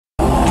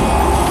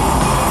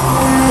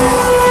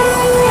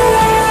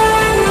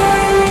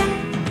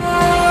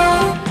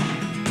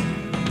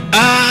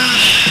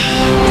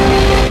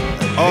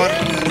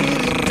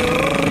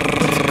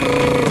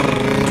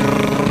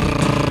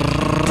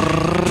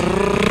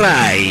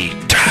Alright.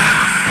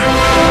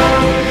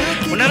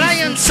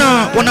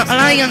 Wana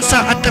Alliance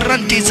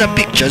Atlantis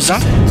Pictures.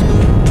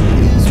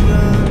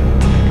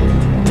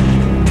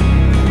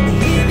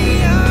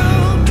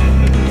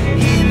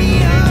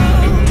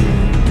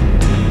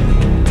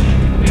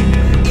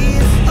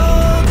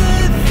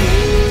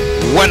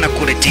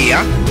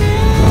 Wanakuletea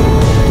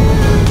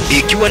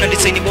ikiwa na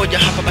design moja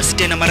hapa basi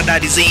tena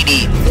maridadi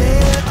zaidi,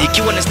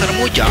 ikiwa na stara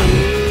moja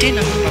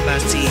tena hapa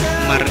basi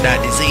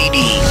maridadi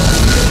zaidi.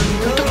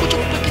 Utakuja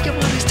kupata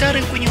jamaa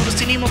stara kwenye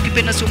sinema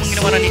ukipenda sio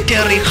mwingine wana ni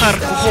Terry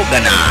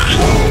Hark-Hogana.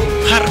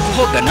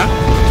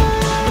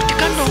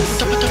 Utikando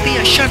utapata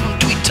pia Shannon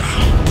Twitter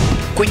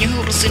kwenye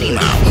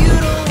sinema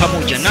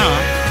pamoja na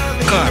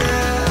Car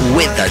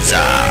Weathers.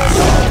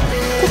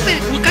 Kumbe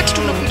wakati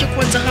tunakuja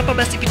kuanza hapa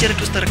basi picha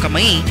yetu stara kama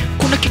hii,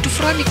 kuna kitu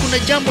fulani, kuna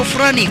jambo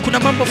fulani, kuna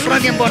mambo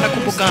fulani ambayo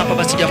anakumbuka hapa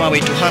basi jamaa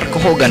wetu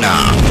Hark-Hogana.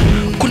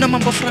 Kuna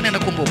mambo fulani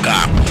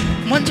anakumbuka.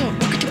 Mwanzo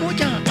wakati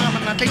moja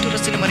na title ya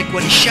sinema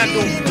ilikuwa ni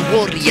Shadow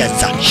Warriors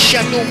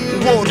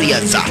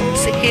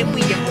sehemu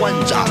ya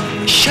kwanza.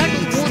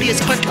 Shadow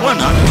Warriors part 1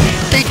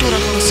 title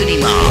ya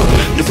sinema.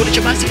 Ndipo ni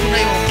basi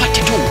kunayo part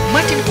 2.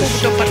 Martin Kong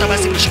utapata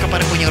basi kushika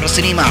pale kwenye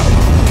sinema.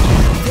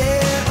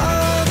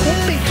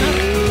 Kumbe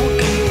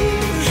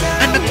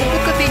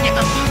anakumbuka venye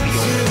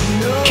ambavyo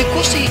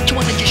kikosi cha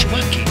wanajeshi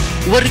wake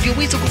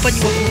walivyoweza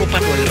kufanywa kwa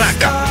upande wa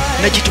Iraq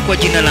na jitu kwa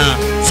jina la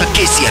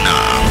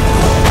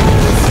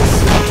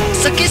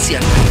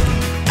Sakesian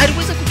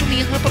aliweza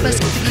kutumia hapa basi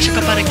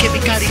kufikisha pale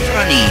kemikali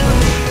fulani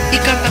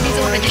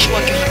ikaangamiza wanajeshi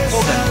wake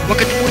Hark-Hogana.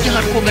 Wakati mmoja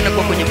Hark-Hogana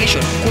kwa kwenye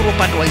mission kwa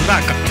upande wa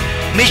Iraq,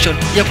 mission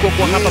ya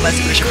kuokoa hapa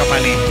basi kufikisha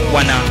pale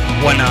wana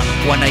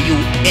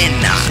UN.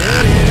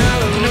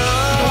 Kuna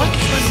watu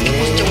fulani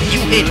kikosi cha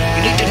UN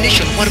United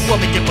Nations walikuwa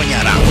wametekwa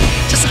nyara.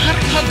 Sasa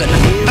Hark-Hogana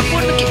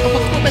akawa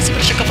basi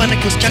kufikisha pale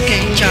kikosi chake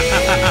cha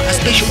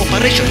special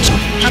operations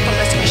hapa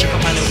basi kufikisha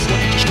pale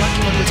wanajeshi wake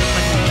waliweza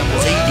kufanya jambo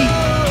zaidi.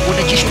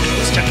 Wanajeshi wa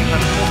kikosi chake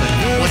Hark-Hogana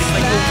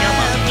walifanya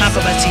unyama hapa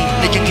basi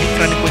na jangili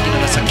fulani kwa jina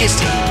la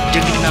Sakesi,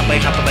 jangili ambaye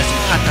hapa basi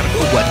hatari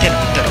kubwa tena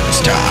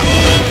terrorista.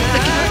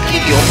 Lakini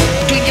hivyo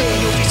tuingia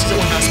kwenye ofisi za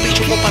wana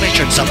special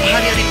operations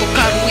pahali alipo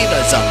Car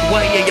Weathers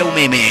waya ya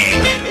umeme.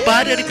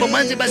 Pahali alipo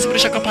manzi basi bila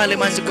shaka pale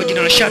manzi kwa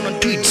jina la Shannon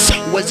Tweeds,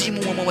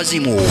 wazimu wa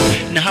mawazimu.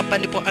 Na hapa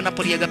ndipo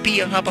anapoliaga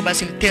pia hapa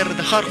basi Terry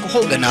the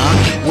Hark-Hogana,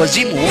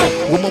 wazimu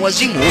wa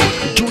mawazimu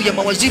juu ya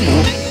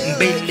mawazimu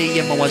mbele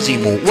ya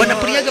mawazimu.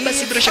 Wanapoliaga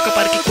basi bila shaka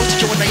pale kikosi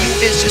cha wana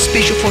US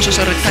Special Forces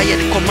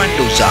Retired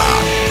Commandos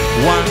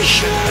wa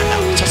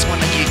shahada. Sasa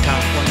wanajiita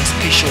wana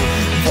Special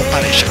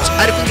Operations.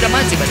 Alipoingia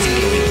manzi basi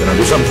ndio. Can I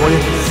do something for you?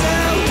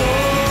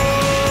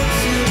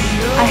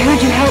 I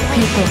heard you help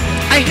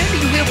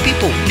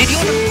people.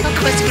 Niliona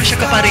hapa basi bila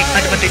shaka pale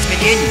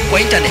advertisement yenu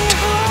kwa internet.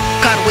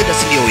 Car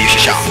Weathers ndio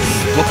yosha.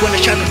 Wakuwa na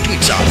Shannon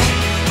Twitter.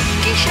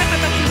 Kisha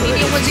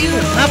anakuja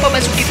wazimu. Hapa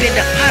basi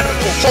ukipenda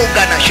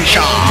Hark-Hogana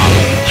shusha.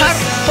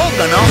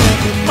 Hark-Hogana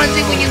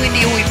manzi mwenyewe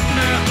ndio huyu.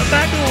 Na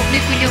bado ni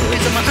kwenye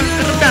kutazama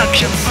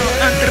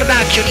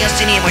introduction ya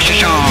sinema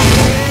shusha.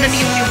 Na ni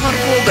huyu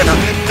Hark-Hogana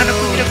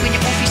anakuja kwenye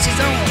ofisi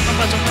zao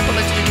ambazo hapa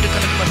basi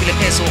zinajulikana kama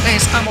vile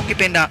SOS ama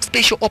ukipenda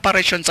Special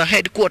Operations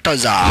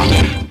Headquarters.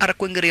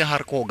 Anakuingilia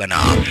Hark-Hogana.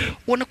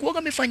 Wanakuwa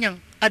wamefanya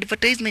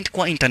advertisement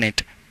kwa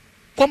internet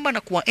kwamba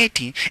na kuwa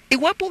eti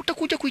iwapo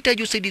utakuja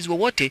kuhitaji usaidizi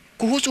wowote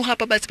kuhusu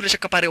hapa basi bila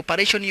shaka pale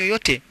operation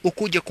yoyote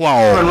ukuje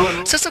kwao.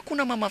 Sasa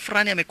kuna mama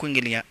fulani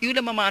amekuingilia,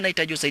 yule mama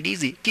anahitaji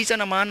usaidizi, kisa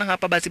na maana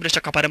hapa basi bila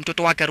shaka pale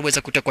mtoto wake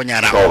aliweza kutekwa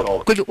nyara.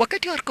 Kwa hivyo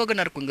wakati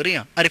Hark-Hogana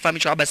alikuingilia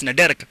alifahamishwa basi na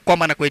Derek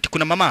kwamba na kwetu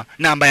kuna mama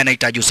na ambaye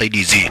anahitaji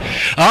usaidizi.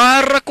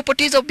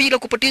 Bila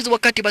kupoteza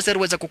wakati basi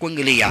aliweza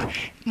kukuingilia.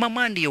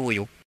 Mama ndiyo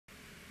huyo.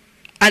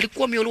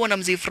 Alikuwa ameolewa na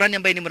mzee fulani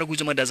ambaye ni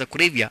mraguzi wa madawa za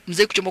kulevya,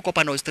 mzee kuchomoka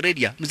hapa na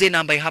Australia, mzee na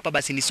ambaye hapa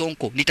basi ni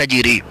sonko, ni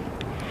tajiri.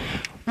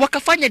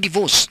 Wakafanya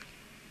divorce.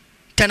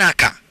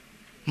 Tanaka.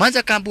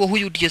 Manza kaambiwa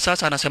huyu ndiye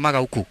sasa anasemaga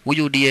huku.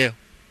 Huyu ndiye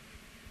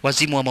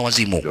wazimu wa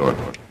mawazimu.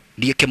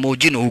 Ndiye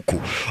kemojino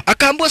huku.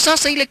 Akaambiwa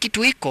sasa ile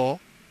kitu iko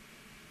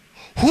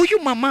huyu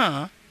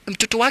mama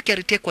mtoto wake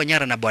alitekwa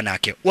nyara na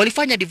bwanake.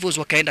 Walifanya divorce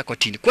wakaenda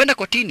kotini. Kwenda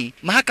kotini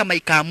mahakama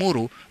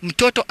ikaamuru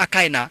mtoto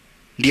akae na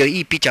ndio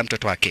hii picha ya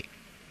mtoto wake.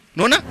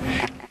 Unaona?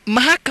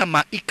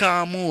 Mahakama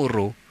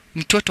ikaamuru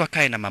mtoto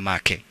akae na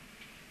mamake.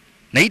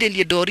 Na ile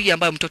ndiye doria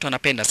ambayo mtoto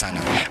anapenda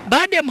sana.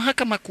 Baada ya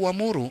mahakama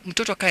kuamuru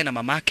mtoto akae na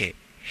mamake,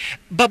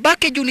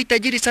 babake juu ni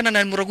tajiri sana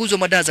na mraguzi wa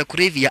madawa za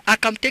kulevya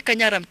akamteka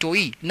nyara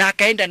mtoi na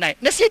akaenda naye.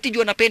 Na si eti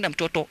juu anapenda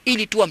mtoto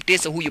ili tu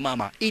amtesa huyu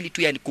mama, ili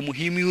tu yani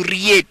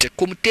kumhumiliate,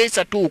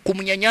 kumtesa tu,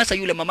 kumnyanyasa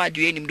yule mama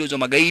juu yeye ni mdozi wa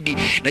magaidi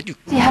na juu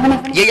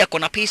yeye ako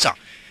na pesa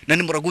na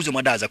ni mraguzi wa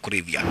madawa za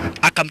kulevya.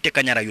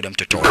 Akamteka nyara yule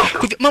mtoto.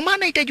 Kwa hivyo mama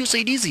anahitaji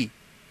usaidizi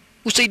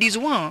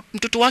wa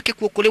mtoto wake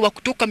kuokolewa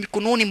kutoka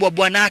mikononi mwa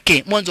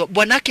bwanake. Mwanzo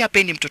bwanake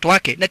hapendi mtoto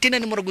wake na tena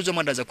ni mraguzi wa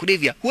madawa za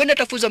kulevya. Huenda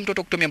tafuza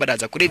mtoto kutumia madawa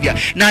za kulevya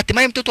na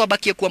hatimaye mtoto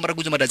abakie kuwa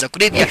mraguzi wa madawa za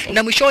kulevya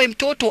na mwishowe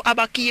mtoto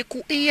abakie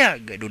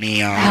kuiaga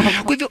dunia.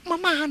 Kwa hivyo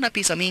mama hana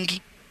pesa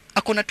mingi.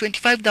 Ako na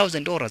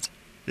 $25,000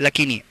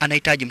 lakini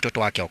anahitaji mtoto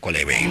wake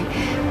aokolewe.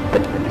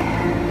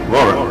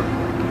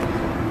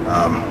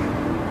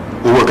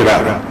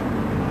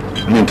 out.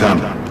 In the meantime,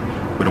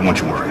 we don't want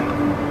you worrying.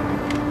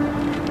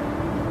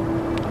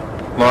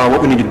 Laura,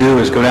 what we need to do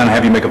is go down and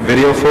have you make a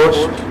video for us,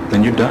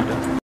 then you're done.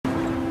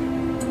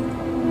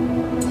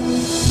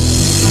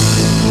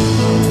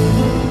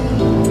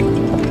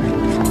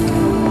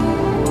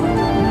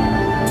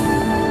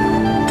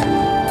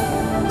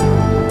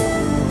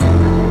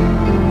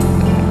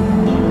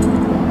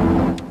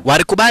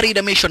 Walikubali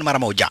ile mission mara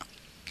moja.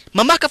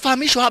 Mama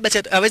akafahamishwa haba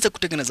aweze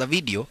kutengeneza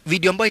video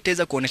ambayo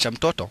itaweza kuonesha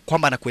mtoto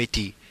kwamba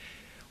anakueti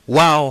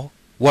wao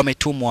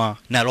wametumwa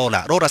na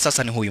Lola. Lola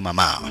sasa ni huyu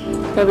mama.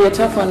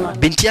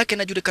 Binti yake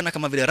inajulikana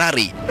kama vile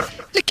Rari.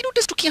 Lakini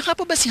utastukia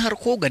hapa basi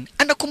Hulk Hogan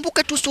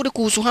anakumbuka tu story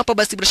kuhusu hapa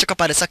basi bila shaka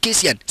pale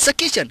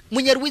Sakishian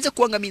mwenye aliweza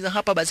kuangamiza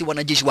hapa basi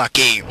wanajeshi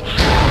wake.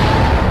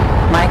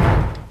 Mike.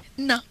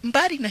 Na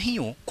mbali na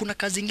hiyo kuna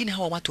kazi nyingine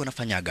hawa watu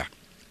wanafanyaga.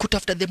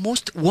 Kutafuta the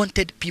most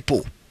wanted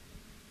people.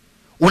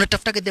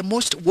 Unatafutaga the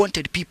most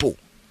wanted people.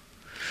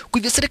 Kwa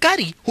hivyo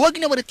serikali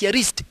huwagina wanatia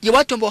list ya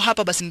watu ambao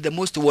hapa basi ni the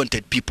most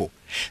wanted people.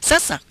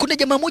 Sasa kuna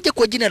jamaa moja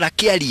kwa jina la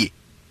Kealie.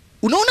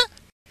 Unaona?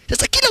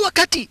 Sasa kila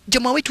wakati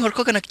jamaa wetu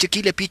alikuwa na kicheki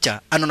ile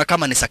picha anaona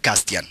kama ni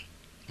Sarkastian.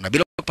 Na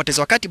bila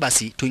kupoteza wakati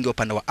basi tuingie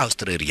upande wa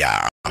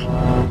Australia.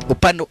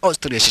 Upande wa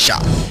Australia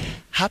shisha.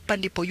 Hapa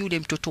ndipo yule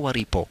mtoto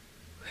walipo.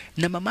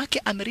 Na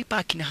mamake ameripa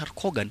akina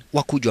Hulk Hogan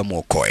wakujwa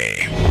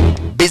muokoe.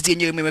 Bezi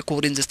yenyewe imewekwa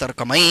ulinzi star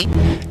kama hii.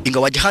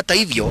 Ingawaje hata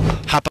hivyo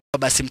hapa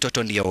basi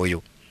mtoto ndiye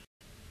huyu.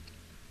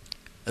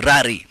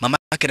 Rari, mama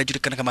yake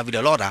anajulikana kama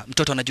vile Laura,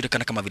 mtoto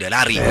anajulikana kama vile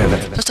Larry.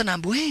 Sasa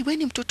naambiwa, "Hey, wewe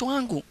ni mtoto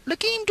wangu."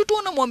 Lakini mtoto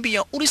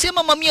anamwambia,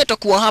 "Ulisema mami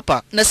atakuwa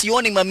hapa na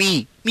sioni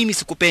mami. Mimi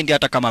sikupendi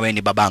hata kama wewe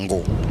ni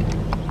babangu."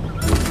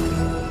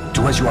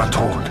 Do as you are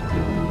told.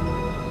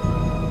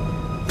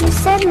 He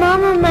said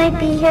Mama might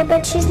be here,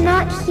 but she's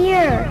not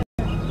here.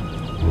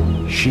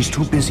 She's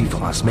too busy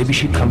for us. Maybe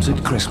she comes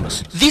at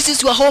Christmas. This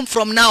is your home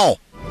from now.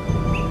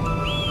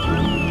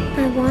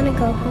 I want to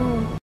go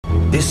home.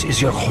 This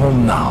is your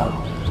home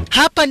now.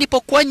 Hapa ndipo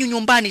kwanyu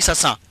nyumbani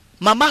sasa.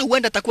 Mama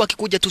huenda atakuwa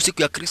akikuja tu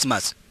siku ya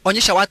Christmas.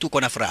 Onyesha watu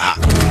uko na furaha.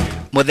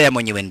 Modhea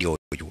mwenyewe ndio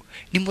huyu.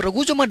 Ni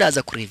mraguzo madawa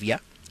za kulevya,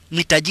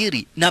 ni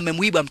tajiri na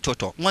amemuiba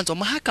mtoto. Mwanzo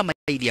mahakama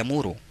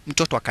iliamuru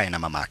mtoto akae na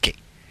mamake.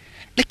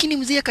 Lakini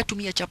mzee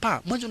akatumia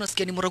chapa. Mwanzo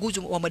unasikia ni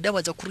mraguzo wa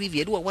madawa za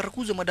kulevya. Ndio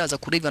waraguzo madawa za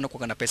kulevya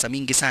anakuwa na pesa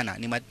mingi sana.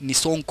 Ni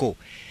sonko.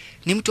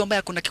 Ni mtu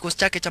ambaye kuna kikosi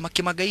chake cha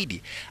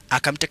kimagaidi.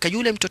 Akamteka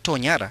yule mtoto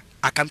nyara,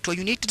 akamtoa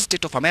United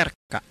States of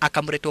America,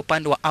 akamleta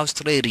upande wa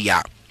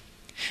Australia.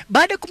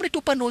 Baada ya kumleta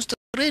upande wa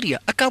Australia,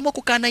 akaamua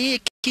kukaa na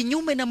yeye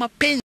kinyume na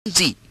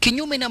mapenzi,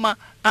 kinyume na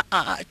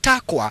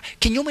takwa,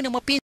 kinyume na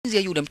mapenzi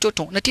ya yule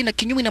mtoto, na tena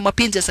kinyume na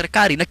mapenzi ya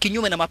serikali na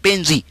kinyume na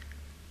mapenzi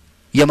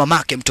ya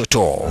mamake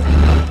mtoto.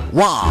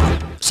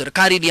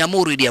 Serikali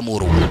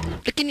iliamuru.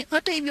 Lakini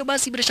hata hivyo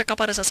basi bila shaka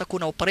para sasa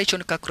kuna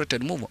operation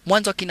calculated move.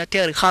 Mwanzo akina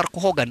Terry Hulk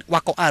Hogan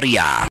wako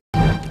area.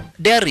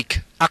 Derek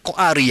ako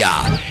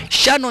area.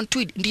 Shannon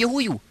Tweed ndiye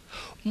huyu.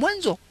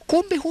 Mwanzo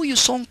kumbe huyu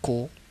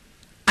Sonko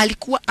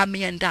alikuwa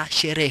ameandaa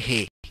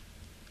sherehe.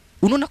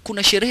 Unaona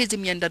kuna sherehe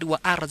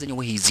zimeandaliwa ara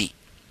zenye hizi.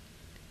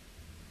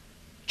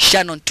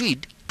 Shannon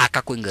Tweed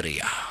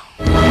akakuingiria.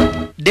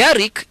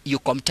 Derek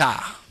yuko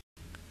mtaa.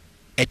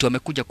 Eti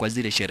wamekuja kwa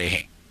zile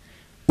sherehe.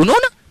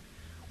 Unaona?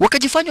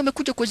 Wakajifanya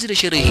wamekuja kwa zile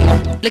sherehe,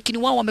 lakini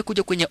wao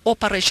wamekuja kwenye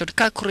operation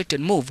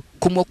calculated move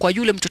kumwokoa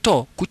yule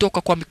mtoto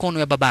kutoka kwa mikono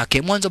ya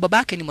babake. Mwanzo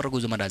babake ni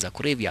mraguzi madawa za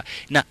kulevya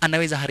na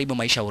anaweza haribu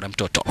maisha ya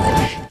mtoto.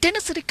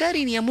 Tena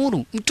serikali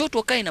iniamuru mtoto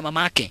akae na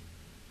mamake.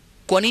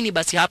 Kwa nini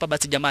basi hapa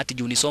basi jamaa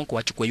Tijuni Sonko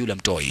wachukue yule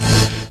mtoi?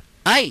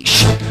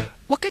 Aish.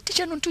 Wakati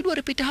Shannon Tweed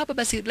walipita hapa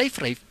basi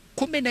life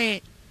kumbe na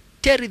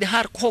Terry the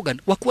Hulk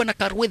Hogan wakuwa na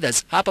Carl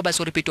Weathers hapa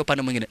basi walipita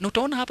upande mwingine. Na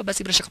utaona hapa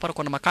basi bila shaka para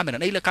kuna makamera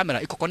na ile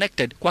kamera iko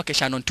connected kwake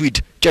Shannon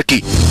Tweed.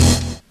 Cheki.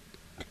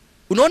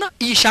 Unaona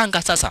hii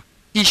shanga sasa.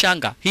 Hii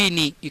shanga hii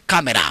ni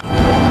kamera.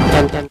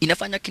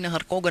 Inafanya kina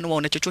Hulk Hogan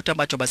waone chochote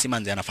ambacho basi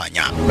manzi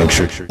anafanya.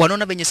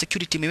 Wanaona venye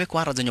security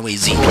imewekwa ara zenye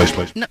wezi.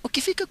 Na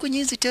ukifika kwenye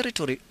hizi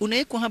territory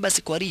unawekwa hapa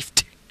basi kwa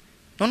rift.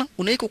 Unaona?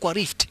 Unawekwa kwa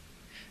rift.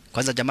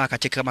 Kwanza jamaa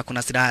akacheka kama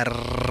kuna silaha.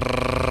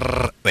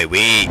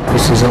 Wewe.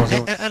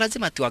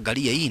 Lazima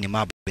tuangalie hii ni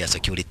mambo ya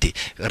security.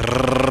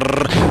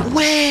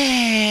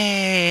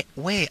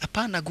 We,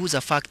 hapana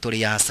guza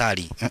factory ya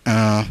asali.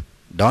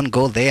 Don't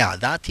go there.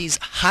 That is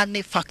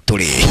honey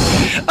factory.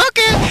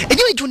 Okay.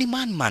 Anyway, Johnny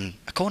Man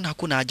akaona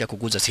hakuna haja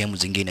kuguza sehemu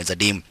zingine za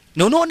dim.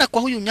 Na unaona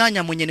kwa huyu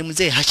nyanya mwenye ni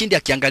mzee hashindi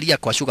akiangalia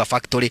kwa sugar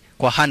factory,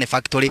 kwa honey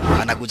factory,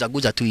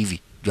 anaguza tu hivi.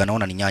 Juu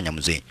anaona ni nyanya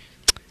mzee.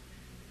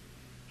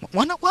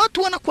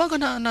 Watu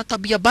wanakuanga na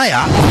tabia baya.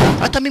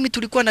 Hata mimi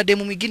tulikuwa na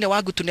demu mwingine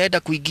wangu tunaenda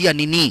kuigia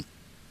nini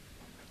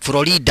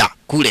Florida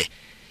kule.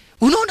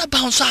 Unaona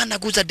bouncer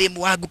anaguza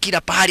demu wangu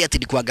kila pahali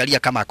ati kuangalia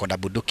kama ako na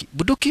buduki.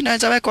 Buduki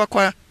inaweza wekwa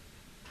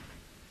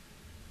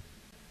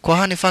kwa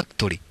honey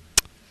factory.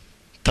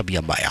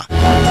 Tabia mbaya.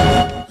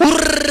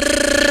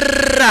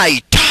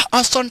 Right.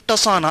 Asante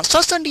sana.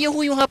 Sasa ndiye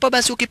huyu hapa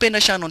basi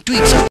ukipenda Shannon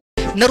Tweed.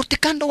 na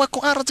rutikando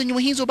wako ardhi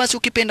nyuma hizo basi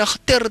ukipenda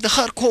Terry the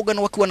Hulk Hogan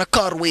wakiwa na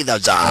Carl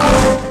Weathers.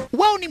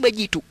 Wao ni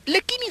majitu,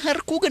 lakini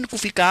Hulk Hogan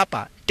kufika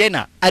hapa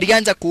tena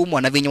alianza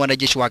kuumwa na venye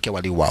wanajeshi wake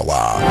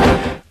waliuawa.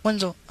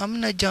 Mwanzo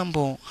hamna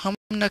jambo,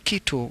 hamna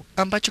kitu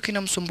ambacho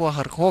kinamsumbua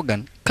Hulk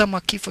Hogan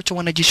kama kifo cha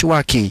wanajeshi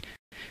wake.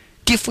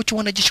 Kifo cha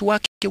wanajeshi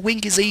wake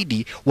wengi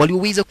zaidi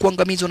walioweza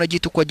kuangamizwa na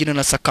jitu kwa jina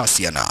la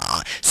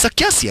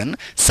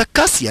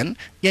Sarkisian,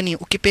 yani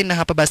ukipenda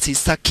hapa basi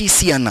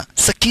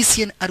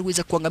Sarkisian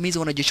aliweza kuangamiza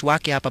wanajeshi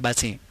wake hapa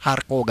basi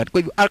Hulk Hogan. Kwa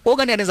hivyo Hulk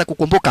Hogan anaweza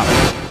kukumbuka,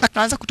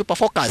 akaanza kutupa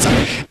focus,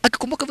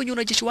 akikumbuka venye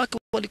wanajeshi wake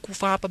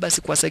walikufa hapa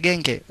basi kwa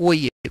segenge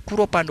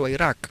kuro pande wa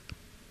Iraq,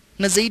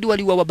 na zaidi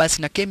waliuawa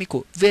basi na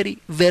chemical, very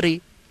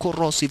very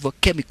corrosive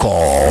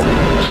chemical.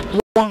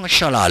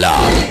 Shalala.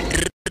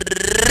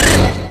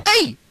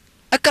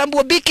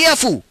 Akaambiwa be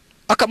careful.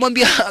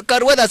 Akamwambia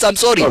Carl Weathers, I'm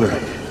sorry. Brother,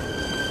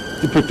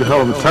 you picked a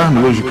hell of a time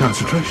to lose your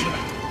concentration.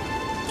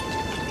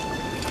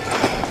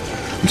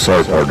 I'm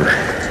sorry, partner.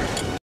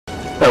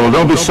 Hey, well,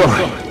 don't be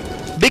sorry.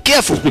 Be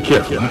careful. Just be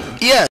careful, huh?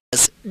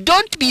 Yes,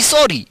 don't be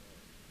sorry.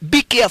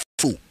 Be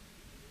careful.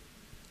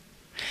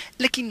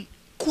 Lakini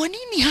kwa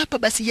nini hapa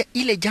basi ya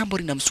ile jambo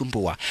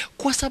linamsumbua?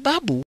 Kwa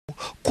sababu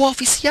kwa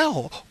ofisi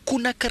yao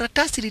kuna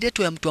karatasi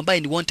liletwa ya mtu ambaye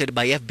ni wanted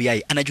by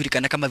FBI,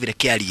 anajulikana kama vile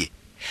Kialie.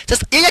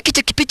 Sasa yeye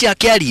akicheki picha ya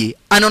Kialie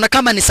anaona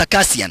kama ni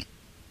Sarkisian.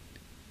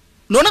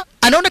 Unaona?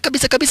 Anaona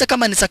kabisa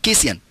kama ni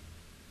Sarkisian.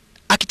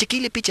 Akicheki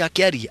ile picha ya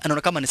Kialie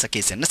anaona kama ni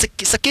Sarkisian. Na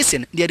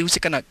Sarkisian ndiye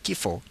alihusika na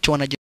kifo cha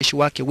wanajeshi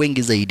wake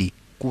wengi zaidi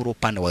kuro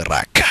upande wa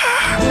Iraq.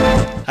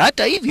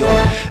 Hata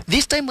hivyo,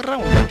 this time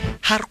around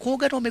Hulk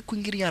Hogan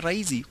wamekuingilia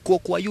raizi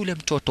kuokoa yule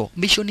mtoto.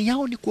 Mishoni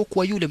yao ni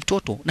kuokoa yule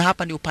mtoto, na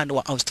hapa ni upande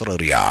wa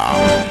Australia.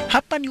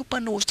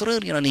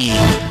 Nani?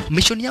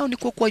 Mishoni yao ni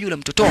kuokoa yule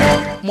mtoto.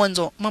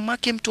 Mwanzo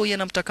mamake mtoi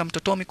anamtaka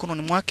mtoto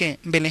mikononi mwake,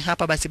 mbele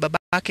hapa basi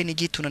babake ni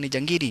jitu na ni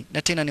jangiri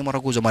na tena ni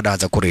maraguzo madawa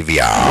za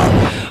kulevya.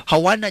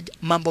 Hawana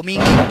mambo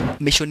mingi,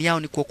 mishoni yao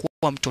ni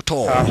kuokoa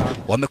mtoto.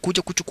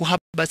 Wamekuja kuchukua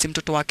hapa basi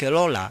mtoto wake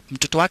Lola,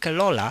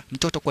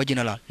 mtoto kwa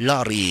jina la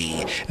Larry.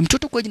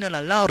 Mtoto kwa jina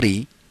la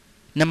Larry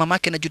na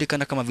mamake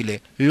anajulikana kama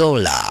vile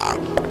Lola.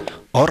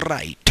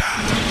 Alright.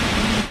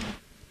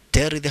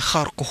 Terry the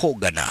Hulk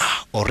Hogan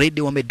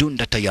already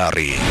wamedunda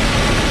tayari.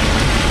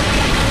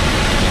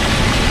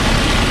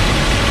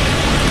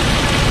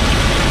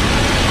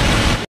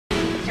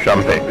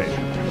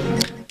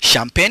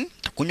 Champagne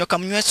kunywa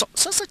kamnyweso.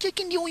 Sasa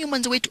cheki ndio huyo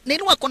manzi wetu. Na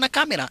ile wako na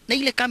kamera, na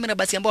ile kamera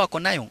basi ambao wako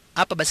nayo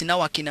hapa basi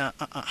nao akina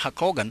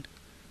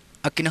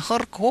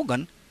Hulk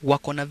Hogan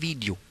wako na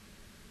video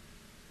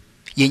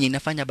yenye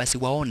inafanya basi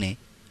waone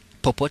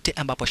popote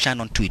ambapo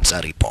Shannon tweets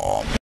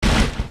alipo.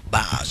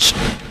 Bas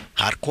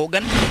Hulk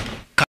Hogan,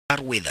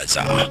 Carl Weathers,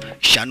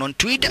 Shannon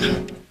tweet,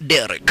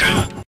 Derek,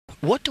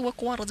 wote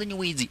wako wara zenye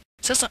wizi.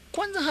 Sasa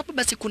kwanza hapa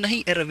basi kuna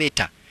hii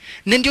elevator,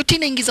 na ndio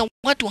tena ingiza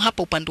watu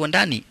hapa upande wa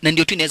ndani, na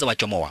ndio tu inaweza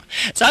wachomoa.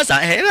 Sasa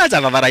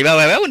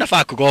wewe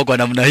unafaa kugogwa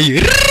namna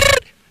hii.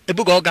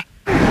 Hebu goga.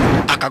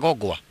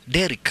 Akagogwa.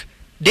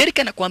 Derek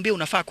anakuambia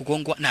unafaa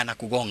kugongwa na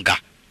anakugonga.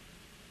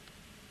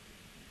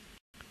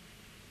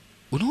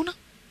 Unaona?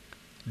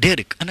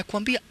 Derek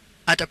anakuambia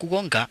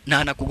atakugonga na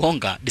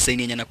anakugonga, design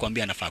yenye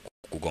anakuambia anafaa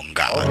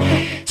kugonga.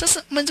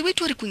 Sasa manzi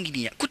wetu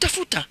alikuingilia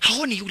kutafuta,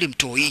 haoni yule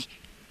mtoi.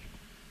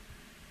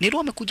 Nero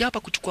amekuja hapa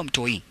kuchukua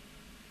mtoi,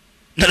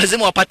 na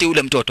lazima wapate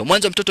yule mtoto.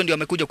 Mwanzo mtoto ndio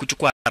amekuja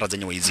kuchukua ara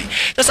zenye wizi.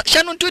 Sasa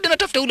Shannon Tweed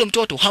anatafuta yule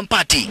mtoto,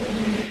 hampati.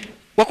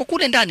 Wako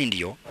kule ndani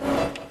ndio.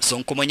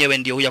 Sonko mwenyewe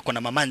ndio huyo ako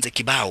na mamanze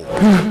kibao.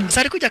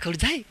 Sasa alikuja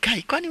akauliza,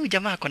 "Kai, kwani huyu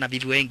jamaa ako na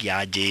bibi wengi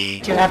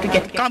aje?"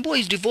 Kambo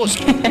is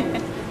divorced.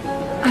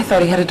 I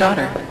thought he had a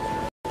daughter.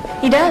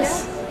 He does.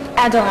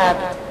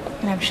 Adorable.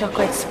 And I'm sure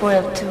quite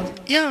spoiled too.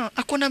 Yeah,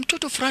 akona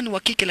mtoto fulani wa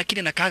kike lakini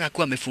anakaaga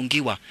kuwa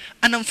amefungiwa.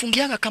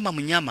 Anamfungiaga kama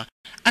mnyama.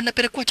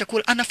 Anapelekwa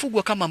chakula,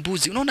 anafugwa kama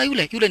mbuzi. Unaona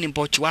yule ni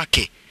mbochi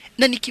wake.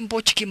 Na ni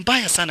kimbochi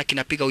kimbaya sana,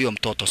 kinapiga huyo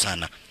mtoto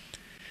sana.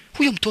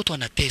 Huyo mtoto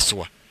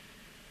anateswa.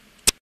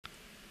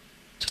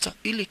 Sasa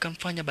ili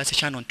kamfanya basi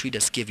Shannon Tweed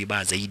asikie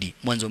vibaya zaidi.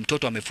 Mwanzo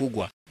mtoto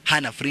amefugwa,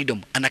 hana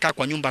freedom, anakaa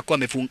kwa nyumba kwa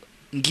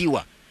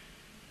amefungiwa.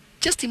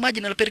 Just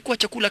imagine anapelekwa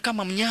chakula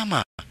kama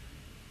mnyama.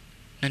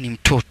 Na ni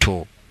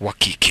mtoto wa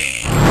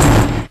kike.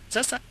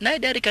 Sasa naye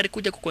Derek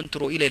alikuja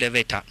kucontrol ile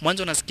elevator.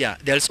 Mwanzo nasikia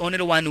there's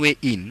only one way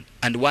in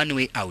and one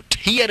way out.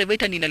 Hii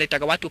elevator ni inaleta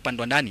watu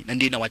upande ndani na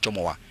ndio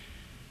inawachomoa.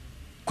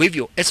 Kwa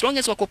hivyo as long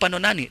as wako upande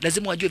ndani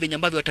lazima wajue venye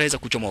ambavyo wataweza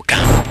kuchomoka.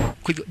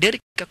 Kwa hivyo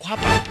Derek ako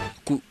hapa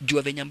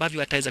kujua venye ambavyo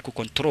wataweza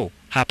kucontrol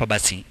hapa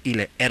basi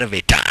ile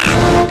elevator.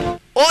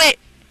 Oe!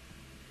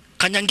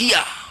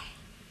 Kanyangia.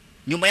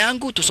 Nyuma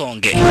yangu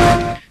tusonge.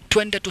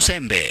 Twende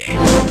tusembe.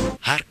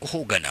 Hulk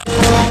Hogan.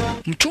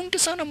 Mchunge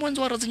sana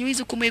mwanzo wa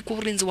razinywizi kumekuwa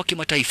ulinzi wa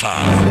kimataifa.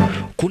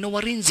 Kuna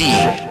warinzi.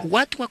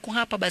 Watu wako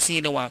hapa basi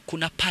ile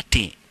kuna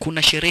party,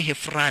 kuna sherehe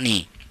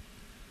fulani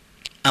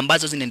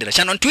ambazo zinaendelea.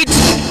 Shannon Tweed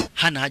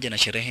hana haja na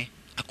sherehe,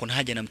 akona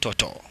haja na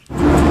mtoto.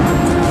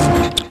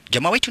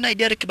 Jamaa wetu naye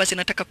Derek basi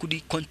anataka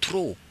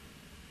kudicontrol.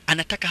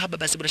 Anataka hapa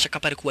basi bila shaka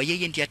pale kuwa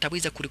yeye ndiye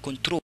ataweza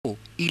kulicontrol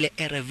ile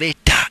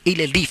elevator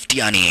ile lift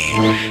yani.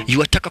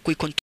 Yuataka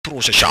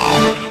kuikontrol sasa.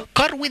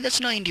 Car with us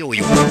na ndio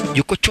huyo.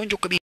 Yuko chonjo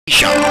kabisa.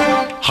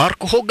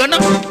 Hulk Hogan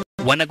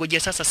wanagojea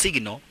sasa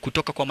signal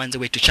kutoka kwa manze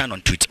wetu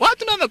Shannon Tweet.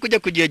 Watu na wamekuja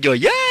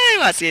kujiojo.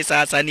 Wasi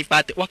sasa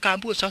nifate.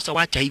 Wakaambiwa sasa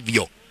wacha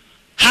hivyo.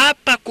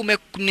 Hapa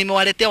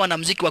nimewaletea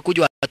wanamuziki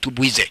wakuja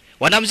watubuize.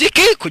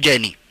 Wanamuziki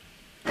kujeni.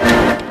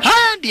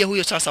 Ndiye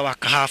huyo sasa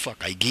wakahafu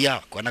akaigia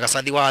kwa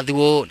nagasadhi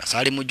wadhiwo na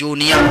Salimu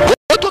Junior.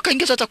 Watu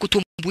wakaingia sasa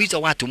kutumbuiza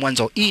watu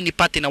mwanzo. Hii ni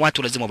party na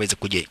watu lazima waweze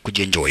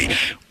kujienjoy.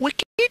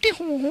 Wakati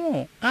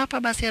huo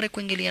hapa basi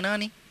kuingilia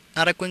nani?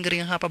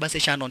 Kuingilia hapa basi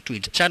Shannon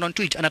Tweet. Shannon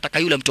Tweet anataka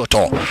yule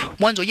mtoto.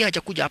 Mwanzo yeye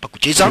hajakuja hapa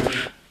kucheza.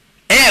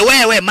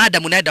 Wewe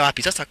madam unaenda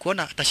wapi? Sasa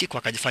kuona atashikwa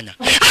akajifanya.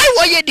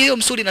 Wewe ndio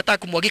msuri nataka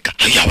kumwagika.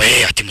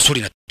 Wewe ati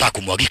msuri nataka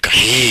kumwagika.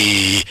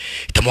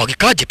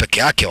 Itamwagikaje peke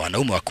yake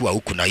wanaume wakuwa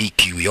huku na hii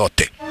kiu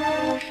yote.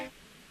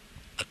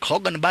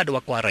 Hogan bado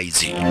wako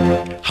raizi.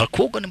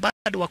 Hogan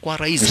bado wako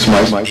raizi.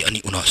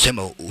 Yaani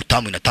unasema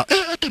utamu inataka.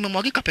 Hata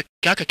imemwagika peke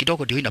yake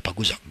kidogo ndio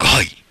inapaguza.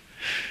 Guy.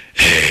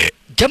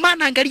 Jamaa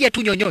anaangalia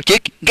tu nyonyo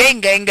cheki.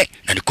 Ngenge.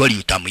 Na ni kweli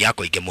utamu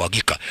yako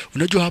ingemwagika.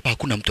 Unajua hapa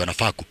hakuna mtu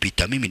anafaa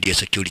kupita. Mimi ndiye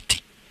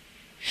security.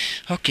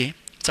 Okay,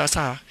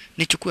 sasa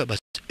nichukue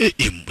basi.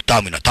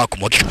 Utamu inataka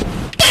kumwagika.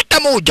 Tata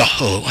moja.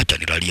 Acha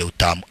nilalie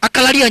utamu.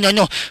 Akalalia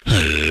nyonyo.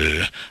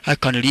 I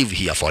can live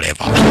here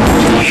forever.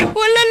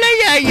 Walala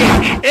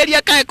yeye.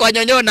 Elia kae kwa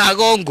nyonyo na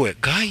agongwe.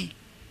 Guy.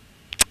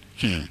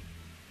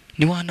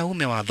 Ni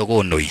wanaume wa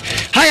thogonoi.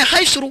 Haya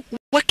haisuru.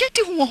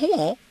 Wakati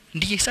huo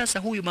ndiye sasa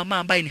huyu mama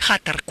ambaye ni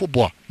hatari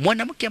kubwa.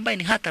 Mwanamke ambaye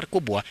ni hatari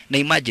kubwa na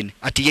imagine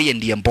ati yeye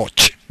ndiye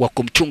mboch wa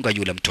kumchunga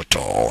yule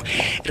mtoto.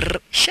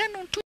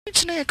 Shannon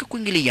Tweets naye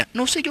akakuingilia.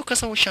 Na usije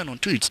ukasahau Shannon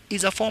Tweets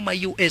is a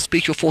former US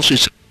Special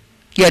Forces.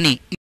 Yani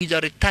is a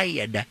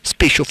retired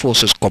Special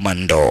Forces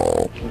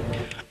commando.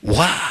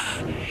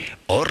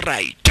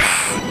 Alright.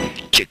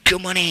 Cheki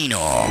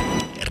maneno.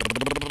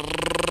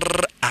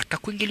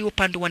 Akakuingilia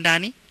upande wa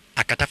ndani,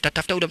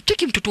 akatafuta ule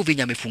mtiki mtoto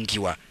venye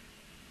amefungiwa.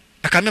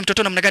 Akaambia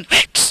mtoto namna gani?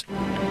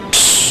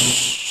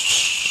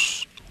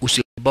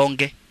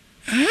 Usibonge.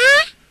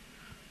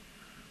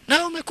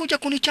 Na umekuja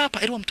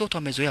kunichapa. Ero mtoto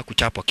amezoea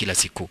kuchapwa kila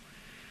siku.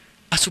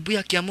 Asubuhi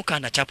akiamka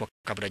anachapwa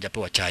kabla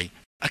hajapewa chai.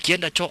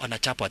 Akienda choo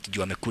anachapwa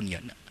atijua amekunia.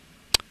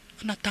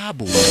 Ana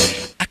taabu.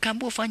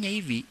 Akaambiwa fanya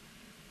hivi.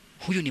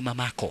 Huyu ni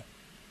mamako.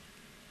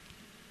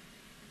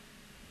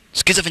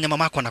 Sikiza venye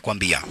mamako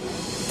anakuambia.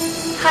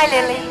 Hi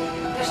Lily.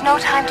 There's no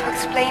time to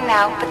explain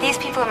now, but these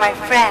people are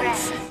my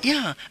friends.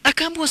 Yeah,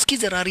 akaambiwa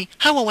sikiza Rari,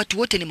 hawa watu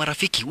wote ni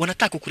marafiki,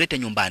 wanataka kukuleta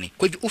nyumbani.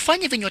 Kwa hivyo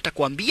ufanye venye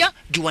watakwambia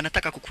juu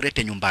wanataka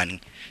kukuleta nyumbani.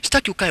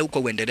 Sitaki ukae huko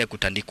uendelee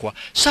kutandikwa.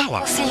 Sawa?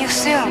 I'll see you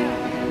soon.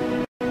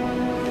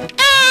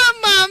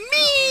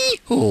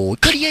 Mami!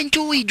 Kali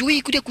enjoy,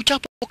 juu kuja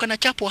kuchapwa kana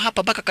chapwa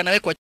hapa baka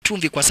kanawekwa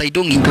chumvi kwa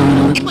saidongi.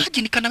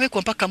 Imagine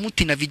kanawekwa mpaka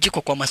muti na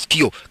vijiko kwa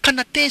masikio.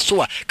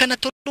 Kanateswa,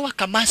 kanatoroa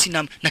kamasi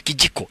na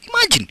kijiko.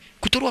 Imagine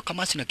kutoroa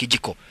kamasi na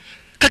kijiko.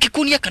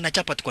 Kakikunia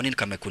kanachapa tu kwa nini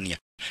kamekunia.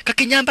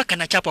 Kakinyamba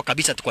kanachapwa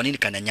kabisa tu kwa nini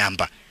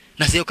kananyamba.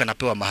 Na sio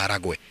kanapewa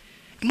maharagwe.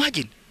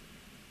 Imagine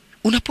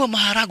unapewa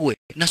maharagwe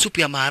na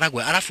supu ya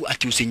maharagwe alafu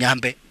ati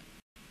usinyambe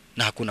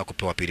na hakuna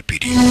kupewa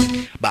pilipili.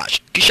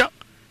 Bash kisha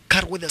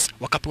car with us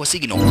wakapewa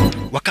signal.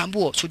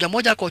 Wakaambiwa soja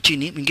moja ako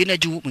chini, mwingine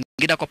juu,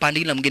 mwingine ako pande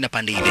ile, mwingine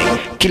pande ile.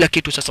 Kila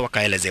kitu sasa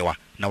wakaelezewa.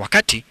 Na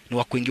wakati ni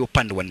wa kuingia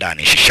upande wa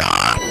ndani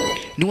shisha.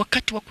 Ni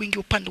wakati wa kuingia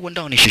upande wa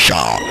ndani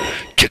shisha.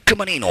 Cheki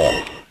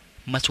maneno.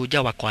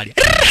 Masoja wako ali.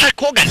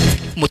 Hogan,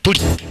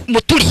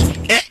 mutuli.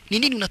 Ni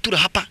nini unatura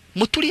hapa?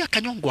 Mutuli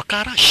akanyongwa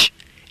karash.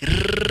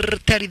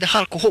 Terry the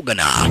Hulk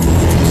Hogan.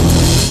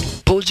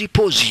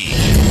 Pozi.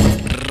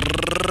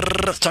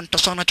 Santa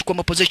sana chukua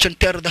maposition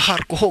Terry the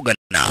Hulk Hogan.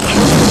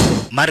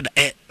 Marda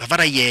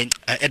vara ye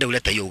eda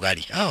uleta hiyo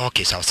ugali.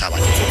 Okay sawa.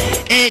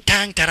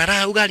 Tang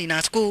tarara ugali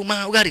na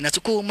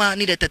sukuma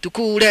nileta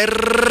tukule.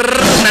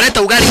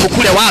 Naleta ugali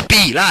kukule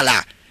wapi?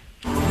 Lala.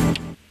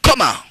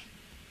 Koma.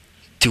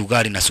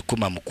 Ugali na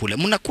sukuma mkule.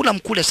 Mnakula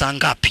mkule saa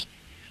ngapi?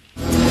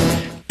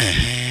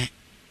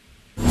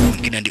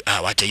 Mwingine ndio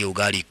wacha hiyo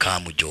ugali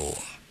kamu jo.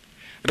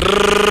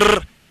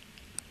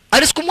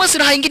 Alisukumwa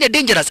silaha ingine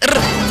dangerous.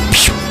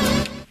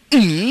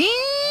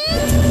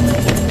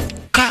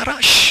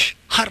 Karash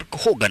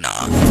Hulk Hogan.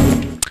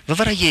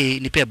 Vavara ye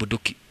nipea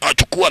buduki.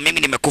 Chukua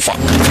mimi nimekufa.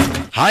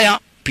 Haya,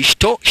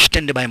 pishto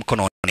stand by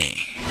mkononi.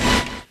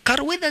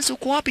 Carweathers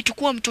uko wapi?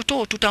 Chukua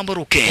mtoto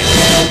tutamburuke.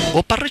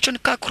 Operation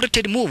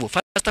calculated move.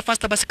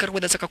 Fasta basi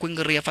Carweathers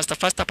akakuingiria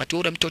fasta patia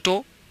ule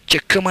mtoto.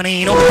 Cheka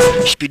maneno.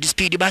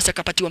 Speed basi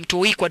akapatiwa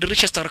mtoto hii kwa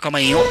dirisha star kama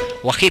hiyo.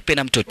 Wahepe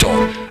na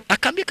mtoto.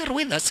 Akaambia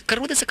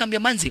Carweathers akaambia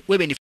Manzi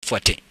wewe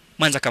nifuate.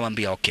 Manzi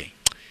akamwambia okay.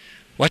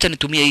 Wacha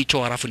nitumie hii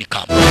choo halafu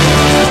nikama.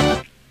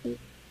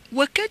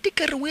 Wakati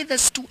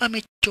Carweathers tu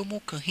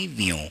amechomoka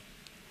hivyo,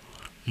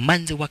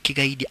 Manzi wa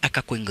kigaidi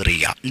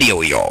akakuingiria. Ndio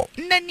huyo.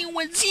 Na ni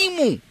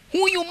wazimu.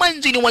 Huyu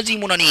Manzi ni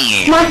wazimu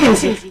nani?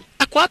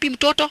 Ako wapi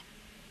mtoto?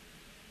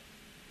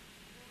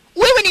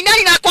 Wewe ni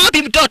nani na ako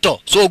wapi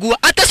mtoto? Sogua.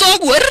 Ata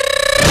sogua.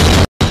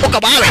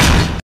 Ukabawe.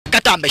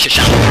 katambe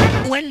shasha.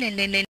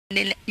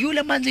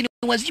 Yule manzi ni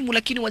wazimu,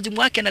 lakini wazimu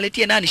wake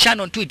analetea nani?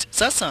 Shannon Tweeds.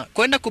 Sasa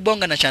kwenda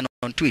kubonga na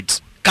Shannon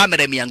Tweeds,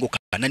 kamera imeanguka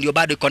na ndio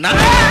bado iko na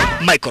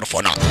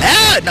microphone.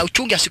 Na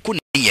uchungi asiku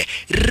niye.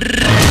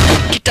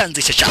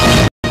 Kitanzi shasha.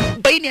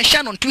 Baini ya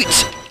Shannon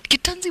Tweeds.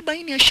 Kitanzi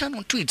baini ya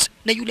Shannon Tweeds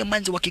na yule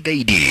manzi wa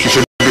kigaidi.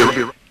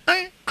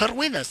 Carl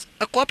Weathers,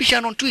 ako wapi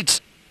Shannon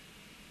Tweeds?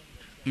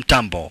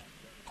 Mtambo.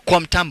 Kwa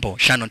mtambo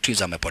Shannon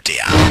Tweeds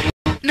amepotea.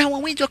 Na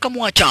wawezi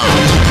wakamwacha.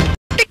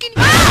 Lakini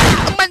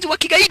manzi wa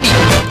kigaidi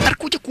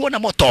alikuja kuona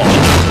moto.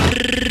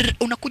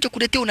 Unakuja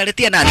kuletea,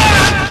 unaletea nani?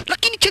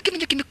 Lakini cheki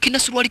mwenye kina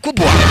suruali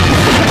kubwa.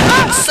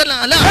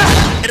 Salala.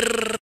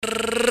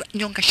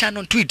 Nyonga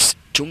Shannon Tweeds.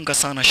 Chunga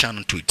sana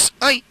Shannon Tweeds.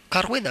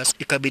 Carl Weathers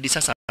ikabidi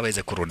sasa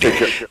aweze kurudi.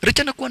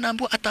 Richard anakuwa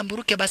anaambiwa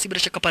atamburuke basi bila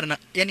shaka pana,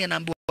 yani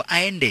anaambiwa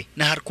aende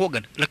na Hulk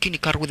Hogan, lakini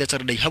Carl Weathers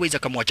anadai hawezi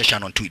kumwacha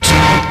Shannon Tweeds.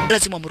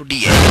 Lazima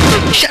amrudie.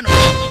 Shannon,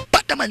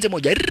 pata manze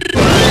moja.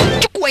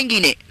 Chukua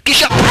ingine.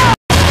 Kisha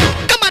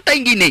kamata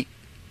ingine.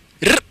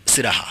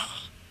 Siraha.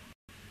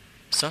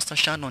 Sasa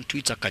Shannon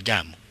Tweeds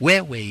akajamu.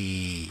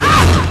 Wewe.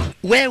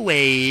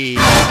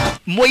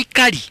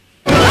 Moikali.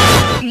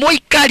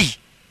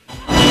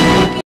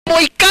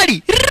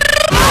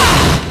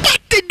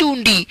 Kate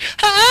dundi.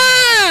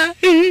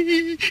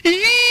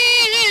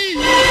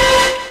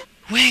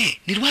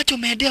 Niliwacho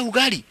umeendea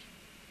ugali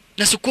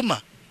na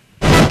sukuma.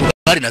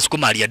 Ugali na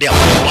sukuma aliendea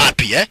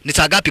wapi Ni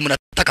saa ngapi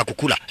mnataka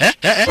kukula?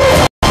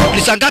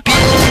 Ni saa ngapi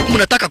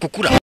mnataka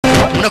kukula?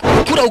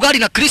 Mnakula ugali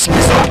na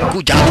Christmas?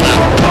 Kuja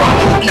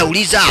hapa.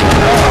 Nauliza,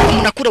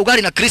 mnakula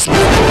ugali na Christmas?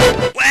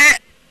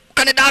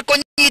 Kaneda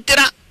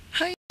konyitira.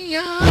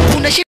 Haya,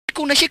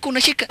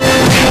 unashika.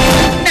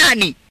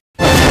 Nani?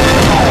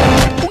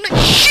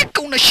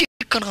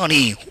 Unashika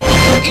nani?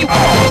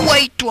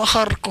 Waitwa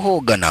Hulk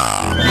Hogan.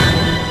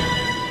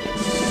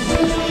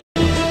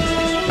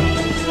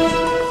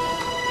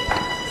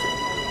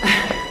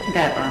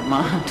 That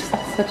Armand,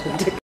 such a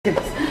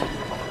ridiculous.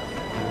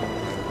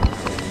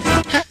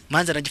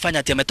 Manza anajifanya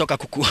ati ametoka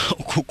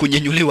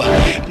kunyenyuliwa.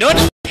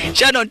 Naona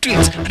Shannon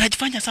Tweeds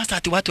anajifanya sasa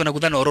ati watu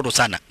wanakudhana ororo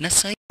sana. Na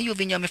sasa hiyo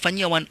vinyo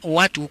amefanyia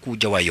watu huku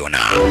hujawaiona.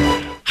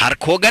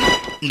 Hulk Hogan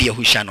ndiye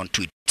huyu Shannon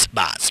Tweeds.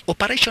 Bas,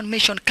 operation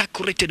mission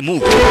calculated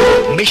move.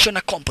 Mission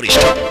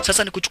accomplished.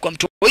 Sasa ni kuchukua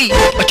mtu hii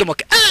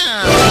achomoke.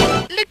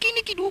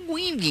 Lakini kidogo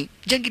hivi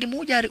jangili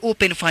moja ari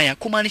open fire,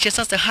 kumaanisha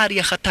sasa hali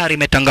ya hatari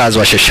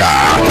imetangazwa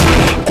shasha.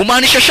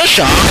 Kumaanisha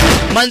shasha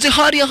manzi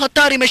hali ya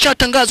hatari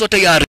imeshatangazwa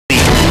tayari.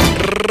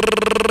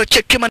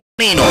 Cheki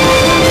maneno.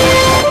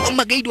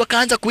 Magaidi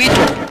wakaanza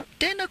kuitwa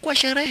tena kwa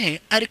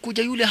sherehe.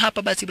 Alikuja yule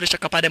hapa basi bila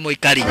shaka pale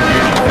Moikari.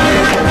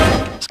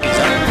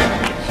 Sikiza.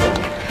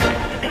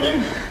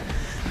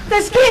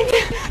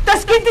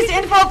 Das Kind ist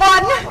in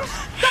verloren.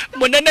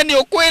 Mwanana ni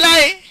ukwela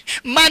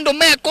mando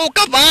meko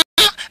kava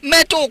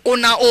meto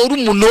kuna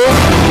orumuno.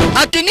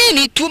 Ati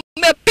nini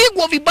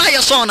tumepigwa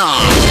vibaya sana.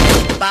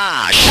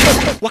 Bash.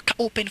 Waka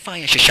open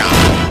fire shasha.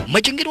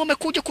 Majangili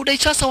wamekuja kudai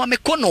sasa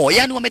wamekono,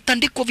 yani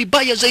wametandikwa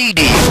vibaya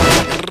zaidi.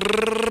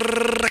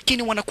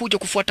 Lakini wanakuja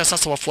kufuata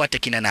sasa, wafuate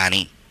kina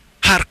nani?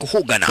 Hulk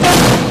Hogan,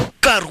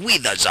 Carl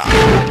Weathers,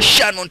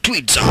 Shannon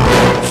Tweeds,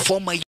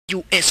 former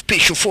US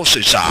Special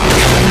Forces.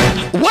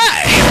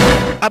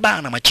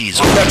 Abana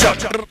machizo.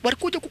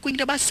 Walikuja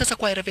kukuingia basi sasa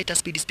kwa elevator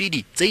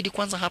speed zaidi.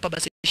 Kwanza hapa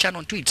basi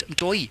Shannon Tweeds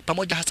mtoi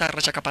pamoja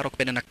hasara shaka paro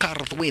kupenda na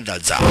Carl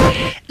Weathers.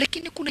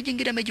 Lakini kuna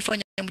jingine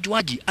amejifanya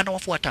mjuaji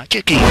anawafuata.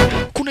 Cheki.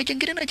 Kuna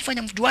jingine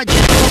anajifanya mjuaji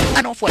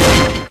anawafuata.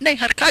 Na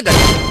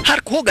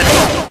Hulk Hogan.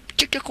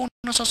 Cheki kuna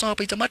sasa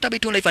hapa itamata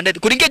bitu life and death.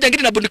 Kuringia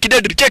jingine na bunduki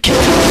deadly. Cheki.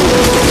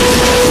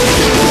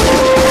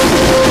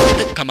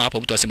 Kama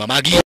hapo mtu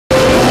asimamagi.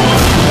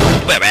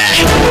 Bebe.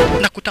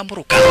 Na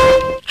kutamburuka.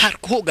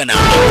 Hulk Hogan.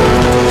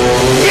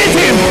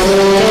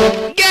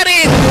 Get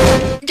him!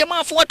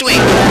 Jamaa fuatwe.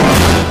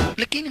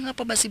 Lakini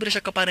hapa basi bila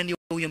shaka pale ndio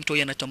huyo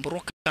mtoi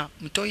anatamburuka.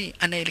 Mtoi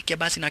anaelekea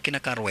basi na kina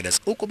Carl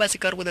Weathers. Huko basi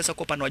Carl Weathers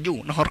ako upande wa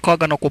juu na Hulk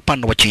Hogan ako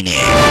upande wa chini.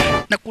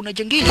 Na kuna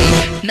jengili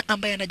na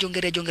ambaye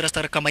anajongelea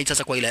star kama hii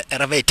sasa kwa ile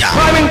elevator.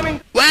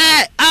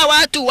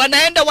 Watu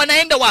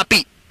wanaenda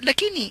wapi?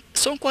 Lakini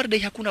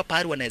Sonkward hakuna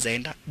pahali wanaweza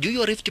enda. Juu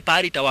hiyo rift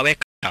pahali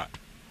itawaweka.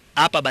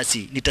 Hapa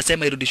basi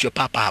nitasema irudishwe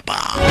papa hapa.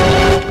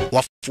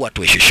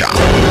 Wafuatwe shisha.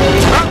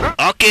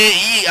 Okay,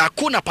 hii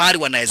hakuna pahali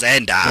wanaweza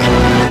enda.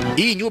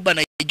 Hii nyumba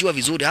naijua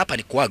vizuri, hapa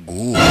ni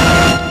kwangu.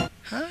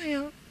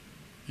 Haya.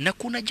 Na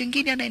kuna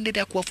jingine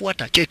anaendelea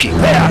kuwafuata. Cheki.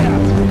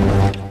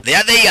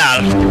 There they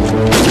are.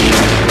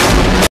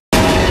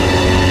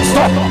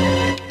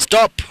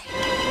 Stop.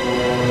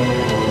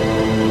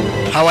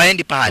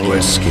 Hawaendi pahali.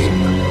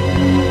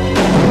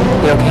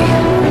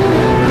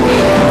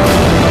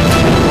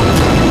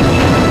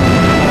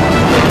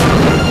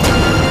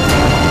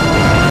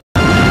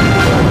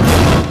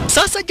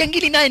 Sasa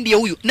jangili naye ndiye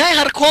huyu. Naye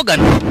Hulk Hogan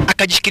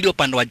akajishikilia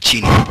upande wa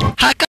chini.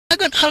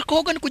 Hulk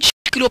Hogan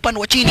kujishikilia upande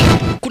wa chini.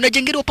 Kuna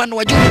jangili upande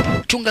wa juu.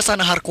 Chunga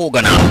sana Hulk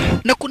Hogan.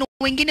 Na kuna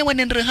wengine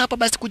wanaendelea hapa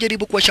basi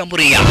kujaribu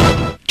kuwashambulia.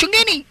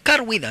 Chungeni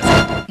Carl Weathers.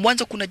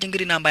 Mwanzo kuna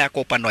jangili na ambaye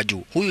yako upande wa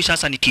juu. Huyu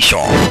sasa ni tisho.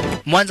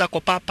 Mwanzo ako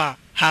papa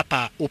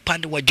hapa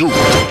upande wa juu.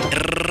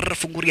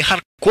 Funguria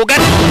Hulk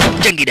Hogan,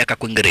 jangida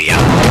akakuingilia.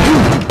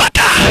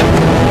 Bata.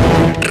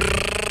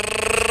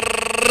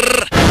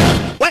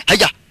 We,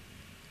 haya.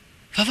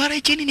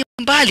 Favara chini ni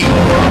mbali.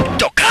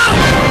 Toka.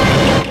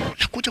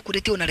 Nakuja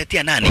kuletea,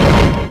 unaletea nani?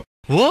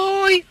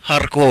 Woi,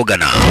 Hulk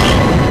Hogan.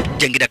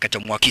 Jangida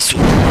akachomwa kisu.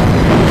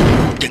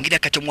 Jangida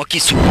akachomwa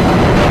kisu.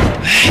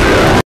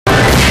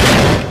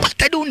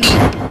 Pataduni,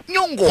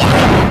 nyongwa.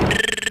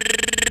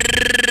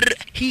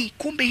 Hii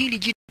kumbe hili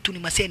jitu ni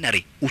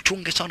masenari.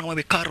 Uchunge sana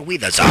wewe Carl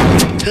Weathers.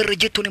 Hili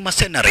jitu ni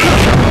masenari.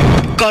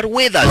 Carl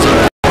Weathers.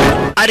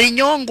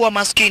 Alinyongwa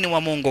maskini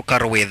wa Mungu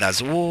Carl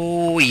Weathers.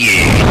 Oh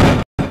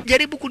yeah.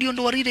 Jaribu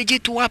kuliondoa lile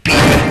jitu wapi?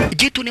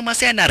 Jitu ni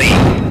masenari.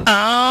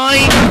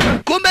 Ai.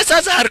 Kumbe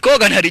sasa Hulk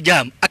Hogan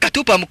harijam.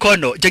 Akatupa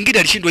mkono. Jangida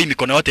alishindwa hii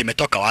mikono yote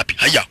imetoka wapi?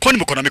 Haya, kwani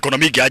mikono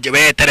mingi aje?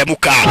 Wewe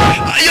teremuka.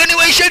 Hiyo ni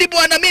waisheri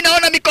bwana, mimi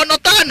naona mikono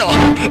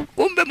 5.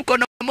 Kumbe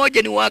mkono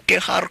mmoja ni wake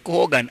Hulk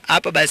Hogan.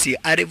 Hapa basi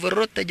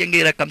alivorota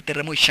Jangida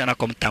kamteremusha na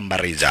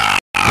kumtambariza.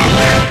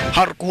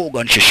 Hulk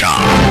Hogan shisha.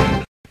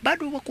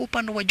 Bado wako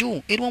upande wa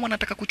juu. Ili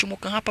wanataka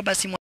kuchomoka hapa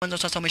basi mwanzo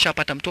sasa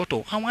wameshapata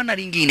mtoto. Hawana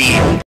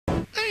lingine.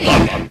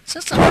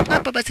 Sasa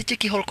hapa basi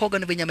cheki Hulk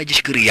Hogan venye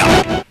amejishikilia.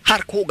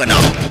 Hulk Hogan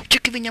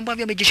cheki venye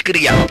ambavyo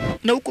amejishikilia.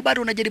 Na huko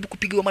bado unajaribu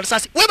kupigiwa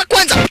marasasi. Wewe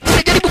kwanza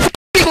unajaribu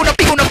kupiga,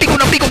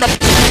 unapiga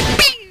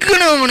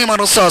na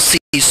marasasi.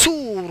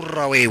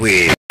 Sura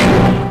wewe.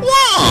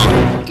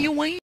 Wow!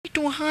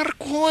 Yuwaitwa Hulk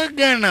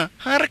Hogan.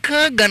 Hulk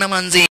Hogan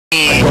manzi.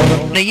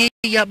 Na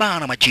yeye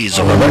bana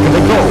machizo.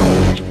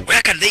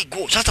 Where can they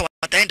go? Sasa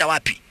wataenda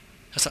wapi?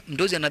 Sasa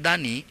mdozi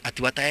anadhani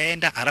ati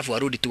wataenda alafu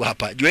warudi tu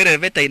hapa. Juu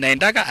elevator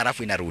inaendaga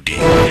alafu inarudi.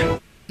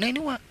 Na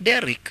inua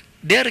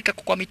Derek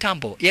ako kwa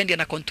mitambo. Yeye ndiye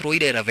ana control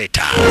ile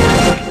elevator.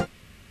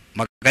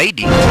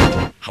 Magaidi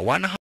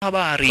hawana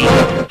habari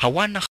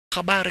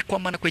kwa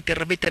maana kwa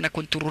elevator na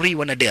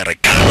kontroliwa na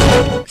Derek.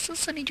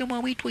 Sasa ni jamaa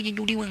wetu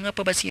ainuliwe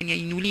hapa basi,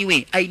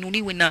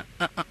 ainuliwe na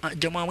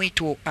jamaa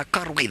wetu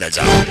Carl Weathers.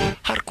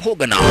 Hulk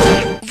Hogan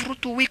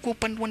vurutu wiko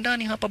upande wa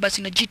ndani hapa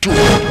basi na jitu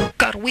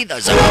Carl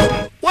Weathers.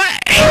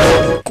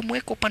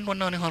 Kumweka upande wa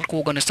ndani Hulk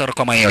Hogan sasa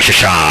kama hiyo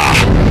shasha.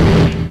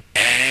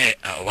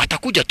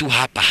 Watakuja tu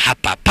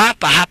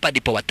hapa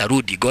ndipo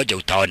watarudi, goja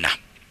utaona.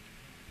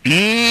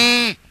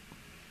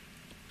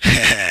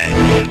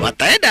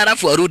 Wataenda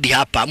alafu warudi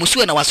hapa,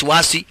 msiwe na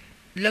wasiwasi.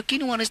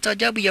 Lakini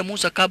wanastaajabu ya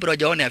Musa kabla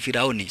hajaona ya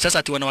Firauni. Sasa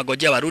ati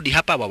wanawagojea warudi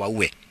hapa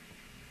wawaue.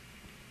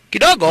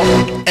 Kidogo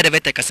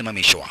elevator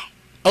ikasimamishwa.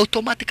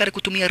 Automatically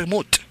kutumia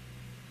remote.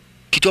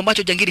 Kitu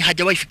ambacho Jangiri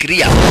hajawahi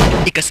fikiria,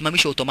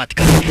 ikasimamishwa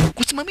automatically.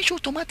 Kusimamishwa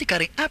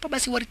automatically hapa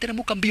basi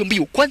waliteremuka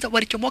mbio. Kwanza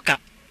walichomoka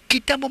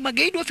kitambo,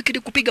 magaidi wafikiri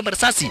kupiga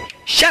marasasi.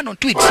 Shannon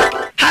Tweets,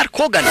 Hulk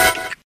Hogan,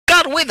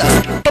 Carl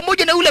Weathers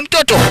pamoja na ule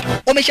mtoto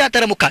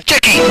wameshateremuka.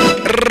 Cheki.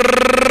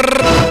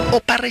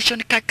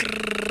 Operation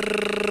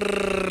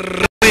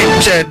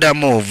Cheda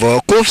move.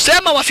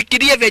 Kusema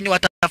wafikirie venye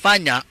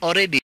watafanya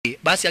already.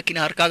 Basi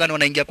akina Hulk Hogan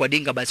wanaingia kwa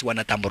dinga basi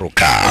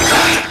wanatamburuka.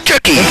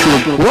 Cheki.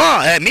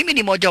 Mimi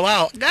ni moja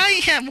wao.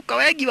 Gai mko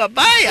wengi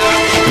wabaya.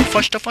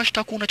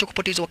 Fasta kuna cha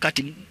kupoteza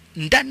wakati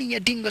ndani ya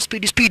dinga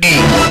speed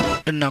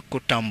na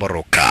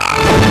kutamburuka.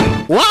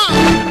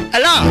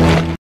 Ala.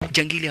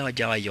 Jangili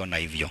hawajawahi ona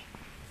hivyo.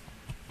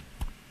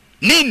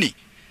 Nini?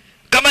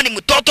 Kama ni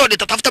mtoto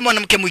nitatafuta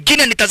mwanamke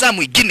mwingine, nitazaa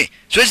mwingine.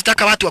 Siwezi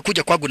taka watu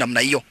wakuja kwangu namna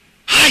hiyo.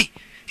 Hai,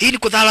 hii ni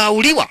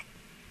kudharauliwa.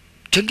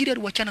 Jangili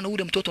aliwachana na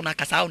ule mtoto na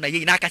akasahau na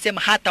yeye, na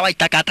akasema hata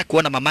waitaka hata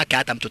kuona mamake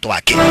hata mtoto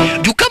wake.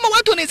 Juu kama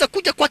watu wanaweza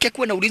kuja kwake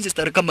kuwa na ulinzi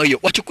stari kama hiyo,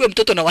 wachukue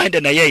mtoto na waende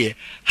na yeye,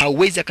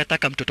 hauwezi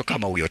akataka mtoto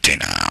kama huyo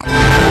tena.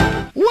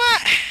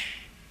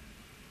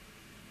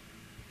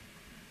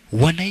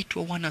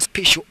 Wanaitwa wana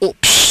special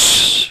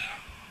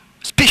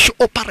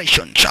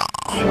operations.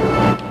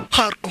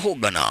 Hulk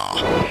Hogan,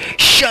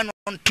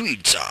 Shannon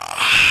Tweets.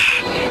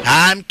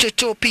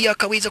 Mtoto pia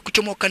akaweza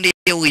kuchomoka ndiye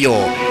huyo.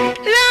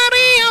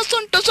 Larry,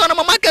 asante sana,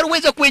 mamake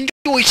aliweza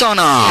kuenjoy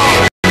sana.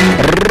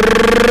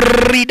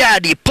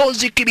 Ridadi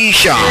pozi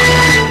kibisha.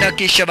 Na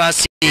kisha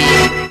basi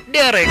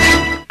Derek,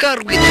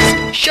 Carl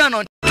Weathers,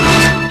 Shannon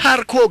Tweets,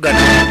 Hulk Hogan,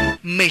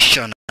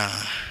 mission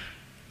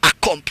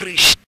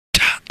accomplished.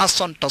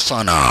 Asante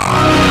sana.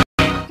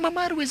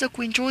 Mama aliweza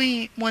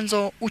kuenjoy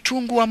mwanzo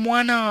uchungu wa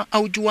mwana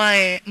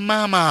aujuae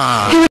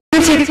mama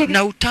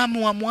na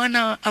utamu wa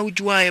mwana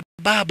aujuae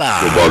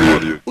baba.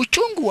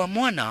 Uchungu wa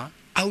mwana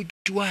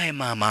aujuae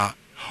mama,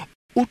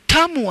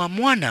 utamu wa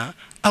mwana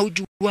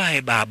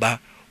aujuae baba.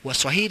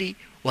 Waswahili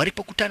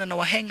walipokutana na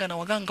wahenga na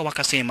waganga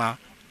wakasema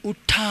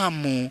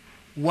utamu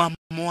wa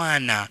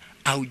mwana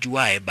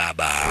aujuae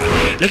baba,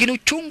 lakini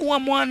uchungu wa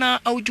mwana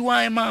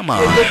aujuae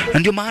mama. Na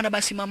ndio maana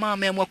basi mama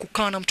ameamua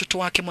kukaa na mtoto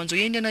wake. Mwanzo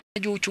yeye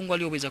anajua uchungu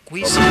alioweza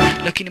kuhisi,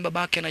 lakini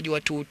babake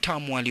anajua tu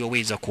utamu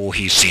alioweza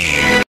kuhisi.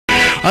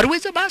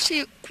 Aliweza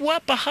basi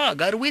kuwapa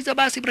hug, aliweza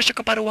basi bila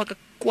shaka pale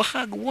kwa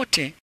hug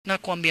wote na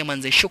kuambia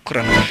manze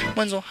shukrani.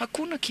 Mwanzo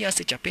hakuna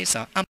kiasi cha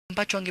pesa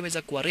ambacho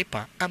angeweza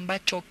kuwalipa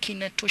ambacho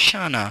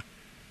kinatoshana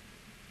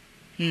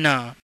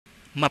na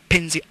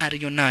mapenzi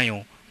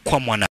alionayo kwa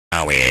mwanawe.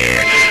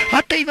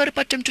 Hata hivyo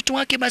alipata mtoto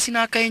wake basi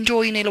na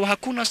akaenjoy, na ile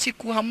hakuna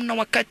siku hamna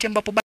wakati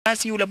ambapo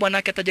basi yule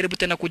bwanake atajaribu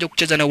tena kuja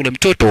kucheza na ule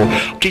mtoto.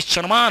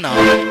 Kisha maana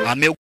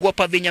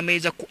ameogopa venye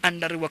ameweza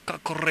kuandaliwa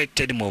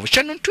corrected move.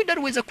 Shannon Tweed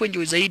aliweza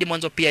kuenjoy zaidi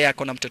mwanzo pia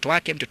yako na mtoto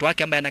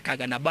wake ambaye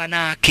anakaga na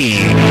bwanake.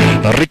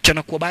 Rich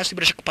anakuwa basi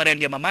bila shaka pale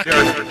ndiye mamake.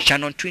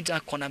 Shannon Tweed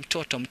ako na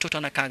mtoto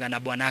anakaga na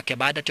bwanake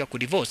baada ya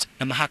kudivorce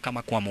na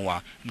mahakama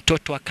kuamua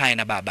mtoto akae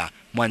na baba.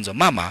 Mwanzo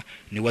mama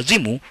ni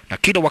wazimu na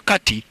kila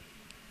wakati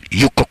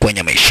yuko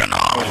kwenye maisha na.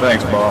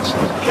 Thanks, boss.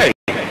 Okay.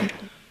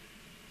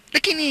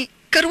 Lakini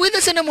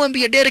Karuweza sana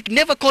mwambia Derek,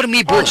 never call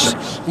me boss.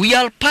 We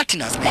are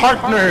partners.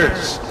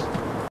 Partners.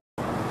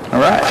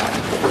 All right.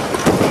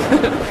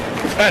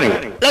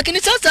 Anyway. Lakini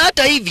sasa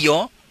hata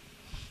hivyo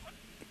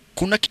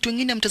kuna kitu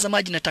kingine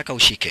mtazamaji nataka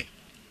ushike.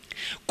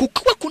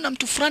 Kukiwa kuna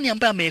mtu fulani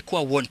ambaye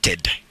amekuwa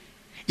wanted.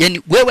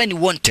 Yaani wewe ni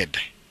wanted.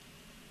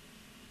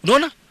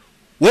 Unaona?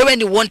 Wewe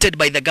ni wanted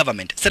by the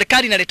government.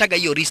 Serikali inaletaga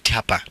hiyo list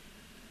hapa.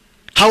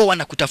 Hawa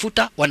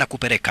wanakutafuta,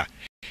 wanakupeleka.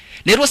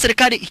 Nero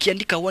serikali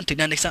ikiandika wanted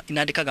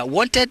inaandikaga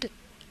wanted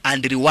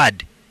and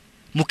reward.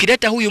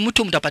 Mkileta huyu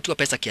mtu mtapatiwa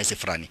pesa kiasi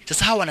fulani.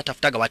 Sasa hawa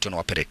wanatafutaga watu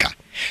wanawapeleka.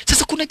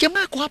 Sasa kuna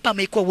jamaa kwa hapa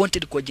amekuwa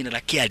wanted kwa jina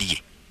la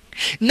Kialie.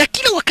 Na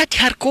kila wakati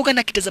Hulk Hogan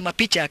akitazama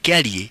picha ya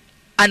Kialie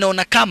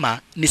anaona kama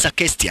ni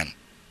Sarkisian.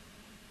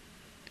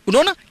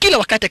 Unaona? Kila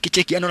wakati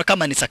akicheki anaona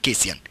kama ni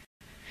Sarkisian.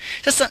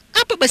 Sasa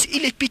hapa basi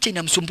ile picha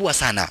inamsumbua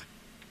sana.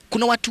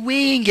 Kuna watu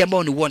wengi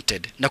ambao ni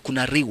wanted na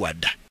kuna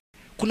reward.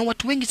 Kuna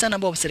watu wengi sana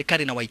ambao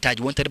serikali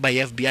inawahitaji, wanted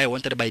by FBI,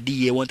 wanted by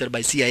DEA, wanted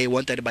by CIA,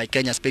 wanted by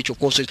Kenya Special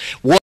Forces,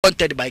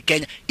 wanted by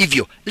Kenya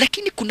hivyo.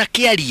 Lakini kuna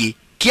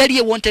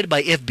Kialie wanted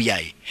by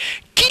FBI.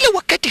 Kila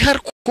wakati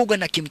Hulk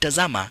Hogan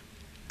akimtazama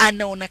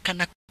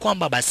anaonekana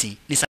kwamba basi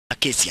ni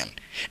Sarkisian.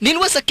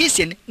 Niliwa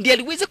Sarkisian ndiye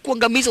aliweza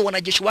kuangamiza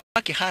wanajeshi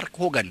wake Hulk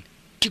Hogan.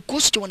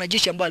 Kikosi cha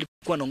wanajeshi ambao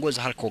alikuwa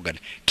anaongoza Hulk Hogan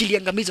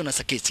kiliangamizwa na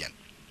Sarkisian.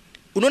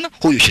 Unaona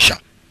huyu shasha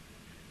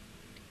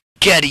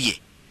Kialie.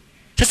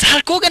 Sasa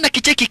Hulk Hogan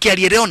akicheki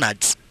Kialie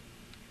Leonards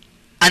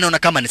anaona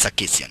kama ni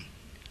Sarkisian.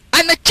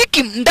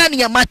 Anacheki ndani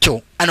ya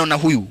macho anaona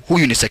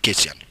huyu ni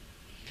Sarkisian.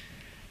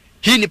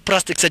 Hii ni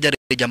plastic surgery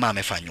jamaa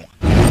amefanywa.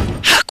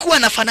 Hakuwa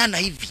anafanana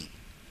hivi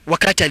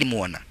wakati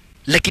alimuona.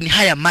 Lakini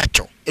haya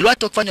macho, ile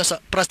watu wakifanywa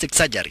plastic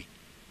surgery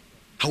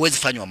hawezi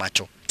fanywa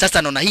macho. Sasa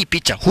anaona hii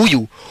picha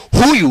huyu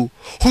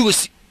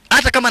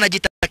hata kama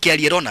anajiita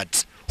Kialie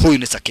Leonards, huyu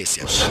ni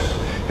Sarkisian.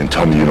 And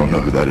tell me you don't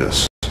know who that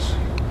is.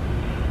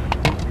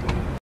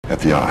 At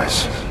the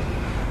eyes.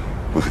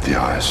 Look at the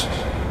eyes.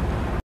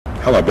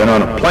 Hell, I've been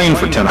on a plane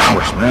for 10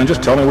 hours, man.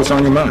 Just tell me what's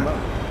on your mind.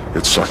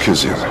 It's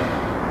Sarkisian.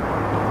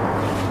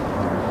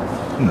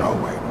 No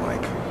way,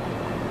 Mike.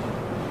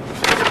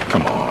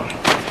 Come on.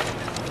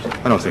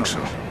 I don't think so.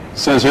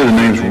 Says here the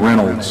name's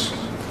Reynolds.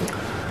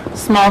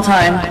 Small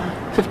time,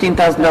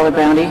 $15,000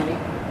 bounty.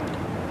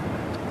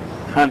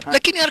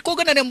 Lakini Hulk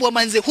Hogan anambua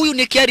manze huyu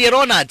ni Kialie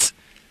Leonards.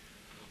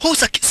 Huyu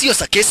sio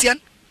Sarkisian.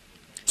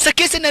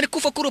 Sarkisian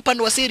alikufa kule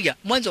upande wa Syria.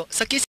 Mwanzo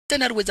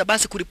Sarkisian aliweza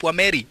basi kulipwa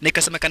Mary na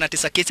ikasemekana ati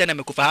Sarkisian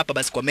amekufa hapa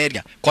basi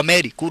kwa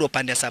Mary kule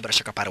upande wa Sabra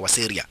Shakapara wa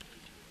Syria.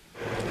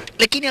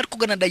 Lakini Hulk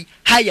Hogan anadai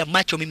haya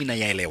macho mimi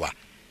nayaelewa.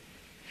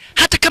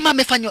 Hata kama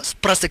amefanywa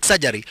plastic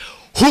surgery,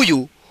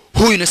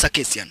 huyu ni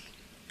Sarkisian.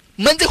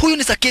 Manze huyu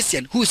ni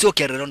Sarkisian, huyu sio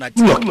Kialie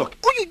Leonards.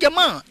 Huyu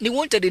jamaa ni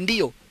wanted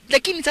ndio.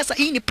 Lakini sasa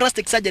hii ni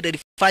plastic surgery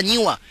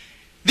ilifanywa.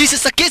 This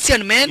is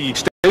Sarkisian, man. He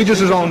stages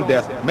his own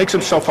death, makes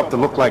himself up to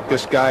look like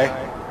this guy.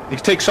 He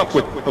takes up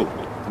with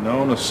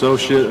known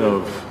associate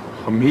of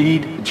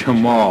Hamid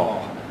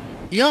Jamal.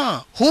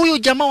 Yeah, huyu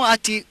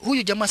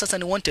jamaa sasa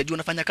ni wanted,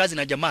 unafanya kazi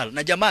na Jamal.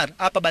 Na Jamal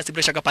hapa basi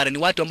bila shaka pale ni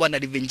watu ambao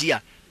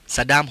wanalivenjia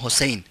Saddam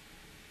Hussein.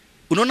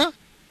 Unaona?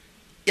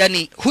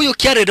 Yaani huyu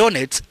Kialie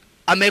Leonards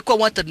amekuwa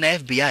wanted na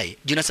FBI.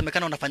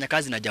 Inasemekana wanafanya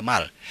kazi na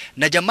Jamal.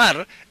 Na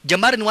Jamal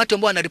ni watu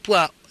ambao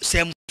wanalipua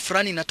sehemu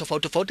fulani na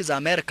tofauti za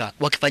Amerika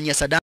wakifanyia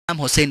Saddam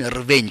Hussein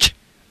revenge.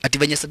 Ati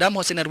venye Saddam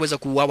Hussein aliweza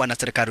kuuawa na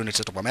serikali ya United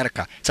States of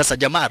America. Sasa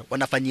Jamal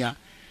wanafanyia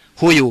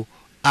huyu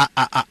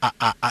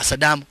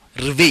Saddam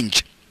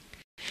revenge.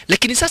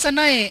 Lakini sasa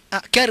naye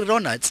Kialie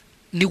Leonards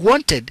ni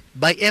wanted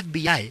by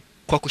FBI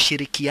kwa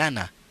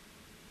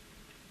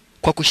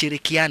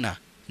kushirikiana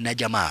na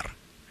Jamal.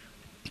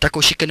 Nataka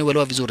ushike ni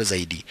uelewa vizuri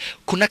zaidi.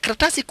 Kuna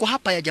karatasi kwa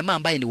hapa ya jamaa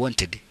ambaye ni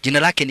wanted. Jina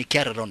lake ni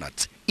Kialie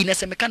Leonards.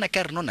 Inasemekana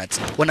Kialie Leonards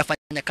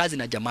wanafanya kazi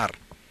na Jamal.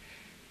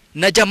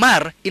 Na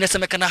Jamal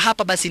inasemekana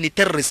hapa basi ni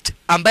terrorist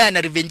ambaye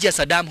anarivenjia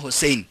Saddam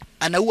Hussein.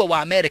 Anaua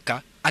wa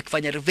Amerika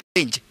akifanya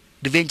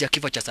revenge ya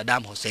kifo cha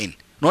Saddam Hussein.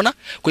 Unaona?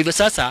 Kwa hivyo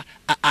sasa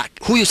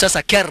huyu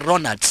sasa Kialie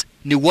Leonards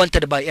ni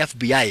wanted by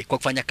FBI kwa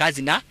kufanya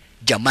kazi na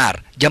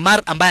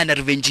Jamal ambaye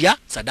anarivenjia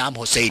Saddam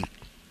Hussein.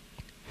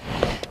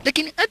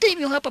 Lakini hata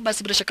hivyo hapa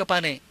basi bila shaka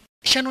pale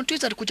Shannon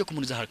Tweed alikuja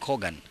kumuuliza Hulk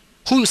Hogan,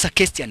 huyu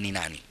Sarkisian ni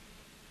nani?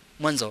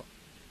 Mwanzo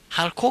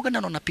Hulk Hogan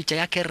anaona picha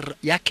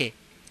yake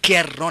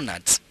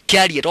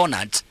Kialie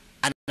Leonards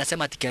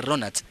anasema ati Kialie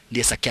Leonards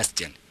ndiye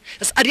Sarkisian.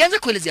 Sasa alianza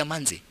kuelezea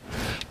manzi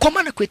kwa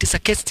maana kweti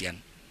Sarkisian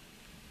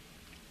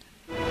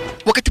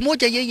Wakati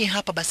mmoja yeye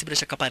hapa basi bila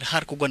shaka pale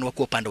Hulk Hogan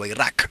wakuwa upande wa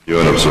Iraq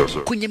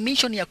kwenye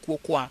mission ya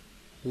kuokoa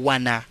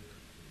wana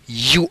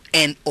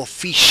UN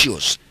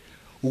officials,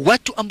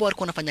 watu ambao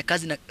walikuwa wanafanya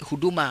kazi na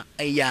huduma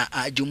ya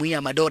jumuiya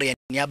ya madola ya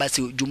niaba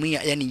si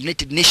jumuiya yani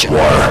United Nation.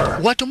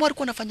 Watu ambao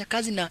walikuwa wanafanya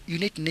kazi na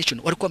United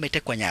Nation walikuwa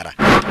wametekwa nyara.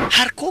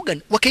 Hulk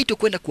Hogan wakaitwa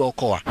kwenda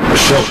kuwaokoa.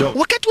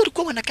 Wakati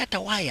walikuwa wanakata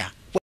waya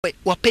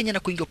wapenya na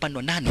kuingia upande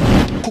wa ndani,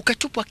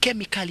 kukatupwa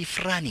kemikali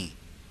fulani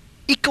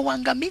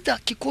ikawaangamiza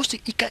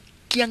kikosi,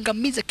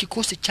 kiangamiza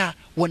kikosi cha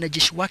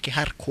wanajeshi wake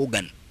Hulk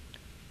Hogan.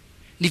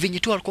 Ni venye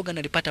tu Hulk Hogan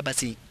alipata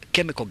basi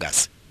chemical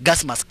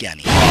gas mask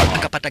yani,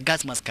 akapata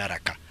gas mask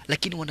haraka,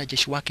 lakini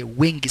wanajeshi wake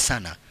wengi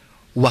sana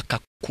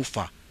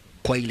wakakufa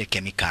kwa ile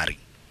kemikali.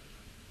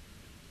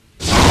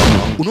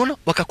 Unaona,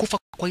 wakakufa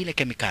kwa ile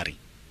kemikali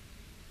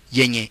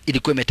yenye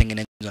ilikuwa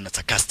imetengenezwa na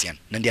Sarkastian,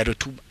 na ndiye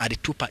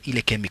alitupa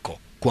ile chemical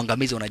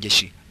kuangamiza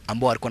wanajeshi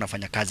ambao walikuwa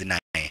wanafanya kazi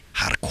naye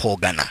Hulk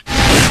Hogan.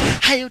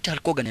 Haya yote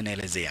Hulk Hogan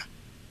anaelezea.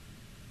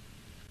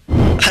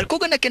 Hulk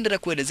Hogan akaendelea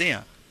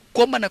kuelezea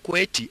kwamba na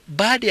kueti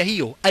baada ya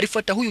hiyo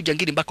alifuata huyu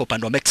jangili mpaka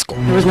upande wa Mexico.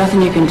 There was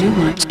nothing you can do,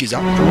 Mike. Sikiza.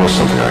 There was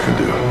something I can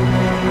do,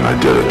 and I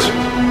did it.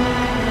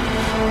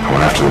 I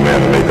went after the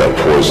man who made that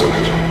poison,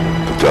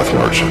 the death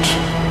merchant.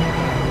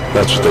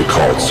 That's what they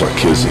called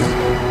Sarkisian.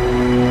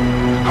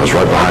 I was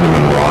right behind him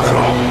in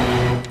Morocco.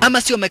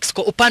 Ama sio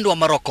Mexico, upande wa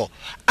Morocco.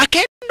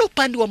 Akaenda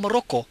upande wa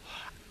Morocco,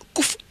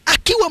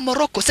 akiwa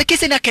Morocco,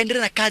 Sarkisian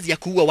akaendelea na kazi ya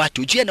kuua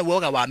watu, juu na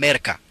uoga wa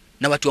Amerika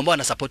na watu ambao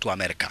wana support wa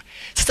Amerika.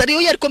 Sasa leo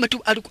alikuwa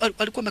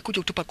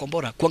amekuja kutupa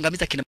kombora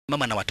kuangamiza kina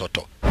mama na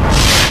watoto.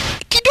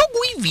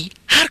 Kidogo hivi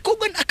Hulk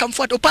Hogan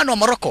akamfuata upande wa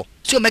Morocco,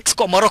 sio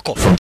Mexico, Morocco.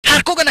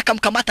 Hulk Hogan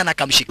akamkamata na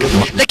akamshika.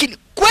 Lakini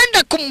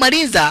kwenda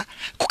kummaliza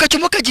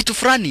kukachomoka jitu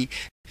fulani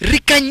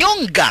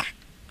rikanyonga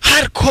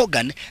Hulk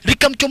Hogan,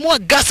 rikamchomoa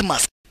gas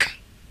mask.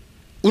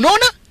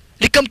 Unaona?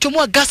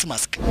 Likamchomoa gas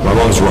mask.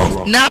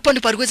 Na hapo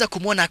ndipo aliweza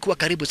kumuona akiwa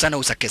karibu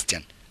sana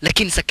Sarkastian.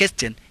 Lakini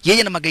Sarkastian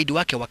yeye na magaidi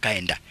wake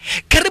wakaenda.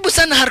 Karibu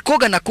sana Hulk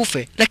Hogan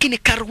akufe, lakini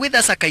Carl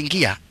Weathers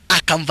akaingia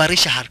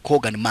akamvarisha Hulk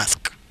Hogan mask.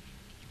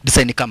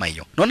 Design kama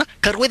hiyo. Unaona?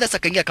 Carl Weathers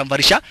akaingia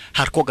akamvarisha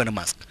Hulk Hogan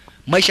mask.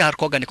 Maisha Hulk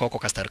Hogan kwa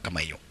kastari kama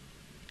hiyo.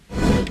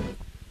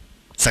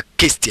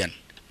 Sarkastian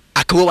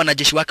akaua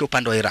wanajeshi wake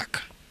upande wa Iraq.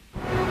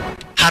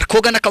 Hulk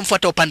Hogan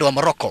akamfuata upande wa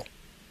Morocco.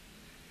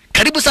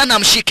 Karibu sana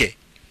amshike,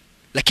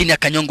 lakini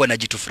akanyongwa na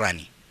jitu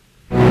fulani.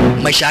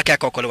 Maisha yake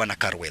yakaokolewa na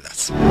Carl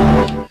Weathers.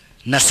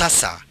 Na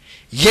sasa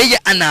yeye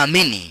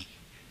anaamini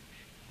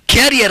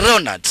Kerry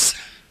Ronalds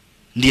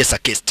ndiye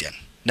Sarkastian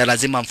na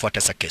lazima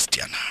amfuate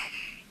Sarkastian.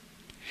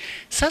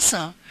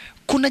 Sasa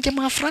kuna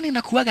jamaa fulani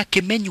na kuaga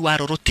kemenyi wa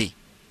Roroti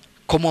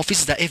kwa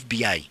ofisi za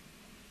FBI.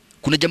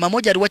 Kuna jamaa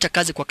moja aliwacha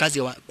kazi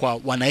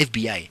kwa wana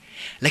FBI,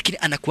 lakini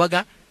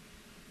anakuaga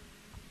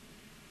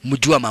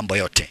mjua mambo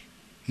yote,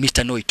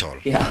 Mr. Know It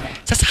All. Yeah.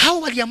 Sasa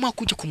hao waliamua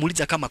kuja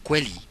kumuuliza kama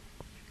kweli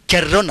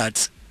Kerry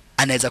Ronalds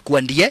anaweza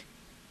kuwa ndiye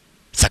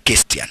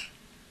Sarkastian.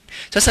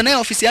 Sasa naye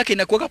ofisi yake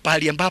inakuwa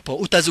pahali ambapo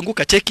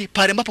utazunguka cheki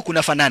pale ambapo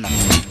kuna fanana.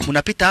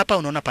 Mnapita hapa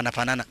unaona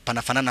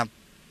panafanana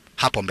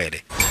hapo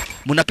mbele.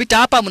 Mnapita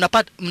hapa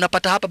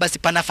mnapata hapa basi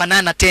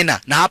panafanana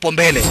tena na hapo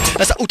mbele.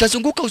 Sasa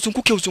utazunguka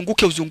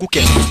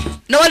uzunguke.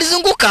 Na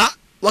walizunguka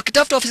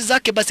wakitafuta ofisi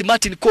zake basi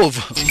Martin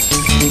Cove.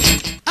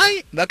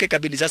 Ai, mbaki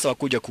kabidi sasa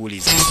wakuja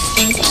kuuliza.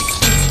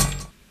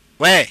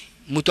 We,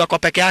 mtu wako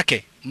peke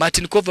yake.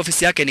 Martin Cove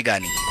ofisi yake ni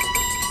gani?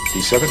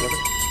 D7?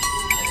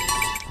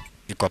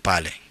 Iko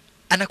pale.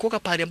 Anakuoka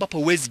pale ambapo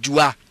huwezi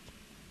jua.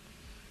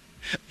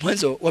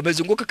 Mwanzo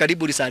wamezunguka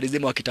karibu risali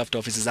zima wakitafuta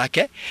ofisi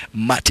zake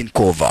Martin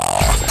Cove.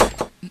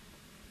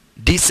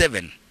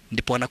 D7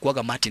 ndipo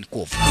anakuaga Martin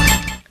Cove.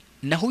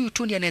 Na huyu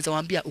tu ndiye anaweza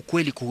waambia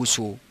ukweli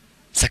kuhusu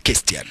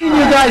Sarkastian.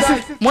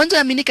 Mwanzo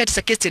yaaminika ati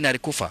Sarkastian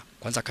alikufa.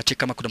 Kwanza akacheka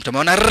kama kuna mtu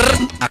ameona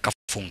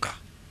akafunga.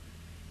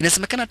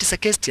 Inasemekana ati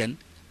Sarkastian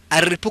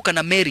aliripuka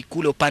na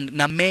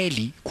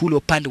meli kule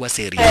upande wa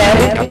seri.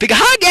 Kapiga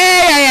hug.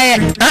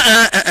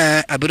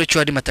 Abiro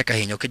chwadi mataka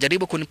hinyo.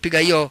 Ukijaribu kunipiga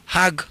hiyo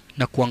hug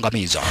na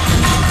kuangamiza.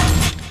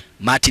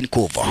 Martin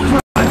Cove.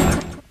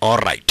 All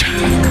right.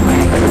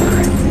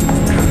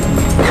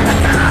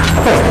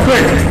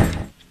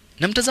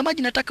 Na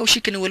mtazamaji, nataka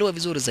ushike ni uelewe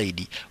vizuri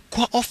zaidi.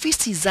 Kwa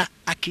ofisi za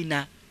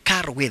akina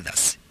Carl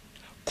Weathers,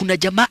 kuna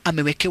jamaa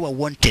amewekewa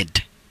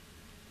wanted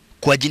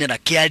kwa jina la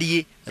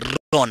Kerry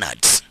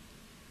Ronalds.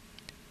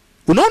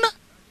 Unaona?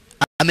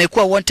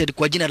 Amekuwa wanted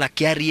kwa jina la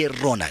Kerry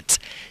Ronalds.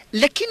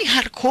 Lakini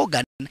Hulk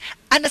Hogan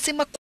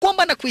anasema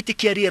kwamba na kuiti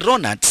Kerry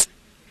Ronalds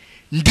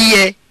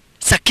ndiye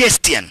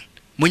Sarkastian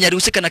mwenye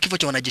alihusika na kifo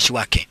cha wanajeshi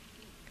wake.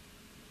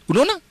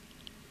 Unaona?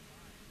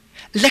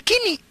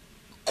 Lakini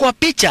kwa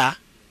picha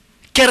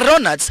Kerry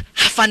Ronalds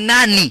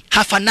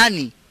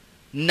hafanani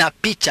na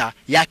picha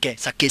yake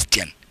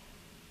Sarkastian.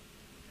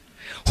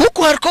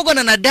 Huku Hulk Hogan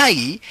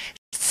anadai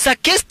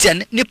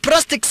Sarkastian ni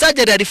plastic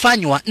surgery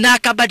alifanywa na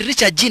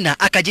akabadilisha jina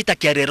akajiita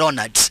Kerry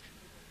Ronalds.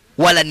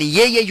 Wala ni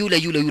yeye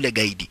yule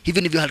gaidi. Hivi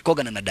ndivyo Hulk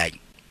Hogan anadai.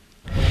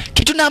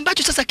 Kitu na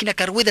ambacho sasa kina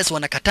Carl Weathers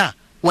wanakataa.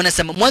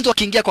 Wanasema mwanzo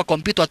wakiingia kwa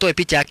kompyuta watoe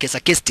picha yake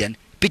Sarkastian,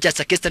 picha ya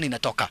Sarkastian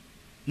inatoka.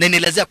 na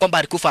inaelezea kwamba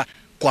alikufa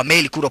kwa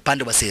meli kule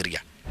upande wa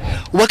Syria.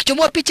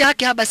 Wakichomoa picha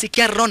yake hapa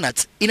sikia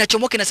Ronalds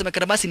inachomoka,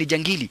 inasemekana basi ni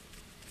jangili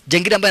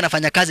ambaye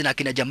anafanya kazi na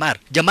akina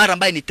Jamar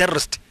ambaye ni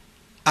terrorist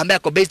ambaye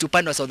ako based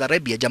upande wa Saudi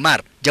Arabia.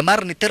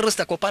 Jamar ni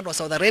terrorist kwa upande wa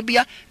Saudi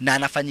Arabia na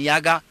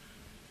anafanyiaga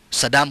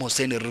Saddam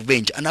Hussein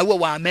revenge, anaua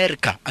wa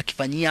Amerika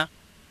akifanyia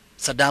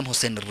Saddam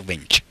Hussein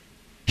revenge.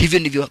 Hivyo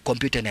ndivyo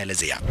kompyuta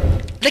inaelezea.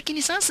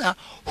 Lakini sasa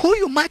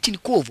huyu Martin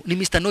Kove ni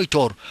Mr.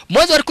 Noitor.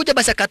 Mwanzo alikuja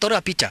basi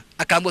akatoa picha,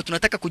 akaambiwa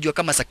tunataka kujua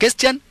kama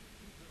Sakestian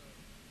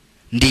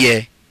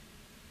ndiye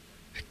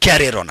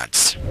Carey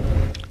Ronalds.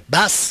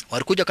 Bas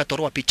walikuja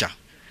akatoa picha.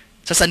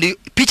 Sasa ndio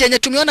picha yenye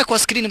tumeona kwa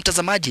screen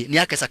mtazamaji ni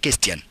yake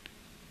Sakestian.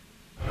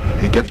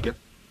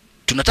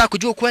 Tunataka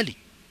kujua kweli.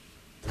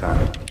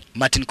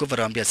 Martin Kove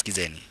anawaambia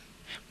sikizeni.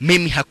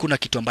 Mimi hakuna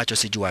kitu ambacho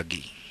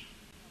sijuagi.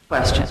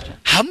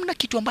 Hamna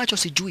kitu ambacho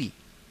sijui.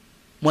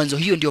 Mwanzo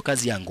hiyo ndio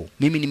kazi yangu.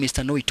 Mimi ni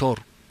Mr. Noitor.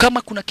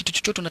 Kama kuna kitu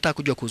chochote unataka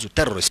kujua kuhusu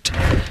terrorist,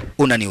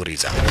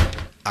 unaniuliza.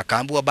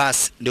 Akaambiwa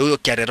basi ndio huyo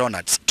Carey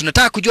Ronalds.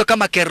 Tunataka kujua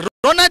kama Carey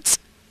Ronalds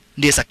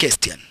ndiye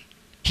Sakestian.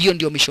 Hiyo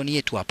ndio mission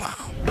yetu hapa.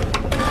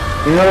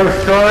 You know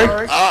the story?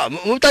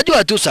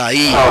 Mtajua tu saa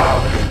hii.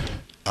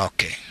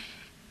 Okay.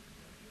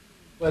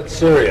 That's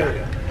Syria.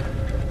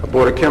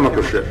 Aboard a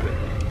chemical ship.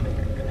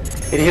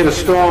 It hit a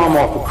storm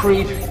off of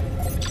Crete.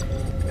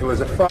 It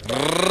was a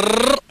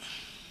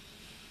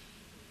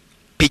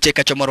picha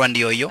ikachomorwa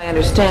ndio hiyo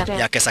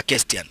yake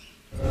Sakestian.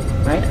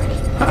 Right?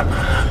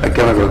 a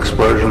chemical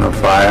explosion of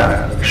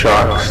fire,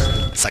 sharks.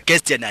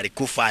 Sakestian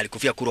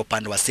alikufia kule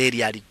upande wa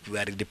Syria,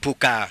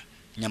 alilipuka,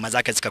 nyama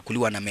zake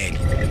zikakuliwa na meli.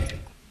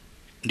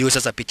 Ndio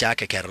sasa picha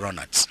yake Carey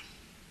Ronalds.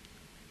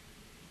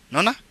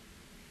 Unaona?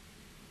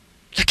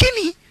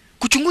 Lakini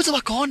kuchunguza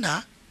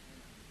wakaona,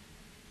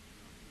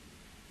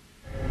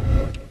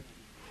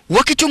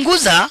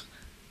 wakichunguza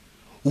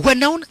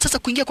wanaona sasa,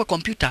 kuingia kwa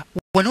kompyuta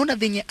wanaona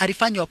venye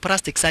alifanywa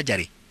plastic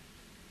surgery.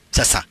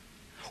 Sasa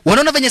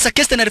wanaona venye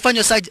Sakestian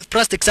alifanywa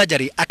plastic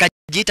surgery,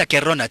 akajiita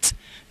Carey Ronalds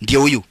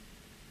ndio huyu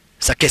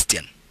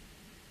Sakestian.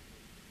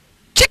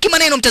 Cheki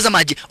maneno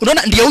mtazamaji,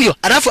 unaona ndio huyo,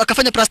 alafu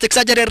akafanya plastic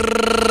surgery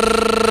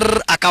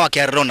akawa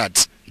Carey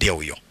Ronalds ndio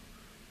huyo.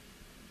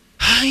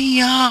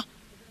 Haya,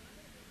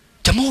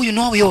 jamaa huyu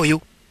no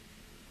huyo.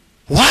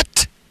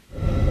 What?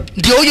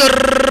 Ndio huyo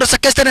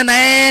Sakestian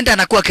anaenda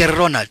anakuwa Carey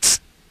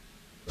Ronalds.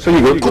 So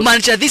you go.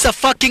 Kumaanisha this a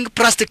fucking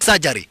plastic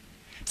surgery.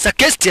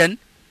 Sakestian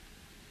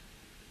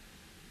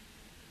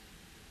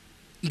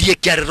ndiye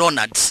Carey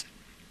Ronalds.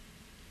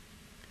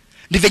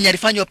 Ni venye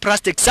alifanywa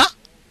plastic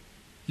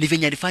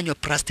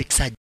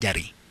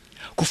surgery.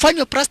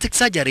 Kufanywa plastic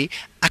surgery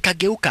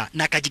akageuka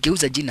na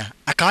akajigeuza jina.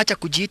 Akawacha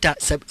kujiita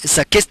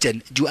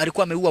Sakestian juu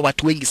alikuwa ameua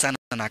watu wengi sana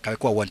na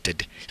akawekwa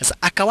wanted. Sasa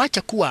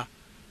akawacha kuwa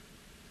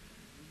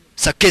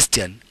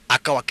Sakestian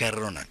akawa Carey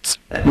Ronalds.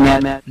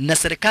 Na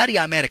serikali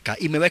ya Amerika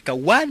imeweka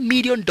 $1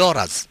 million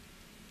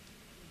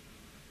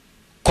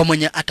kwa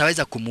mwenye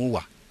ataweza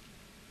kumuua.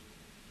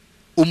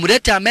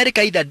 Umlete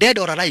Amerika either dead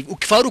or alive.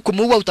 Ukifaulu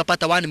kumuua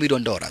utapata $1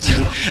 million.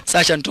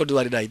 Sasha told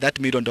you that $1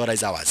 million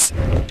is ours.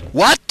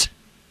 What?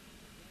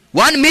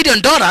 $1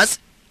 million?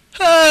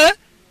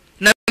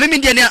 Na mimi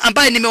ndiye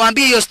ambaye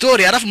nimewaambia hiyo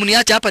story, alafu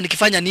mniache hapa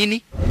nikifanya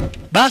nini?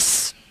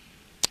 Bas,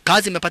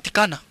 kazi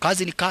imepatikana.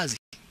 Kazi ni kazi.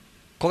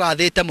 Kwa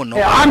dheta mno.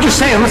 I'm just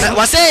saying, listen.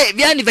 Wase,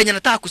 yani venye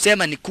nataka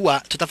kusema ni kuwa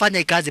tutafanya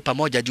hii kazi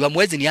pamoja, jua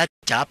mwezi niacha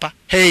hapa.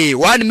 Hey,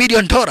 $1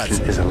 million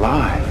Is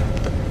alive.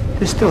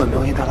 There's still $1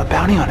 million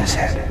bounty on his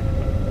head.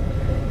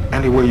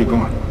 Andy, where are you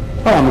going?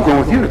 Oh, I'm going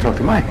with you to talk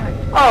to Mike.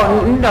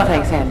 Oh, no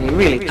thanks, Andy,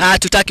 really.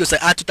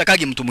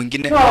 Tutakagi mtu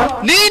mwingine.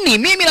 Nini?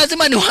 Mimi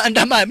lazima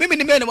niwaandama. Mimi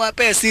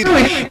nimewapea siri.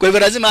 Kwa hivyo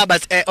lazima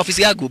basi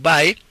ofisi yangu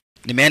bye.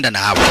 Nimeenda na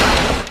hapo.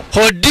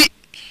 Hodi.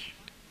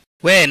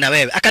 Wewe na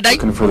wewe. Akadai.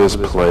 Looking for this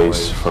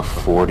place for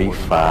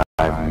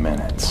 45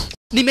 minutes.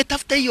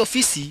 Nimetafuta hii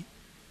ofisi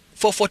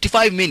for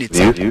 45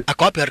 minutes.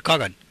 Ako wapi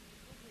Harkagan?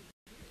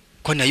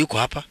 Kwani yuko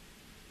hapa?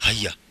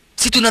 Haya.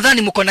 Si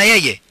tunadhani mko na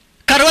yeye.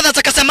 Karawada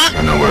akasema,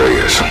 I know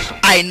where he is.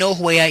 I know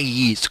where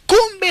he is.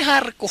 Kumbe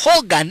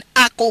Harkagan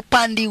ako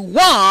upande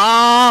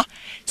wa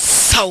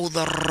Saudi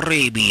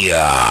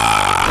Arabia.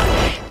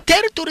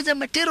 Territory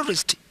za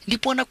terrorist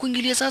ndipo na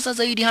kuingilia sasa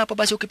zaidi hapa.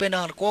 Basi ukipenda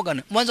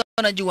Harkagan, mwanzo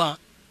anajua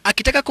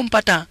akitaka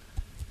kumpata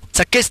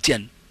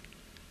Sakestian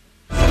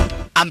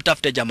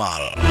amtafute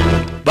Jamal.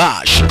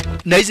 Bash.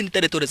 Na hizi ni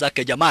territory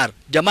zake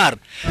Jamar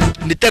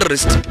ni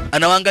terrorist,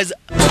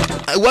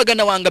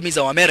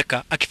 anawaangamiza wa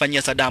Amerika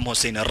akifanyia Saddam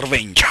Hussein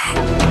revenge.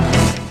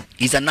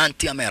 He's an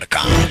anti-America.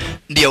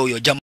 Ndio huyo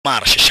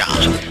Jamar Shasha.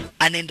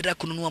 Anaendelea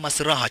kununua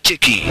masiraha,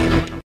 cheki.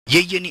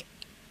 Yeye ni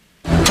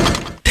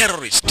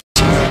terrorist.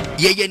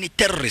 Yeye ni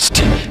terrorist.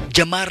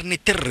 Jamar ni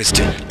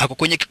terrorist. Ako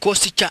kwenye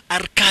kikosi cha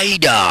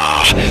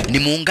Al-Qaeda. Ni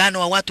muungano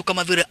wa watu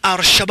kama vile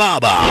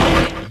Al-Shabaab.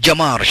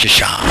 Jamar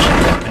Shisha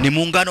ni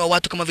muungano wa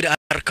watu kama vile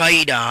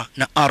Al-Qaeda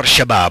na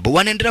Al-Shabaab.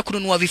 Wanaendelea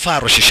kununua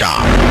vifaru Shisha.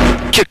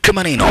 Cheki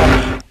maneno.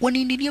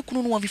 Wanaendelea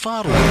kununua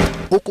vifaru.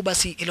 Huku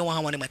basi ile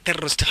hawa ni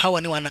terrorist,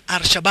 hawa ni wana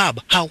Al-Shabaab,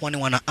 hawa ni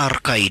wana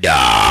Al-Qaeda.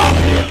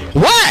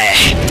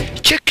 Why?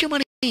 Cheki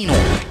maneno.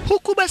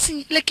 Huku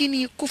basi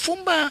lakini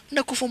kufumba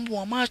na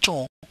kufumbua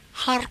macho.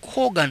 Hulk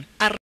Hogan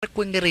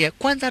arakuingiria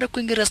kwanza,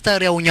 arakuingiria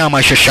stari ya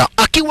unyama Shisha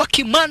akiwa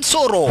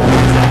Kimansoro.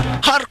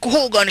 Hulk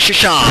Hogan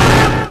Shisha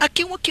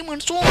akiwa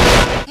Kimansoro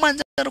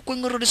manza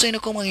arakuingiria design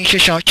kama hii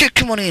Shisha.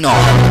 Cheki maneno.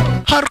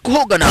 Hulk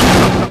Hogan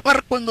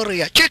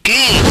arakuingiria, cheki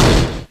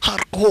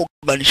Hulk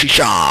Hogan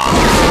Shisha.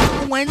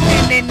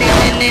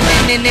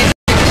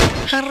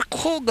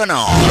 Hulk Hogan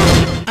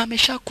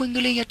amesha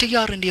kuingilia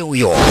tayari, ndio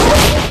huyo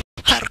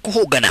Hulk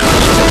Hogan.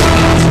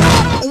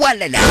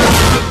 Walala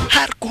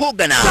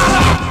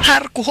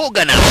Hulk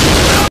Hogan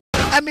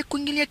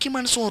amekuingilia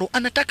Kimansoro,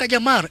 anataka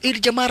Jamar ili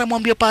Jamar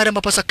amwambie pale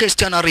ambapo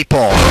Sakestian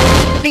aripo.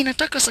 Na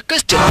inataka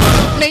Sakestian,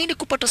 na ili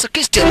kupata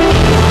Sakestian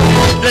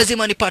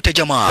lazima nipate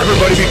Jamar.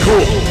 Everybody be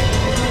cool.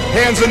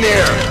 Hands in the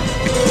air.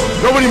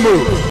 Nobody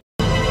move.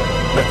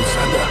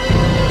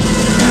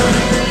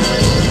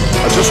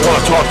 I just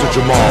want to talk to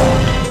Jamal.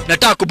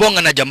 Nataka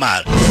kubonga na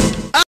Jamal.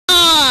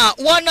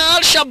 Wana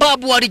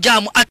Al-Shabaab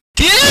walijamu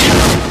ati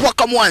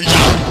wakamwanza,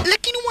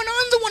 lakini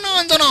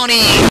wanaanza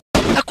nani?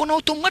 Akona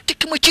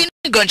automatic machine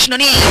guns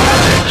nani?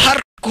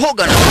 Hulk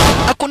Hogan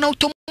akona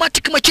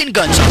automatic machine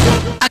guns.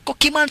 Ako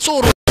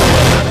Kimansoro.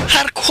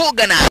 Hulk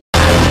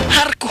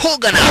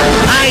Hogan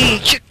ai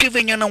cheki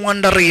venye na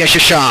wandaria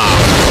Shisha.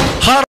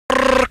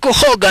 Hulk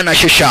Hogan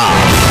Shisha.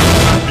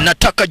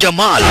 Nataka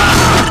Jamal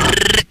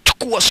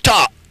chukua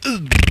star.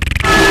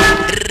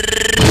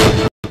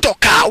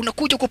 Toka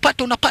unakuja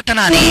kupata, unapata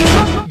nani?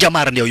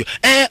 Jamar ndio huyo.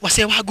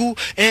 Wase wagu,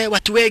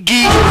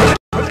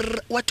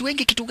 watu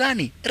wengi kitu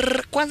gani?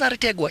 Kwanza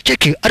alitegwa,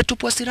 cheki,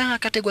 alitupwa silaha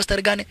akategwa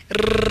stari gani?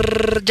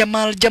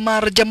 Jamar.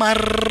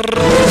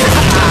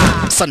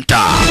 Santa.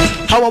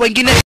 Hawa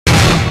wengine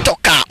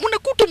toka.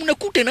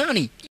 Mnakute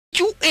nani?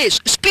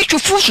 US Special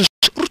Forces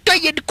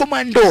Retired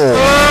Commando.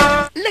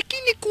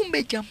 Lakini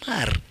kumbe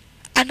Jamar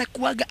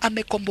anakuaga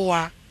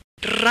amekomboa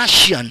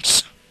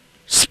Russians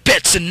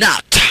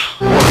Spetsnaz.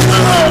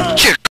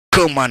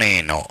 Cheka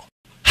maneno.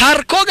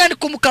 Hulk Hogan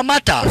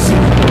kumkamata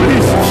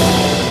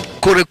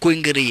kule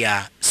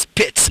kuingiria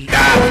Spetsnaz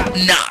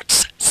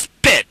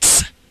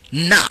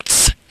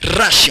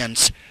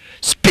Russians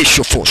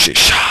Special Forces.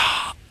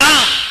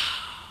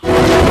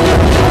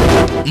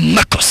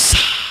 Makosa.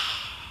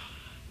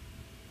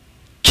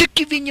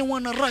 Cheki vinye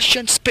wana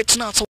Russian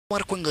Spetsnaz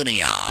wara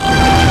kuingiria.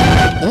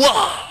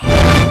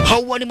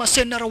 Hawa ni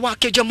masenara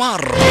wake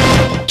Jamar.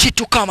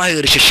 Kitu kama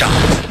hili Shisha.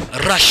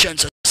 Russian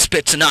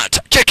Spetsnaz.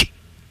 Cheki.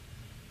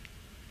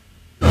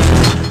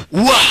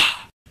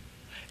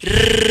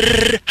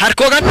 Hulk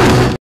Hogan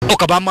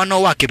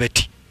okabamano wake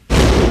beti.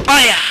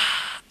 Aya.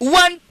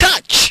 One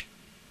touch.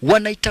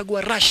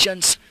 Wanaitagwa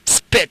Russian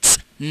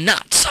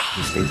Spetsnaz.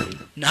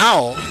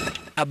 Nao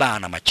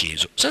abana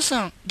machizo.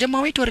 Sasa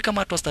jamaa wetu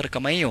alikamatwa stari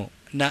kama hiyo,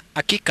 na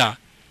hakika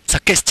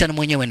Sakestian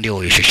mwenyewe ndio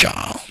huyo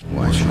Shisha.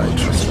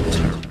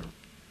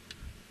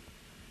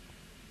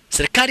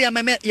 Serikali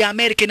ya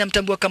Amerika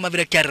inamtambua kama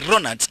vile Kiari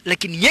Ronalds,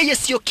 lakini yeye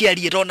sio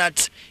Kiari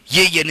Ronalds,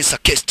 yeye ni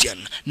Sakestian,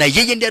 na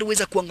yeye ndiye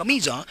aliweza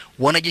kuangamiza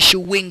wanajeshi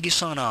wengi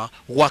sana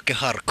wake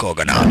Hulk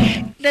Hogan.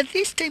 Na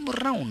this time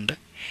around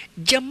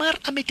Jamar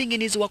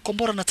ametengenezwa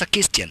kombora na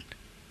Sakestian.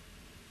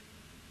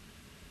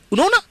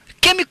 Unaona?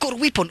 Chemical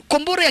weapon,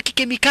 kombora ya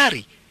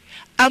kikemikali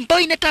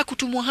ambayo inataka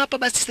kutumwa hapa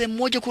basi sehemu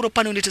moja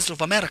kuropana United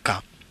States of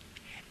America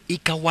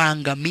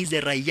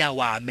ikawaangamize raia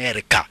wa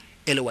Amerika.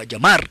 Ele wa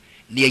Jamar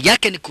nia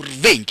yake ni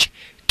kurevenge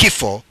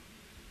kifo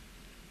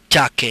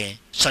chake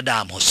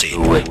Saddam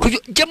Hussein. Kwa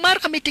hivyo Jamar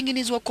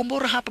ametengenezwa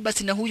kombora hapa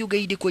basi na huyu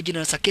gaidi kwa jina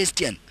la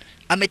Sakestian.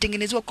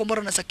 Ametengenezwa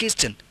kombora na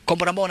Sakestian,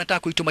 kombora ambao anataka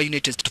kuituma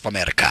United States of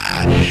America.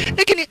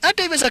 Lakini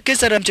hata hivyo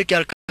Sakestian amcheki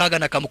Hulk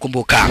Hogan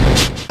akamkumbuka.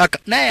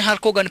 Naye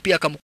Hulk Hogan pia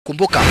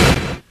akamkumbuka.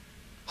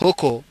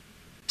 Huko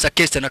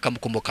Sakestian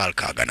akamkumbuka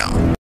Hulk Hogan.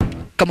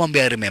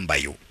 Kamwambia I remember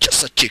you.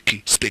 Just a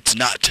cheeky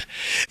Spetsnaz.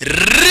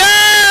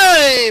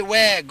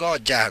 We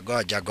goja.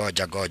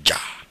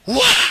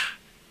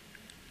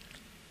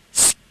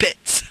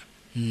 Spetsnaz.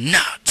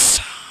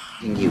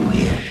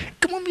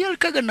 Kamwambia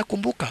Hulk Hogan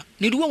nakumbuka.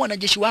 Niliua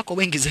wanajeshi wako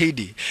wengi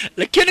zaidi.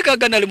 Lakini Hulk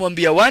Hogan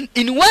alimwambia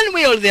in one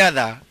way or the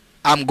other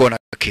I'm gonna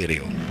kill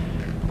you.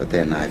 But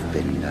then I've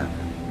been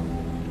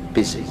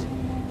busy.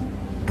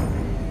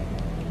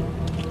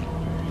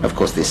 Of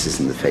course, this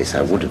isn't the face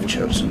I would have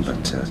chosen,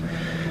 but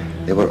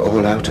they were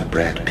all out of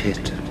Brad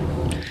Pitt.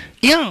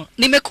 Yeah,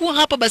 nimekuwa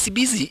hapa basi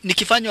busy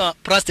nikifanywa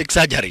plastic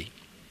surgery.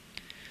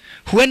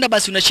 Huenda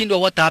basi unashindwa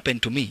what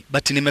happened to me,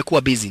 but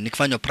nimekuwa busy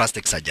nikifanywa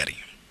plastic surgery.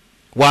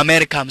 Wa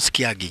Amerika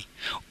msikiagi.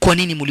 Kwa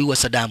nini mliua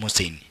Saddam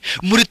Hussein?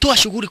 Mlitoa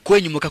shughuli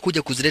kwenyu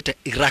mkakuja kuzileta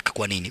Iraq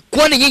kwa nini?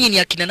 Kwani nyinyi ni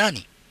akina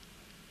nani?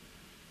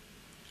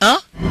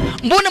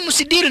 Mbona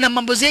msidiri na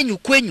mambo zenyu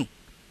kwenyu?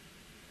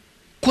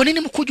 Kwa nini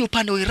mkuja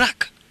upande wa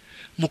Iraq?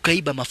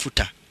 Mukaiba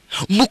mafuta.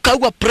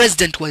 Mukaua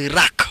president wa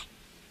Iraq.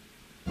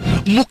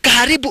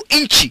 Mukaharibu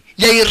nchi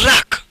ya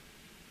Iraq.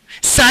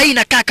 Saa hii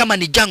inakaa kama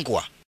ni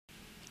jangwa.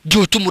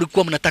 Juu tu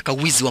mlikuwa mnataka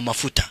wizi wa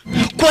mafuta.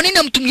 Kwa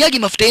nini mtumiaji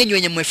mafuta yenu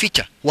yenye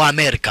mmeficha wa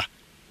Amerika?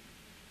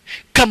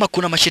 Kama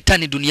kuna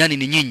mashetani duniani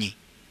ni nyinyi.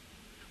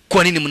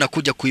 Kwa nini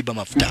mnakuja kuiba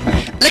mafuta?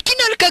 Lakini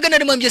Al-Qaeda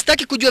alimwambia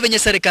sitaki kujua venye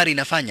serikali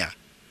inafanya.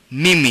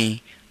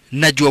 Mimi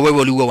najua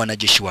wewe uliua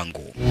wanajeshi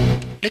wangu.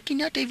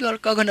 Lakini hata hivyo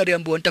Al-Qaeda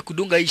aliambiwa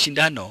nitakudunga hii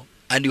shindano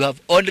and you have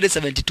only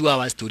 72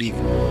 hours to live.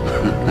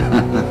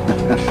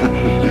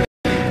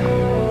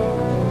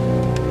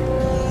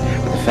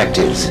 The fact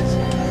is,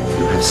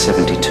 you have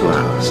 72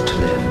 hours to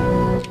live.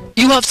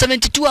 You have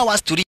 72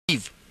 hours to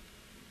live.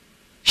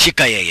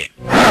 Shika yeye.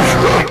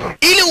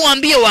 Ili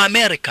uambie wa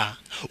Amerika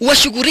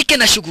washughulike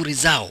na shughuli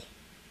zao.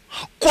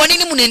 Kwa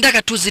nini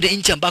mnaendaka tu zile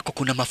nchi ambako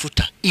kuna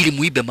mafuta ili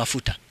muibe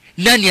mafuta?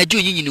 Nani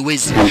ajui nyinyi ni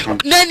wezi?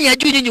 Nani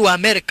ajui nyinyi wa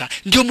Amerika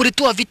ndio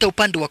mlitoa vita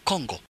upande wa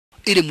Kongo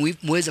ili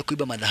muweze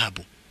kuiba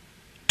madhahabu?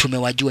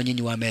 Tumewajua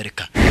nyinyi wa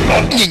Amerika.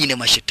 Nyinyi ni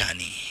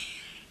mashetani.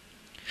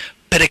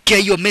 Pelekea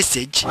hiyo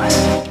message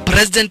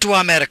President wa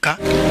Amerika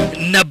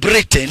na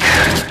Britain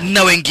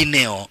na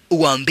wengineo,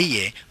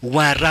 uambie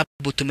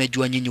Waarabu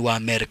tumejua nyinyi wa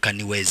Amerika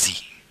ni wezi.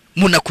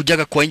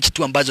 Munakujaga kwa nchi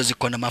tu ambazo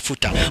ziko na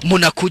mafuta.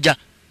 Munakuja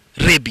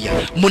Arabia,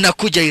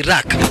 munakuja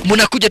Iraq,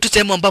 munakuja tu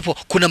sehemu ambapo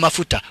kuna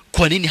mafuta.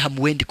 Kwa nini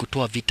hamuendi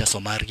kutoa vita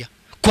Somalia?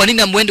 Kwa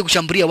nini hamuendi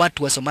kushambulia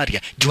watu wa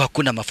Somalia juu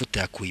hakuna mafuta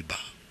ya kuiba?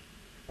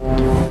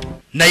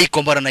 Na hii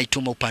kombora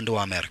naituma upande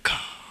wa Amerika.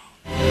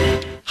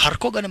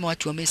 Harkoga na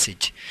mewachua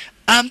message.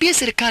 Ambie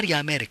serikali ya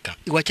Amerika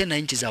iwachane na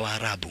nchi za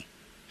Waarabu.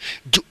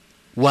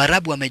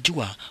 Waarabu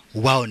wamejua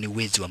wao ni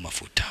wezi wa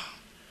mafuta.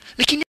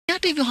 Lakini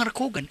hata hivyo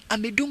Harkoga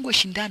amedungwa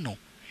shindano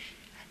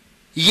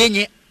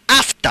yenye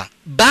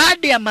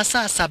baada ya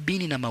masaa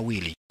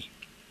 72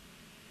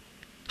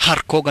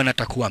 Harkoga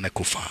atakuwa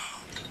amekufa.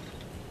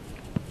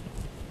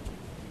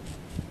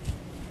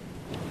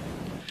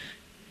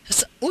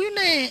 Sasa huyu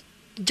naye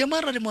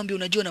Jamara alimwambia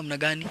unajua namna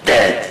gani?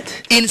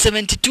 In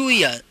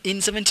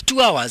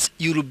 72 hours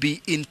you will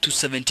be into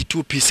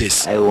 72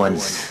 pieces. I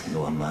once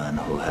knew a man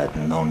who had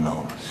no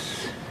nose,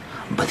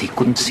 but he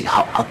couldn't see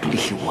how ugly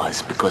he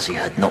was because he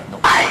had no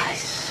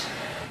eyes.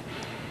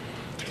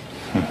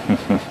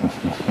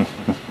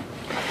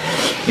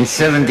 In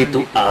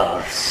 72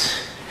 hours,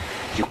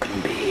 you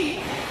can be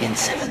in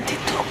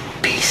 72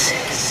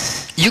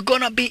 pieces. You're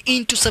gonna be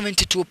into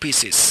 72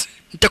 pieces.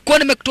 Nitakuwa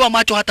nimekutoa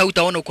macho hata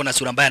utaona uko na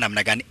sura mbaya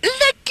namna gani.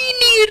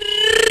 Lakini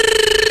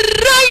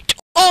right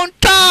on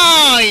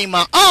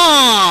time.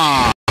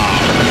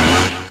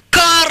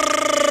 Car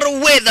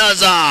Weathers.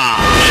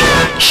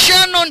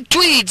 Shannon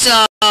Tweeds.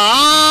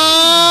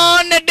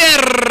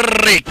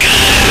 Derek.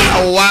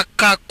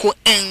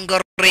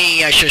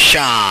 Wakakuengoria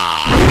shasha.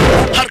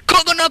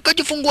 Harkoga na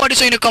kajifungua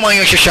design kama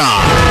hiyo shasha.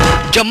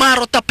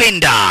 Jamaro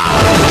tapenda.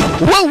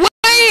 Wewe.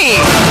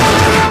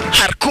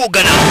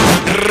 Harkoga na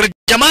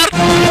Jamar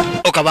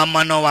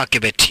ukabamano wake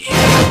beti.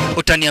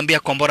 Utaniambia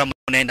kombora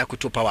mnaenda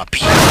kutupa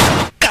wapi?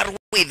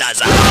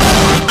 Karwidhaza.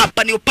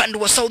 Hapa ni upande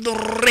wa Saudi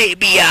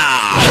Arabia.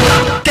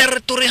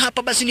 Territory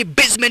hapa basi ni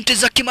basement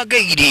za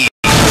kimagaidi.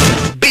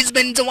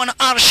 Basement za wana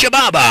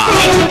Al-Shabaab.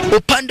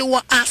 Upande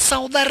wa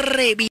Saudi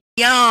Arabia.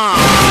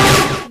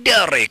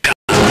 Derek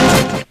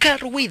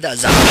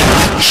Karwidhaza.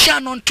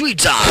 Shannon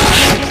Twitter.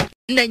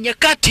 Na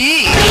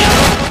nyakati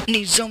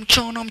ni za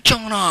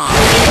mchana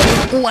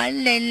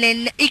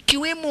walelele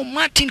ikiwemo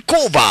Martin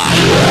Kova.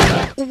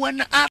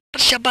 Wana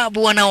Al-Shabaab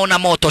wanaona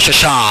moto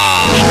shasha.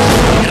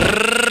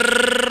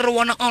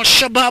 Wana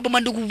Al-Shabaab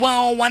mandugu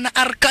wao wana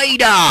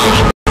Al-Qaeda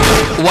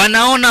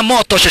wanaona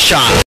moto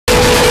shasha.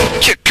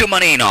 Cheki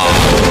maneno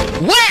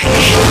we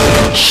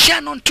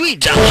Shannon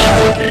Twitter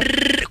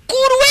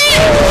kurwe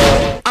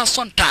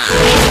Asanta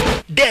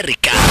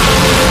Derika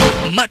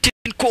Martin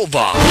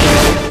Kova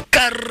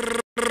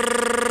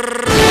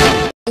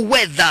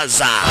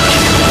Weathers.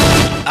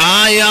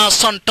 Aya,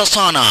 asante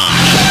sana.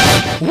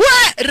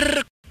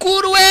 We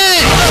kurwe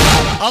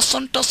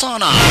asante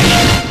sana.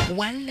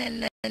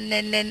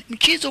 Walelele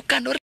mchezo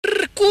kando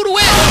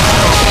kurwe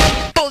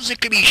pose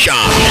kibisha.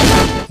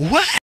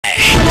 We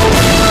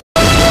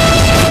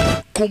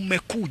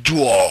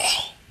kumekujwa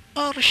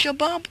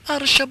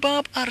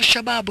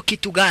Al-Shabaab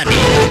kitu gani?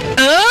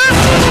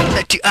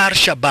 Ati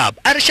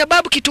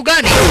Al-Shabaab kitu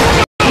gani?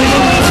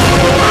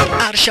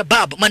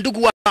 Al-Shabaab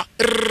mandugu wa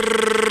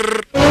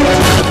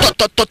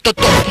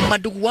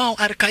mandugu wao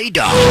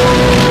Al-Qaeda.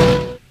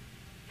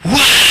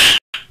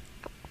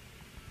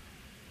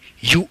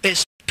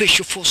 US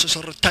Special Forces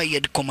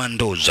Retired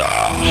Commandos.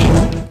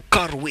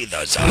 Car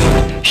Weathers.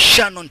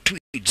 Shannon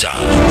Tweeds.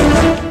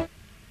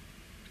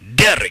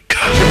 Derek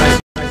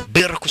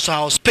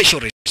Berakusao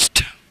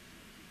Specialist.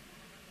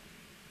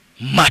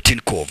 Martin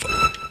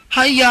Kova.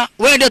 Haya,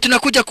 wewe ndio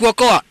tunakuja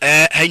kuokoa.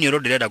 Haini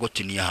road dada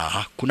gotinia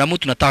haha. Kuna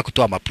mtu nataka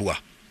kutoa mapua.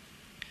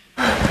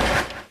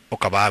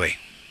 Okabawe.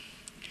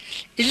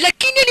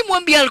 Lakini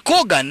alimwambia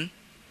Al-Kogan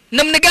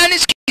namna gani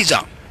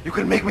Sikiza. You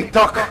can make me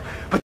talk,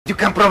 but you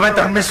can prevent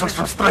our missiles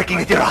from striking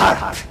at your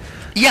heart.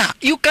 Yeah,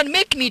 you can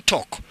make me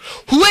talk.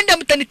 Huenda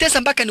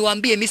mtanitesa mpaka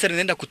niwaambie Misri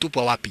inaenda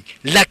kutupwa wapi,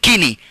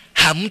 lakini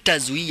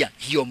hamtazuia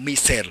hiyo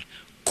missile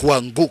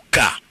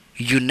kuanguka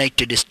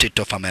United States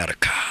of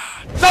America.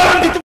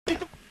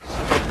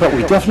 But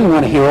we definitely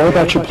want to hear all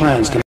about your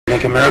plans to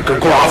make America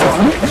go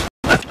off.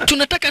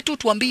 Tunataka tu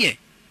tuambie.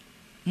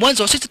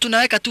 Mwanzo sisi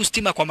tunaweka tu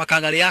stima kwa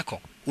makangale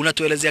yako.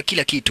 Unatuelezea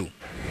kila kitu.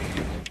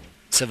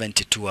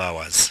 72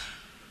 hours.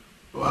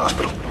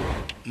 Hospital.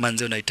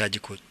 Manze unahitaji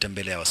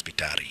kutembelea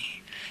hospitali.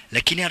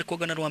 Lakini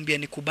alikuwa anaruambia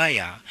ni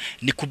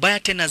kubaya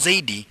tena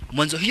zaidi.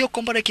 Mwanzo hiyo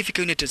kombora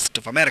ikifika United States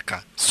of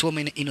America, so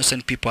many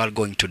innocent people are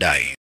going to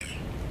die.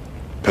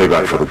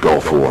 Payback for the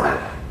Gulf War.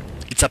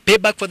 It's a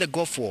payback for the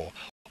Gulf War.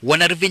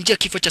 Wanarevengea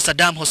kifo cha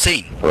Saddam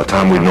Hussein. By the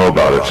time we know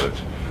about it,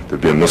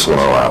 there'd be a missile in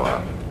our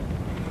lap.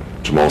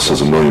 Jamal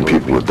says 1 million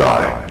people would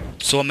die.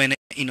 So many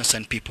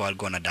innocent people are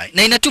gonna die.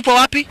 Na inatupa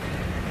wapi?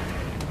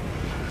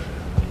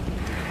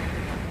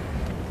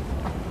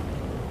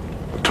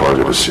 The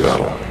target is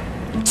Seattle.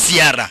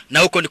 Sierra. Na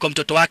huko ndiko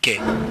mtoto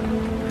wake.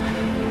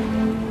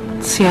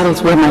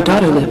 Seattle's where my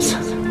daughter lives.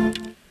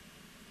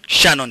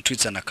 Shannon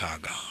Twitter na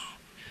kaga.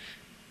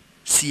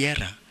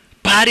 Sierra.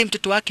 Pari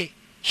mtoto wake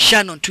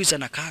Shannon Twitter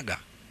na kaga.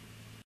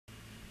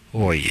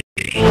 Oye.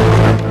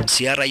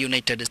 Sierra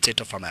United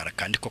States of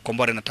America ndiko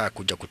kombora nataka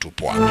kuja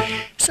kutupwa.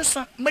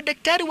 Sasa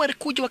madaktari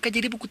walikuja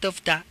wakajaribu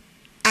kutafuta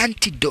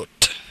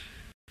antidote.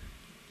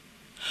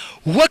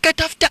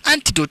 Wakatafuta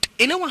antidote.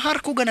 Elewa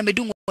Harkuga na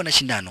medungwa na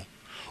shindano.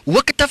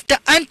 Wakatafuta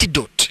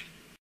antidote.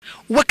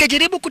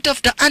 Wakajaribu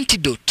kutafuta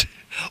antidote.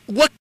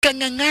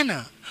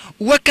 Wakangangana.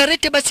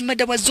 Wakarete basi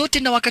madawa zote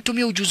na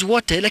wakatumia ujuzi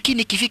wote,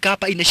 lakini ikifika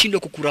hapa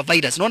inashindwa kukura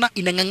virus. Unaona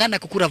inangangana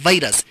kukura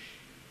virus.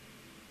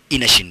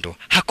 Inashindwa.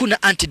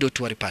 Hakuna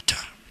antidote walipata.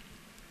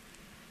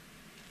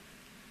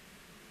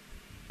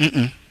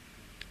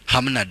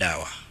 Hamna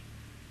dawa.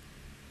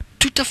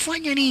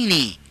 Tutafanya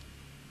nini?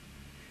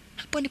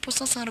 Hapa ndipo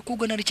sasa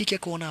anakuga na richikia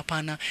kuona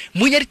hapana.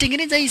 Mwenye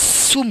alitengeneza hii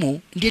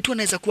sumu ndiye tu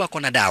anaweza kuwa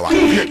kona dawa.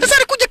 Sasa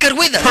anakuja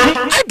Karwetha.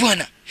 Ai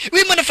bwana,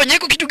 wewe mnafanya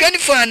hiko kitu gani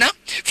fana?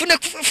 Funa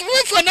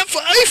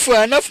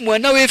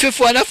mwana wewe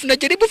fana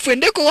unajaribu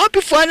fuendeko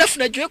wapi fana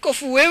funajiweko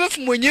wewe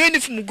mwenyewe ni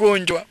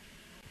mgonjwa.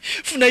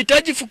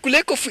 Funahitaji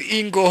fukuleko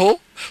ingoho,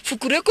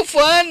 fukureko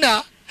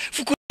fana,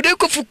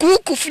 fukureko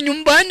fukuku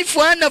nyumbani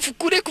fana,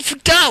 fukureko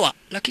futawa.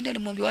 Lakini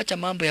alimwambia acha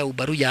mambo ya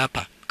ubaruja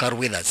hapa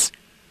Karwethas.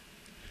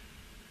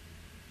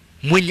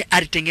 Mwenye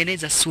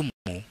alitengeneza sumu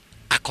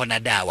akona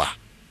dawa.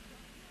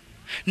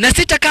 Na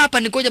sitakaa hapa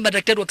ningoja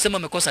madaktari wakisema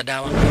amekosa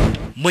dawa.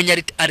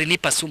 Mwenye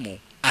alinipa sumu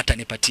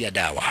atanipatia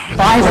dawa.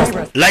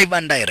 Live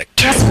and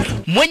direct.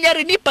 Mwenye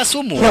alinipa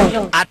sumu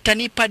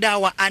atanipa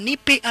dawa,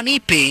 anipe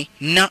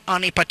na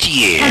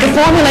anipatie.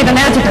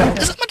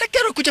 Sasa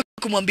madaktari wakuja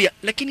kumwambia,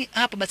 lakini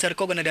hapa basi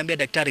alikoga ananiambia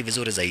daktari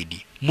vizuri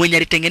zaidi. Mwenye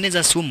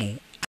alitengeneza sumu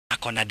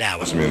akona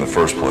dawa. That's me in the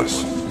first place.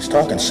 He's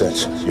talking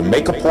sense. You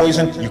make a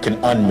poison, you can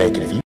unmake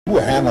it. If you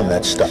put a hand on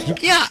that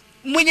stuff. Yeah,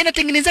 mwenye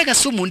anatengenezaga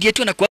sumu ndiye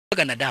tu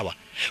anakuaga na dawa.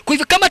 Kwa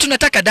hivyo kama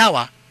tunataka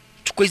dawa,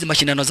 chukua hizi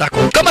mashindano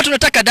zako. Kama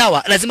tunataka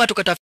dawa, lazima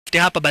tukatafute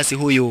hapa basi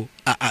huyu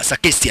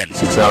Sarkisian.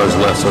 6 hours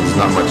left, so there's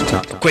not much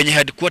time. Kwenye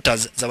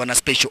headquarters za wana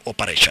special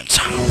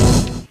operations.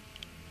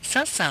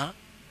 Sasa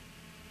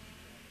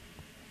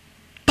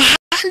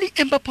pahali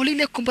ambapo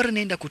lile kombora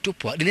linaenda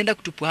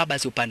kutupwa hapa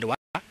basi upande wa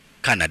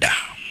Canada.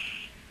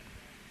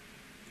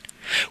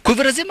 Kwa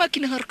hivyo lazima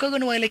kina Harkaga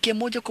na waelekea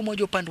moja kwa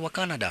moja upande wa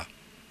Canada.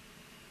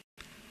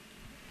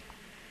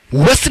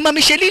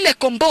 Wasimamishe lile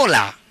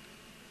kombora.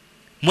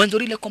 Mwanzo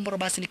lile kombora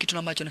basi ni kitu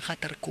ambacho ni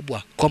hatari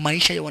kubwa kwa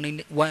maisha ya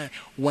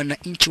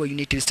wananchi wa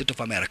United States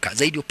of America,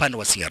 zaidi upande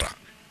wa Sierra.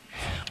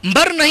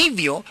 Mbali na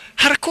hivyo,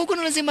 Harkaga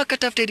na lazima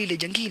akatafute lile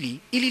jangili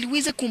ili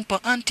liweze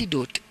kumpa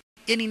antidote,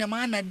 yani ina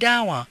maana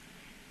dawa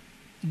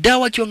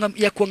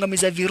ya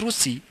kuangamiza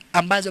virusi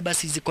ambazo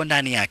basi ziko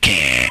ndani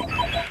yake.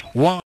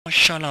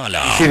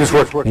 Washalala.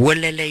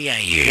 Walele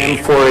yaye.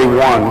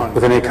 M4A1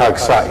 with an ACOG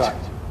site.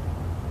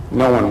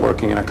 No one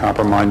working in a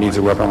compromise needs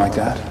a weapon like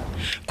that.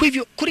 Kwa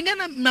hivyo,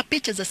 kulingana na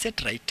picha za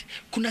satellite,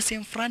 kuna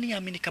sehemu fulani ya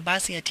Amerika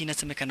basi ati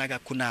inasemekanaga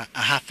kuna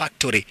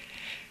factory.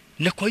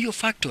 Na kwa hiyo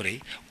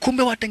factory,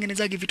 kumbe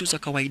watengenezaji vitu za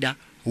kawaida,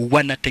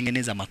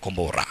 wanatengeneza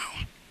makombora.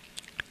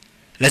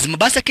 Lazima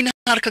basi akina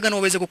Harkaga na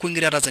waweze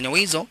kuingilia razanya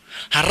hizo,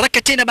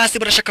 haraka tena basi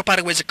bila shaka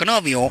pale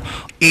uwezekanavyo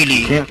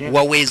ili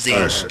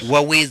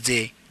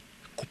waweze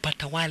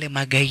kupata wale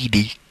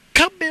magaidi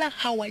kabla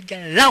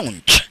hawaja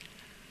launch,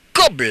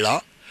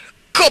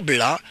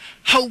 kabla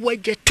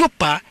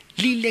hawajatupa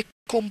lile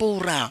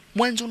kombora.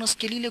 Mwanzo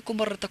unasikia lile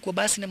kombora litakuwa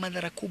basi na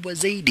madhara kubwa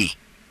zaidi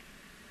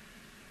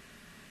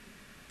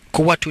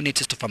kwa watu wa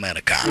United States of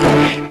America.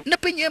 Na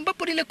penye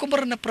ambapo lile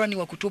kombora na prani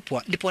wa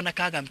kutupwa ndipo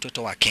anakaaga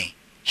mtoto wake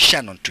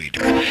Shannon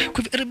Twitter.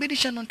 Kwa hivyo inabidi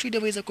Shannon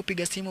Twitter aweze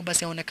kupiga simu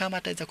basi aone kama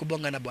ataweza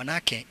kubonga na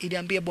bwanake ili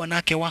ambie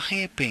bwanake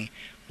wahepe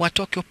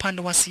watoke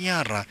upande wa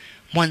Sierra.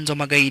 Mwanzo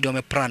magaidi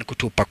wameplan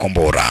kutupa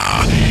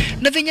kombora.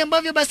 Na venye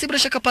ambavyo basi bila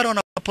shaka pale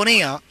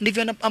wanaponea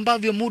ndivyo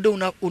ambavyo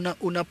muda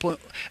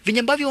venye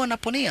ambavyo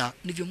wanaponea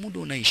ndivyo muda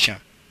unaisha.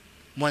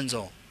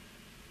 Mwanzo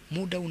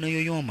muda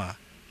unayoyoma,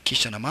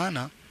 kisha na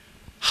maana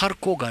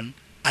Hulk Hogan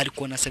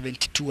alikuwa na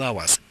 72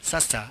 hours,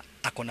 sasa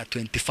ako na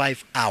 25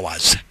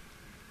 hours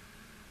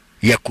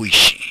ya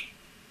kuishi.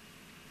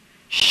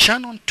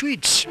 Shannon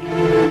tweets,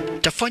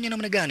 tafanya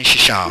namna gani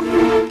shisha?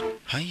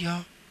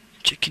 Haya,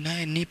 cheki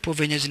naye nipo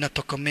venye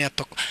zinatokomea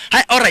toko.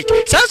 Hai, alright.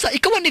 Sasa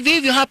ikawa ni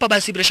vivyo hapa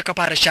basi bila shaka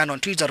para Shannon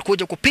tweets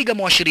alikuja kupiga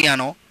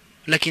mawasiliano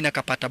lakini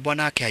akapata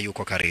bwanake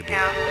hayuko karibu.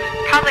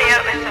 Probably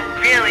out with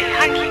some really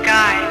hunky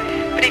guy.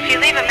 But if you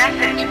leave a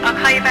message, I'll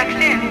call you back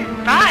soon.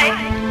 Bye.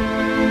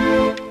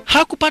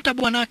 Hakupata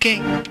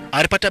bwanake,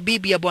 alipata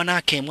bibi ya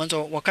bwanake.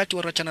 Mwanzo wakati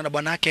warachana na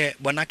bwanake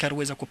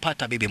aliweza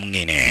kupata bibi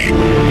mwingine.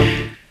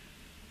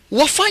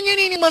 Wafanye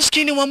nini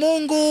maskini wa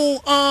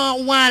Mungu?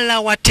 Wala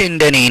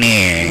watende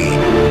nini?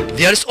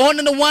 There is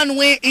only one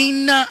way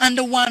in and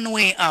one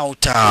way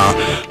out.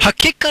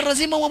 Hakika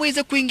lazima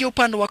waweze kuingia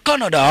upande wa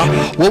Canada,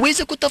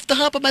 waweze kutafuta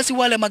hapa basi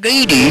wale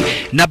magaidi,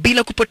 na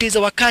bila kupoteza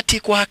wakati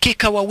kwa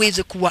hakika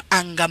waweze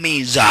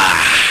kuwaangamiza.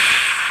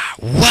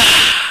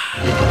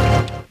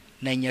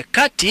 Na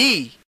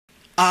nyakati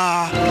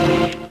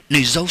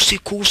ni za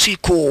usiku.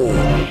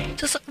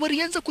 Sasa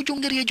walianza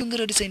kujungeria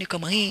design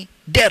kama hii.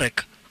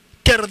 Derek,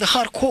 Terry the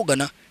Hulk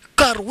Hogan,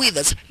 Carl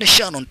Withers na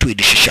Shannon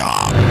Tweed shisha.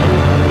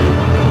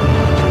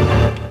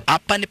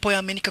 Hapa nipo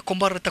yaaminika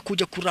kombara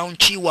takuja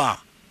kuraunchiwa.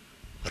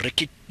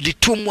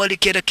 Litumwa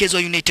likielekezwa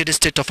United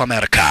States of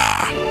America.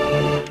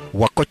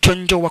 Wako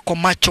chonjo, wako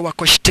macho,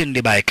 wako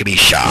standby by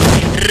kibisha.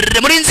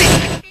 Mlinzi,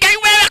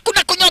 wewe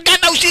kuna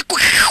kunyogana usiku.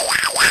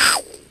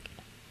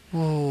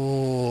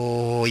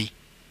 Oi.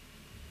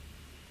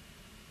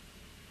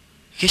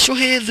 Kesho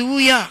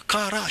hedhuya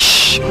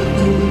karash.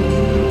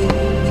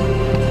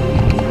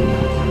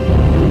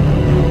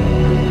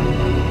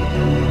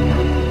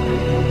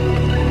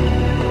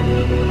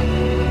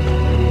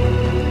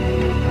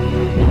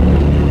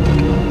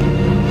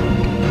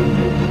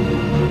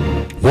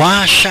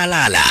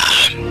 Washalala.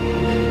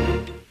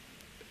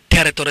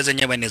 Territory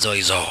zenyewe ni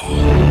hizo.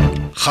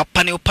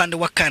 Hapa ni upande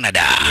wa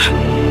Canada.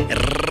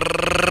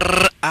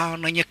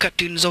 Na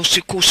nyakati za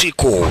usiku.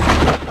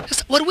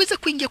 Sasa waliweza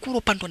kuingia kura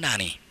upande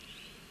nani?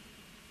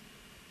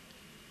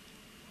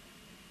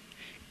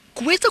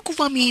 Kuweza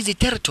kuvamia hizi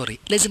territory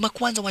lazima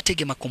kwanza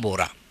watege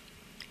makombora.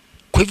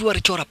 Kwa hivyo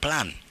walichora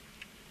plan.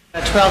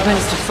 12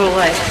 minutes to full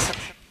life.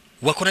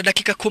 Wako na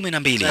dakika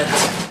 12.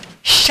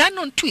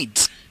 Shannon Tweed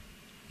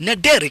na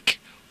Derek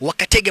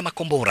wakatega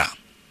makombora.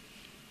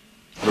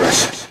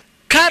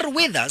 Carl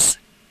Withers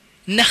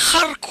na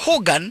Hulk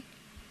Hogan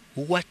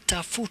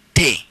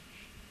watafute.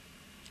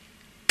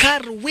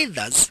 Carl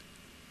Withers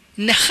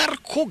na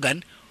Hulk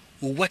Hogan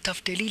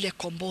watafute lile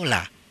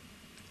kombola.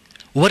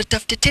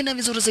 Watafute tena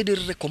vizuri zaidi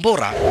lile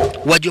kombora,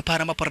 wajue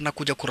para mapara na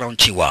kuja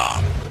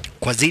kuraunchiwa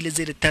kwa zile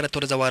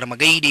territory za wara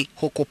magaidi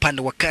huko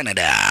upande wa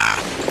Canada.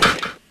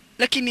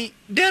 Lakini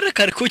Derek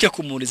alikuja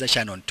kumuuliza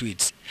Shannon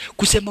Tweeds,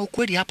 kusema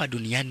ukweli hapa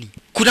duniani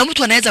kuna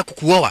mtu anaweza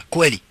kukuoa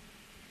kweli?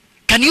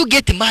 Can you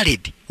get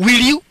married?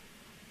 Will you?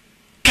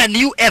 Can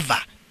you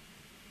ever?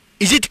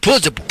 Is it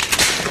possible?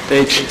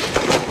 H.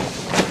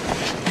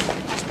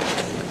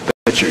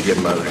 Bet you get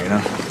married, you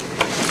know?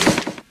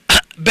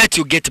 Bet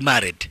you get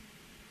married.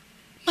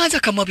 Maza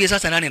kamwambia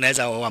sasa nani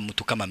anaweza oa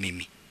mtu kama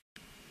mimi?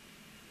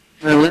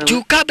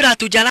 Juu kabla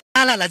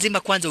hatujalala lazima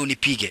kwanza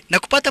unipige. Na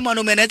kupata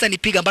mwanaume anaweza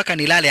nipiga mpaka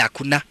nilale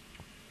hakuna.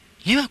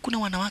 Niwe hakuna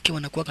wanawake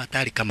wanakuwa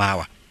hatari kama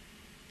hawa.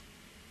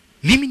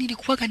 Mimi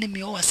nilikuwa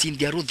nimeoa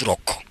Cynthia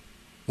Rothrock.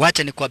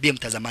 Wacha nikwambie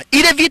mtazamaji,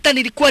 ile vita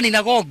nilikuwa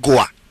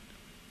ninagogwa.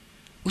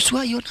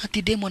 Usiwaiona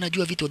ati demo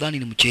anajua vitu dhani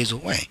ni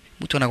mchezo. We,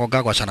 mtu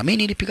anagogagwa sana. Mimi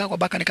nilipiga kwa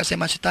baka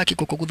nikasema sitaki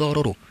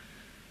kukudhororo.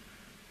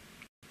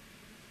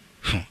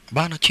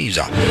 Bana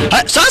chiza.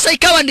 Sasa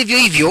ikawa ndivyo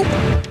hivyo.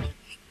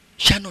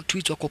 Shannon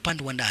Tweed wako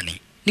upande wa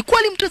ndani. Ni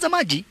kweli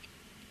mtazamaji,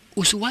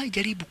 usiwahi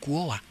jaribu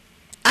kuoa.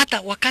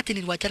 Hata wakati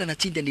niliwachana na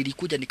Cynthia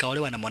nilikuja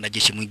nikaolewa na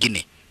mwanajeshi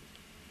mwingine.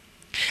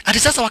 Ati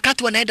sasa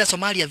wakati wanaenda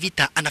Somalia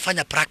vita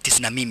anafanya practice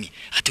na mimi.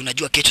 Ati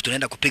unajua kesho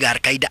tunaenda kupiga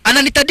Al-Qaeda.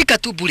 Ananitadika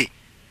tu bure.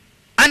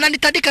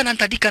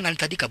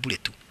 Ananitadika bure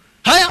tu.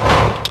 Haya,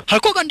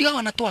 Hulk ndio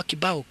wanatoa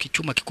kibao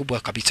kichuma kikubwa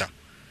kabisa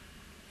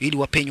ili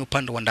wapenye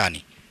upande wa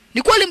ndani.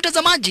 Ni kweli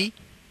mtazamaji,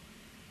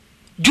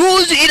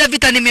 juzi ile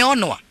vita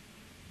nimeonwa.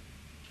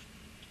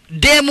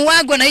 Demu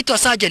wangu anaitwa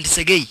Sergeant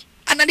Segei.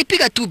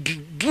 Ananipiga tu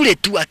bure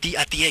tu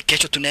ati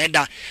kesho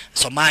tunaenda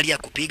Somalia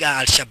kupiga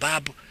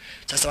Al-Shabaab.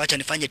 Sasa wacha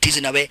nifanye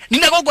tizi na we.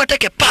 Ninagogwa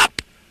teke pap.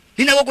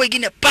 Ninagogwa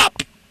ingine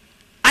pap.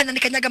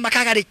 Ananikanyaga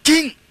makagari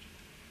ting.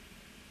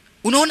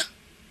 Unaona?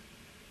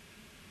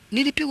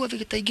 Nilipigwa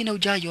vita ingine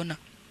hujaiona.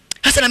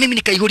 Hasa na mimi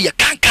nikaihuria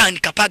kanka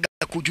nikapaga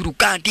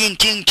kujuruka ting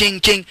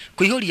ting.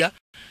 Kuihuria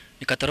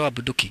nikataroa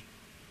buduki.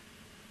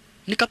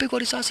 Nikapigwa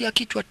risasi ya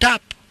kichwa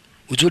tap.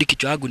 Uzuri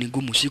kichwa yangu ni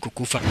ngumu siku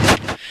kufa.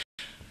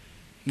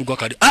 Mungu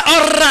akadi.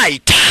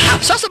 Alright.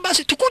 Sasa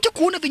basi tukuje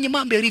kuona venye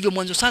mambo yalivyo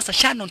mwanzo. Sasa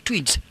Shannon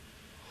Tweed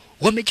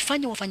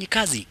wamejifanya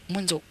wafanyikazi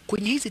mwanzo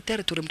kwenye hizi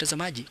territory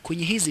mtazamaji,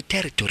 kwenye hizi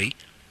territory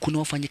kuna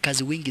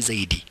wafanyikazi wengi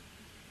zaidi.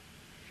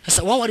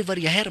 Sasa wao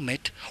walivalia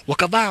helmet,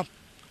 wakavaa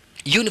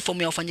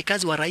uniform ya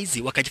wafanyikazi wa rais,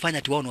 wakajifanya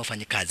ati wao ni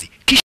wafanyikazi.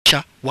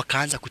 Kisha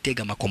wakaanza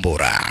kutega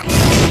makombora.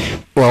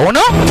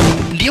 Waona?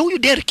 Ndio huyu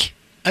Derek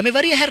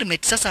amevalia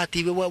helmet sasa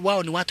ati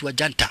wao ni watu wa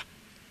janta.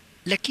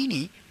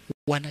 Lakini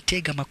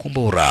wanatega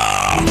makombora.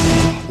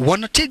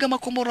 Wanatega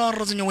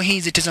makombora zenye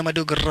hizi. Tazama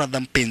dogo radha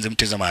mpenzi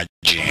mtazamaji.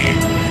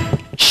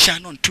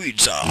 Shannon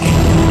Twitter.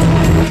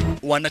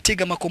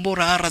 Wanatega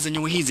makombora ara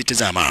zenye hizi,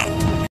 tazama.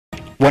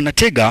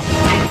 Wanatega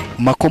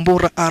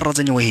makombora ara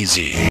zenye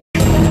hizi.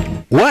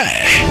 We,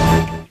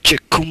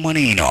 cheku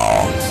maneno.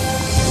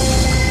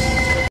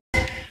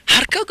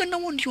 Harkaga na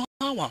ndio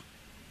hawa.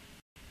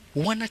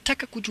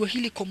 Wanataka kujua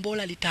hili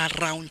kombola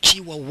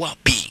litaraunchiwa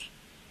wapi.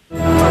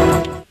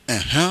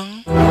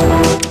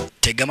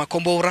 Tega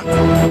makombora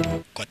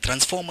kwa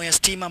transformer ya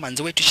stima.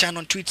 Manzi wetu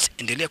Shannon Tweets,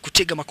 endelea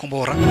kutega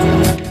makombora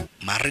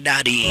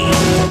maridadi.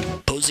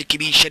 Pose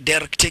kibisha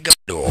Derek tega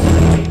do.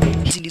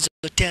 Hizi ndizo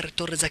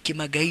territory za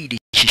kimagaidi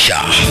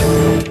kisha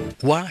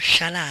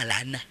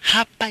washalala, na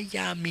hapa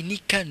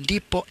yaaminika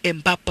ndipo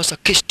ambapo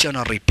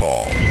Christian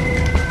ripo.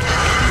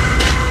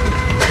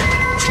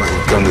 Looks like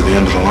we've come to the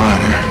end of the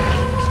line here.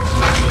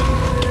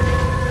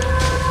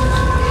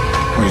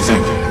 What do you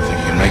think? You think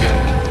you can make it?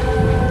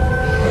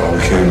 Well,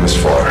 we came this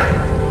far.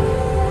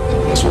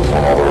 Guess we'll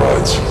want all the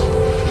rides.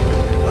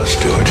 Let's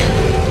do it.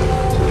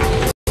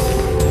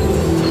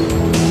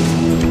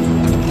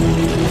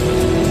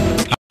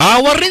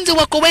 Walinzi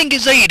wako wengi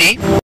zaidi,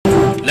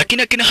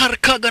 lakini akina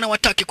Harkaga na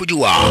wataki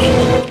kujua.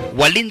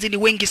 Walinzi ni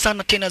wengi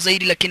sana tena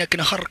zaidi, lakini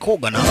akina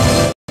Harkaga na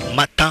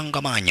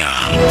matangamanya.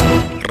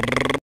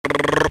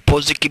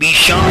 Pozi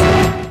kibisha,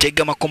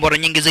 tega makombora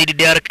nyingi zaidi.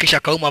 Derek kisha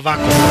kauma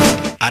vako.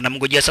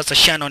 Anamngojea sasa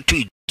Shannon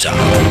Tweets.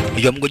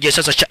 Yomngojea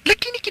sasa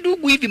lakini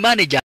kidogo hivi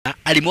manager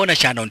alimuona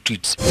Shannon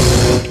Tweets.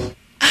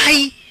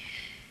 Ai,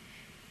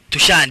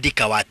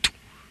 tushaandika watu.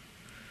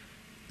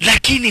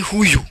 Lakini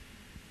huyu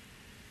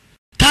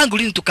tangu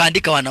lini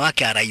tukaandika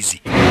wanawake wa rais?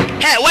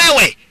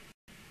 Wewe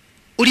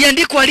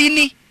uliandikwa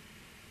lini?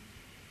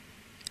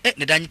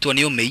 Nedanyi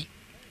tuoneo Mei.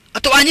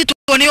 Ato anyi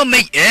tuoneo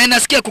Mei.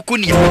 Nasikia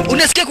kukunia.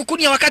 Unasikia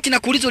kukunia wakati na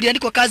kuuliza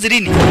uliandikwa kazi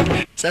lini?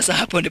 Sasa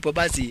hapo ndipo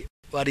basi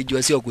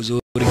walijua sio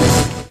kuzuri.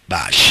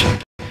 Bash.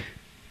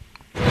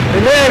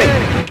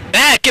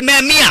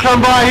 Kimeamia.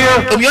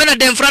 Umeona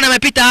dem fulani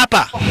amepita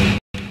hapa.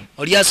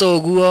 Uliaso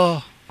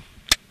guo.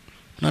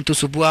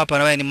 Unatusubua hapa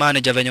na wewe ni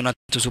manager venye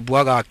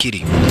unatusubuaga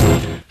akili.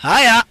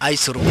 Haya,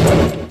 aisuru.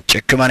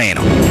 Check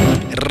maneno.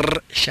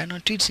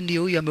 Shannon Tweets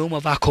ndio huyu ameuma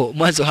vako.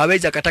 Mwanzo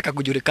hawezi akataka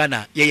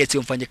kujulikana yeye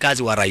sio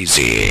mfanyakazi wa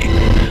rais.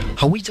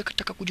 Hawezi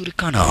akataka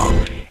kujulikana.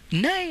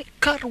 Naye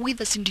Carl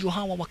Withers ndio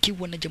hawa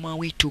wakiwa na jamaa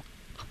wetu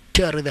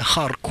Terry the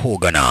Hulk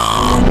Hogan.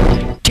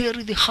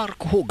 Terry the Hulk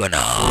Hogan.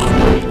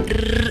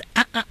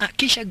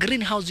 Kisha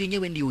greenhouse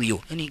yenyewe ndio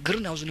hiyo. Yaani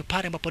greenhouse ni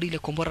pale ambapo ile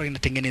kombora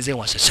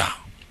linatengenezewa sasa.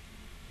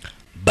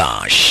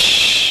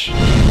 Bash.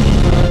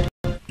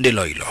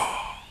 Ndilo hilo.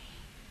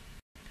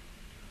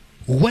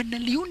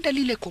 Wanaliunda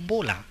lile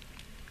kombola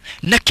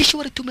na kisha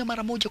walitumia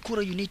mara moja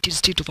kura United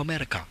States of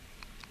America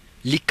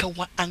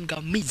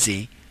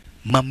likawaangamize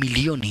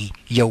mamilioni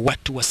ya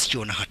watu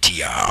wasio na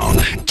hatia.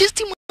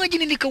 Just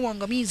imagine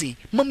likawaangamize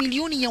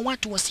mamilioni ya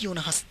watu wasio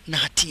na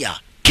hatia.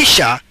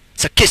 Kisha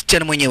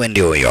Christian mwenyewe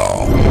ndio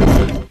huyo.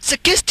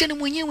 Christian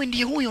mwenyewe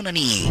ndio huyo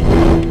nani?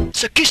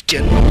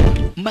 Christian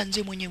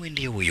manze mwenyewe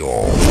ndio huyo.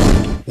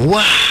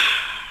 Wow.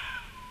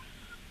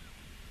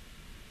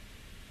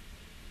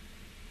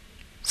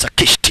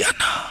 Christian.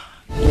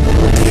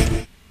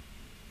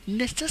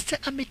 Na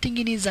sasa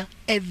ametengeneza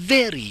a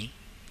very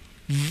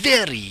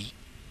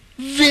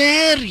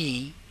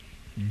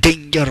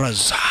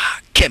dangerous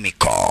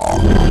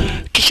chemical.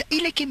 Kisha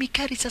ile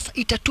kemikali sasa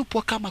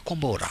itatupwa kama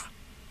kombora.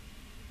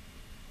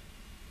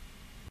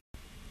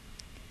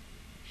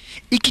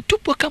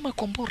 Ikitupwa kama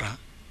kombora,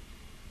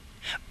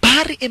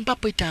 pale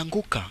ambapo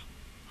itaanguka,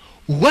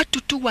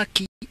 watu tu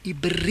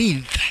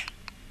waki-breathe.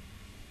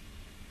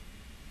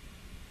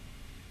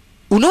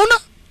 Unaona?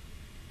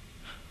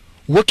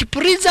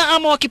 Wakipuriza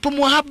ama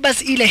wakipumua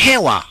habas ile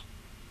hewa.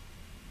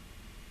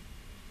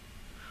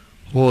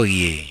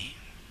 Oye.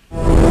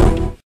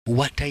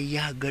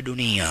 Watayaga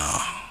dunia.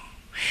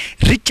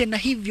 Richa na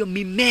hivyo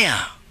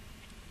mimea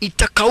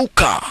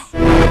itakauka.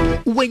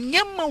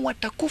 Wanyama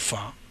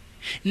watakufa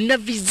na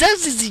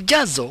vizazi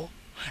zijazo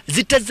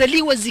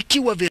zitazaliwa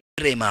zikiwa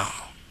virema.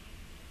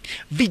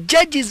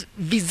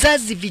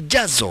 Vizazi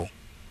vijazo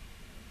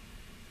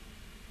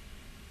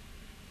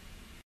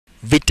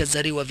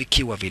vitazaliwa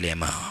vikiwa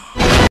vilema.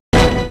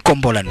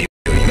 Kombola ndio.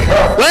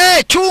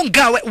 We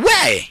chunga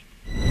we.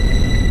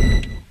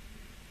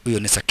 Huyo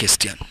ni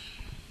Christian.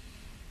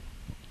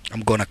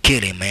 I'm gonna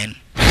kill him, man.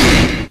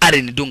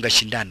 Alinidunga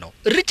shindano.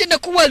 Richa na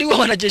kuwa aliua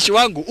wanajeshi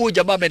wangu. Huyu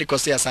jamaa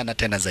amenikosea sana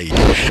tena zaidi.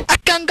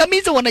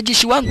 Akaangamiza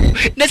wanajeshi wangu.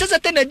 Na sasa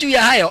tena juu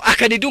ya hayo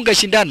akanidunga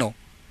shindano.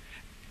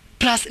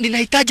 Plus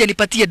ninahitaji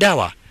nipatie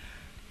dawa.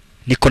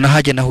 Niko na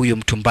haja na huyo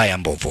mtu mbaya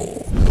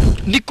mbovu.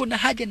 Niko na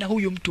haja na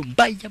huyo mtu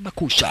mbaya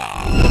makusha.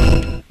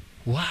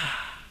 Wow.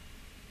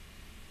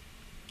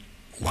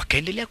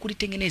 Wakaendelea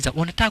kulitengeneza,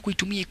 wanataka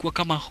kuitumia ikiwa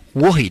kama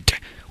warhead.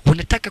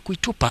 Wanataka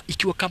kuitupa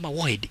ikiwa kama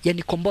warhead,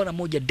 yani kombora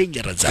moja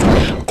dangerous.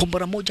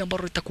 Kombora moja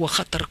ambalo litakuwa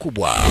hatari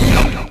kubwa.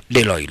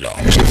 Lilo hilo.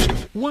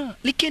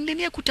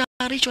 Likiendelea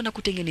kutayarishwa na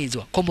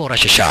kutengenezwa kombora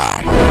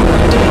shasha.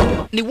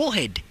 Ni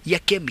warhead ya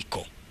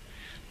chemical.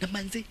 Na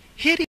manzi,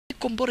 heri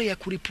kombora ya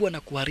kulipua na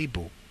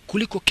kuharibu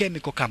kuliko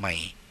chemical kama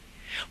hii.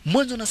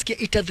 Mwanzo nasikia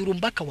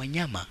itadhurumbaka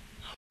wanyama,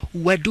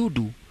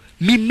 wadudu,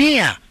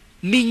 mimea,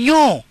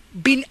 minyoo,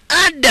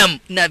 binadamu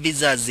na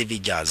vizazi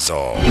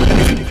vijazo.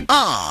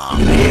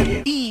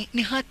 Hii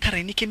ni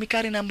hatari, ni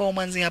kemikali na ambao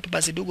manzi hapa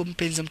basi dugu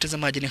mpenzi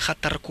mtazamaji ni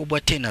hatari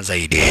kubwa tena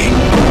zaidi.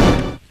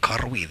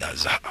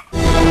 Carwithers.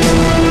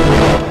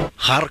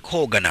 Hulk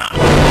Hogan.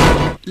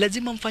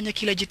 Lazima mfanya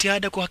kila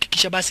jitihada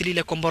kuhakikisha basi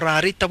lile kombora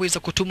halitaweza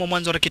kutumwa.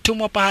 Mwanzo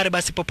likitumwa pahali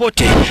basi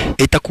popote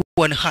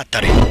itakuwa ni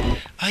hatari.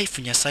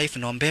 Funya saifu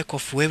naombeko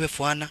fuwewe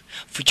fuana,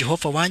 fu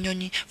Jehova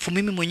wanyonyi, fu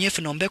mimi mwenyewe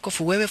naombeko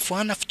fuwewe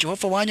fuana, fu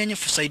Jehova wanyonyi,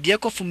 fu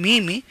saidieko fu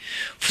mimi,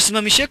 fu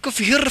simamisheko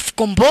fu hirf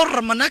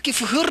kombora manaki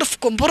fu hirf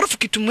kombora fu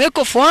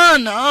kitumweko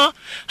fuana,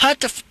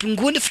 hata fu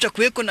punguni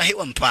futakuweko na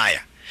hewa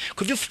mbaya.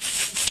 Kwa hivyo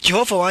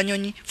Jehova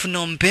wanyonyi, fu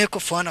naombeko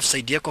fuana, fu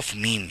saidieko fu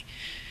mimi.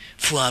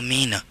 Fu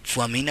amina,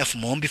 fu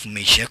muombi, fu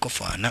meisheko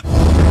fuana.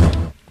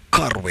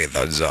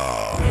 Carwithers.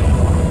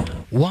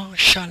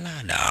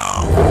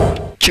 Washalala.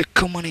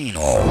 Cheka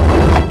maneno.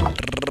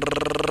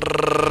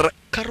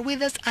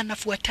 Carwithers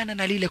anafuatana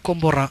na lile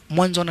kombora.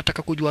 Mwanzo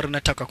anataka kujua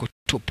linataka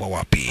kutupwa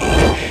wapi.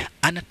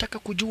 Anataka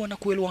kujua na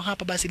kuelewa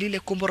hapa basi lile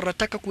kombora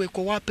linataka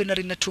kuwekwa wapi na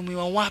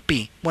linatumiwa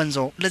wapi.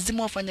 Mwanzo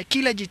lazima wafanye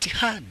kila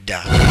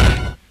jitihada.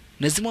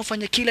 Lazima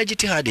wafanye kila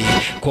jitihadi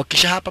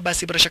kuhakikisha hapa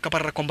basi bila shaka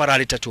para kombora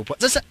litatupwa.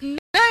 Sasa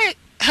naye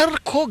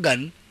Hulk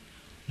Hogan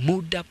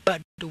muda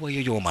bado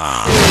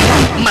wayoyoma.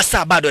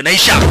 Masaa bado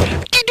yanaisha.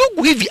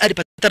 Kidogo hivi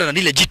alipatana na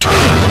lile jitu.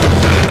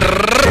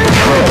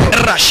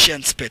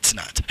 Russian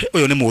Spetsnaz.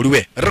 Huyo ni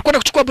muliwe. Rekwenda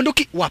kuchukua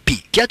bunduki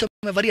wapi? Kiatu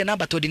amevalia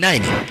namba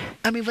 29.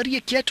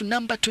 Amevalia kiatu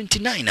namba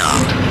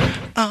 29.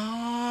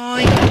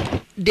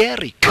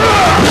 Derek.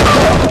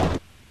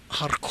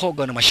 Hulk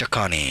Hogan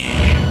mashakani.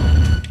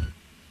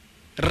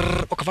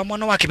 Wakavaa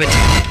mwana wake beti.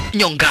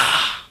 Nyonga.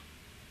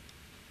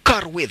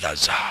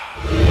 Carwithers.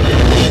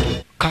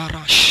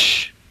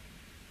 Karash.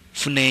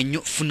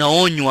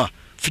 Funaonywa.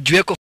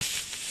 Fujueko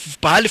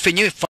pahali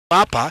fenyewe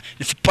hapa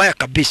ni fipaya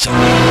kabisa.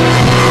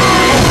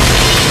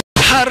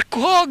 Hulk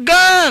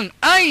Hogan.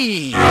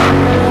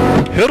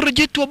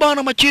 Herjitu wa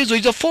bana machezo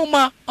is a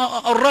former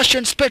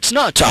Russian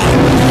Spetsnaz.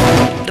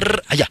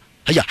 Haya.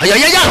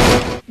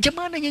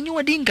 Jamana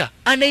nyanyua dinga.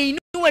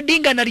 Anainua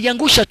dinga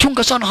analiangusha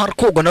chunga sana Hulk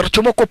Hogan na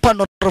rachomoko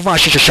pano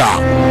ravashi shasha.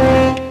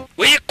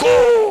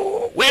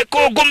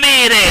 Weko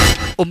gomere.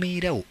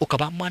 Omireo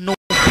ukabamano.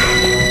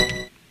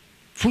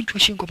 Funchwa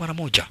shingo mara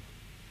moja.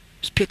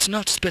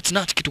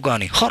 Spetsnaz kitu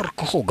gani? Hulk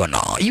Hogan,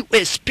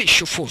 US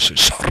Special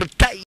Forces,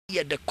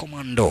 retired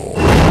commando.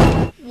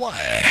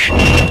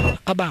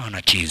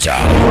 Abana chiza.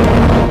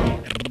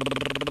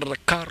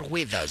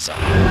 Carwithers.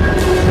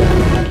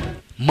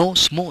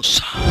 Mos.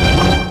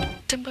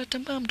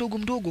 Temba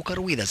mdogo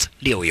Carwithers.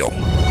 Ndio huyo.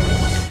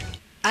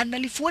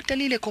 Analifuata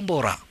lile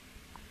kombora.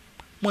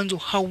 Mwanzo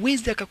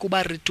hawezi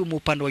akakubali tumu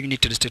upande wa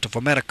United States of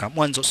America.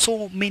 Mwanzo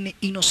so many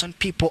innocent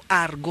people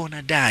are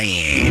gonna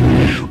die.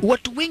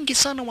 Watu wengi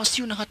sana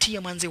wasio na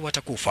hatia manze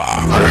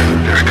watakufa.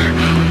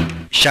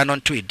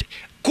 Shannon Tweed.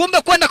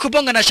 Kumbe kwenda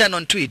kubonga na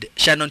Shannon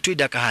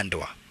Tweed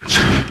akahandwa.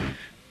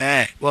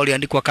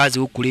 Waliandikwa kazi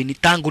huku lini?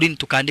 Tangu lini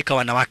tukaandika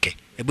wanawake?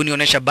 Hebu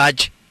nionyesha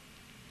badge.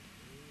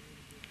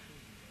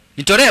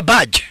 Nitolee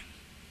badge.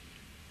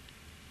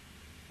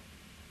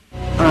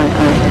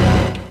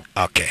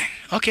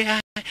 Okay,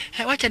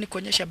 wacha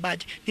nikuonyesha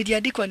badge.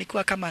 Niliandikwa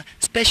nikiwa kama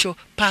special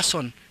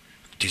person.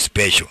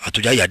 Special,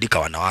 hatujaiandika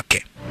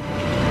wanawake.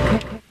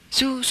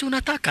 Si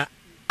unataka?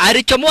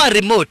 Alichomoa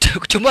remote,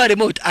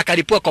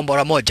 akalipua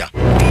kombora moja.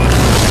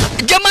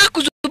 Jamaa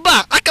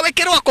kuzuba,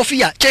 akawekelewa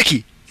kofia,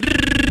 cheki.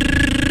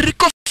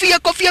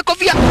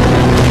 Kofia.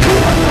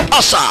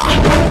 Asa.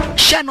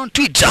 Shannon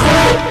Tweed.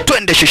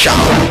 Twende shisha.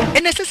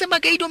 NSS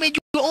magaidi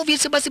wamejua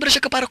obvious basi bila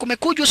shaka para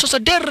kumekujwa sasa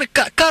Derek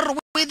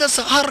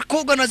Carwithers Hulk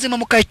Hogan lazima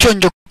mkae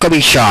chonjo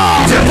kabisa.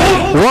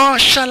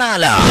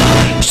 Washalala.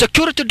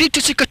 Security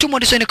duties ikatumwa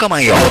design kama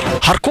hiyo.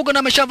 Hulk Hogan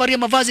ameshavalia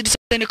mavazi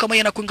design kama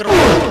hiyo na kuingia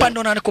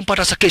upande na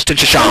kumpata Sakiston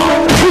shisha.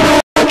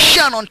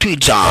 Shannon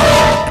Tweed.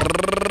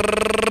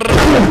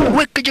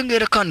 Weka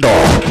jengere kando.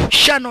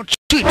 Shannon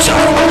Tweed.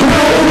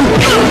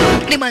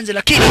 Ni manzi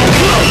lakini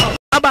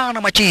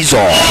abana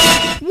machizo.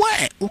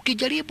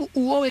 Ukijaribu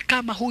uowe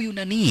kama huyu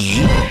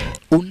nani,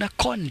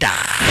 unakonda.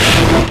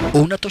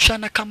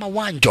 Unatoshana kama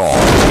wanjo.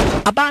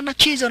 Abana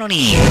chizo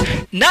nani.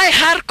 Naye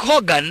Hulk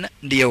Hogan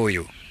ndiye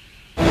huyu.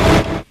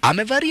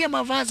 Amevalia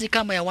mavazi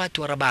kama ya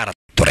watu wa barabara.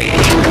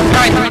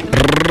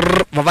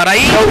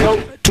 Mavarai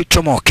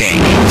tuchomoke.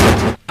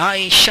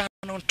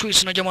 Shannon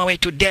Tweed na jamaa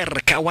wetu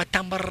Derek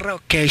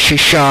watambaroke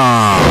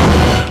shisha.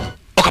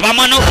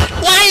 Okabamano.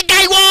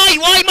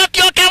 Why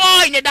matioke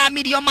why.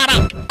 Nedamiri mara.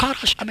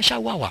 Karash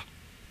ameshauawa.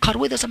 Carl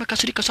Weathers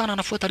amekasirika sana,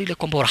 anafuata lile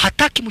kombora,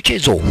 hataki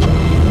mchezo.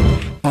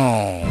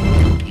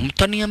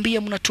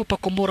 Mtaniambia mnatupa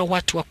kombora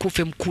watu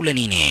wakufe mkule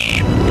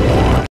nini?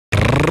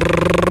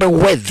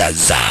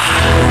 Weathers.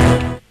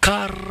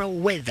 Carl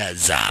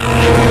Weathers.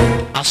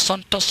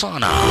 Asante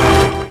sana.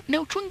 Ni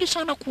uchungi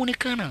sana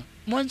kuonekana.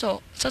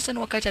 Mwanzo sasa ni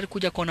wakati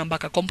alikuja kuona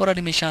mpaka kombora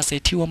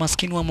limeshasetiwa,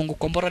 maskini wa Mungu,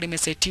 kombora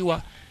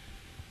limesetiwa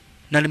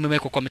na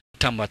limewekwa kwa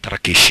mitambo ya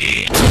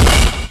tarakishi.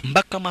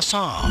 Mpaka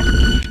masaa.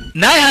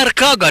 Naye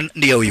Harkagan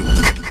ndiye huyu.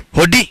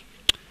 Hodi.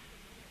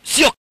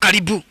 Sio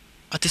karibu.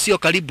 Ati sio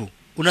karibu.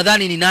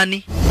 Unadhani ni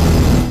nani?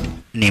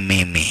 Ni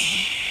mimi.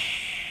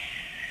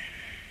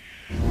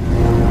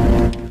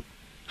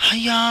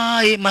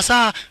 Haya,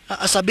 masaa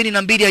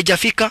 72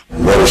 haijafika.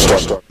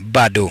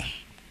 Bado.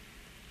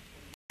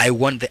 I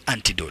want the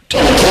antidote.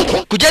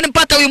 Kujani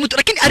mpata huyu mtu,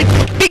 lakini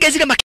alipiga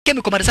zile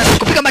makemiko marisasi.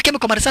 Kupiga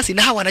makemiko marisasi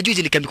na hawa wanajua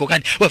hizi ni kemiko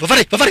gani.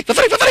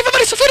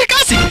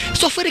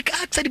 Sulfuric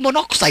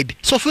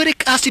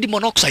acid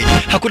monoxide.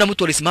 Hakuna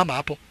mtu alisimama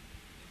hapo.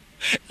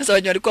 Sasa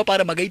wenye walikuwa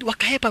pale magaidi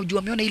wakahepa juu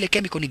wameona ile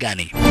kemiko ni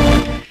gani.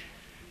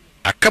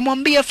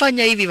 Akamwambia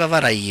fanya hivi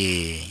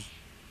Vavarai.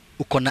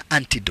 Uko na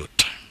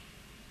antidote.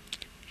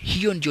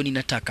 Hiyo ndio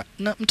ninataka.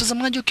 Na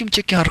mtazamaji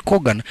ukimcheki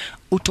Harkogan,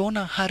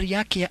 utaona hali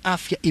yake ya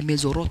afya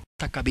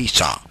imezorota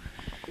kabisa.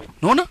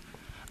 Unaona?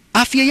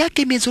 Afya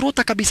yake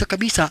imezorota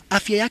kabisa.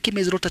 Afya yake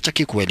imezorota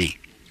chaki kweli.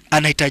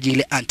 Anahitaji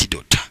ile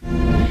antidote.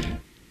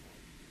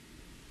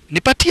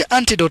 Nipatie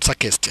antidote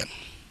Sakestian.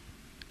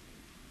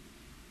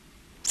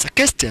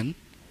 Sakestian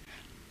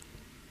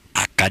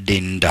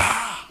akadenda.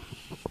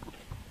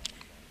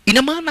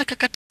 Ina maana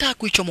akakataa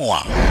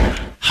kuichomoa.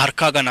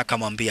 Harkagan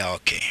akamwambia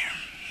okay.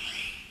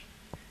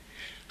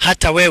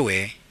 Hata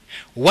wewe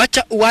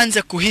wacha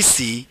uanze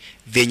kuhisi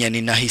venye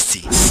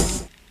ninahisi.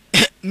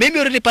 Mimi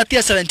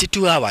ulinipatia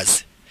 72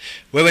 hours.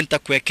 Wewe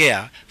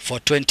nitakuwekea for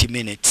 20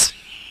 minutes.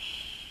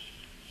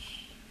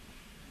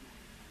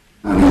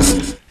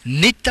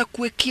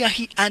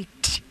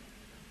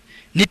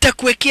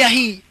 Nitakuwekea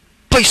hii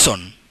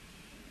poison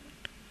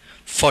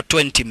for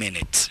 20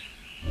 minutes.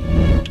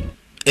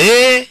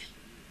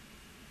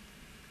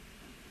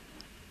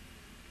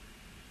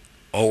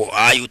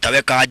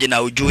 Utaweka aje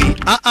na ujui?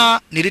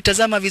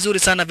 Nilitazama vizuri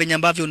sana venye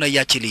ambavyo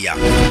unaiachilia.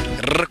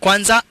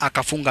 Kwanza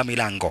akafunga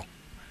milango.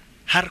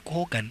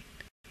 Harkogan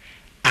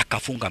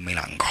akafunga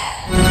milango.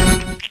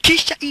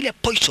 Kisha ile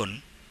poison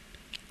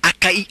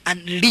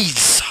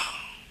akai-unleash.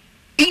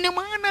 Ina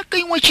maana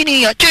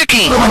akaiwachilia.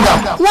 Cheki.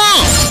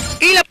 Wow!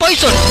 Ile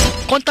poison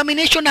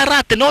contamination na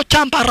rat, no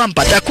champa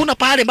rampa. Hakuna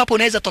pahali ambapo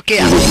unaweza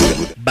tokea.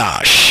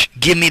 Bash,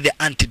 give me the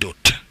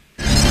antidote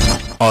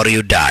or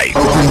you die.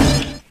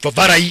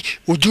 Vavarai,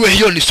 ujue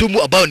hiyo ni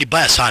sumu ambayo ni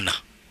baya sana.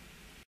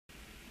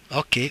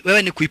 Okay,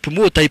 wewe ni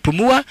kuipumua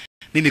utaipumua,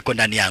 mimi kwa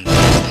ndani yangu.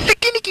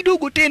 Lakini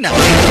kidogo tena.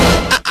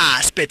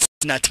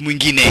 Spetsnat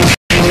mwingine.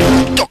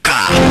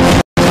 Toka.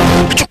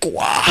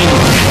 Chukua.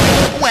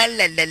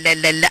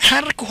 Wala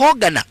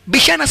Harkogan.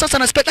 Bishana sasa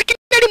na Spets, lakini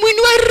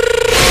alimuinua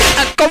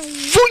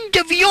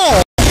akavunja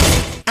vioo.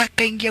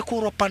 Akaingia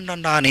kuro panda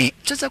ndani.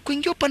 Sasa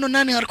kuingia panda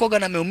ndani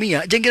Harkogan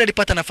ameumia. Jengira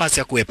alipata nafasi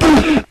ya kuepa.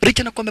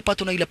 Richard anakuwa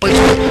amepatwa na ile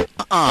poison.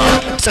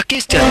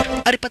 Sakestian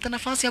alipata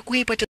nafasi ya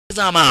kuipa.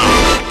 Tazama.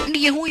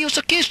 Ndiye huyo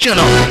Sakestian.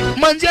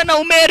 Manziana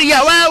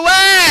umeria wewe.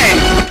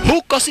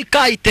 Huko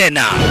sikai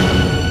tena.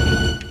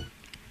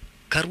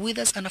 Carl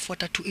Weathers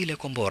anafuata tu ile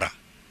kombora.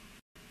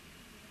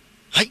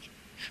 Hai.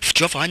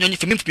 Fuchofa hanyonyi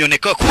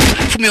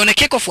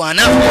fumionekeko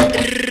fuana.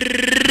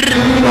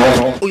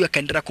 Huyu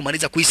akaendelea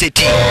kumaliza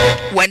kuiseti.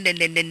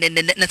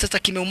 Na sasa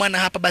kimeumana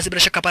hapa, basi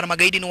bila shaka para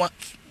magaidi ni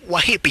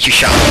wa hipi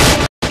shisha.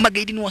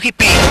 Magaidi ni wa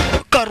hipi.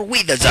 Carl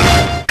Weathers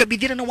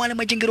kabidhira na wale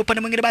majengero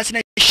upande mwingine, basi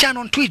na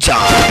Shannon Twiza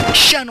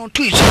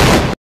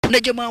na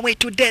jamaa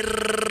wetu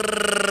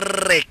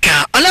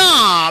Dereka.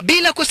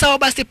 Bila kusawa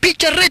basi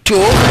picha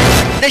retu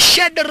na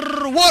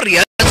Shadow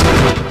Warriors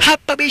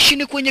hapa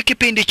bishini kwenye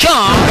kipindi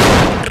cha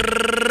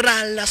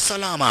Rala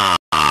Salama.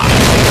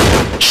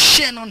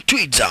 Shannon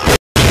Twiza,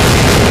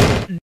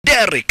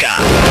 Dereka,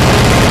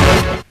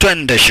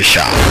 twende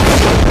shisha.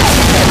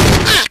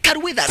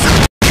 Carl Weathers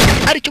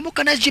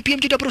alichomoka na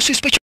GPMGW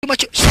special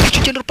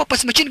general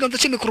purpose machine gun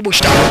the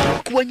kurubusha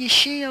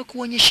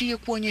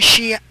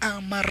kuonyeshia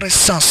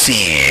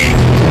amaresasi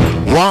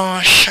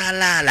wa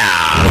shalala.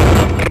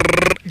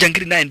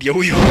 Jangiri naye ndiye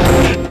huyo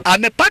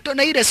amepatwa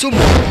na ile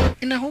sumu,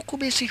 na huku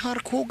basi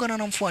Harkogan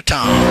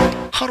anamfuata.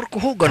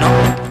 Harkogan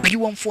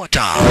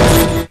yuamfuata.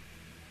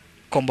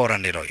 Kombora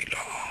ndilo hilo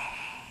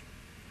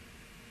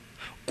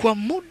kwa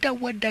muda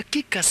wa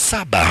dakika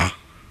 7.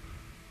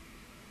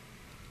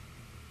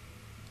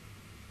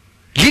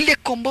 Lile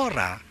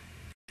kombora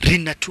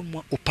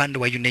linatumwa upande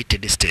wa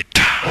United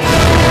States.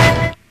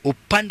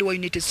 Upande wa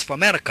United States of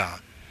America,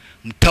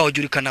 mtao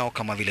julikanao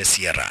kama vile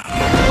Sierra.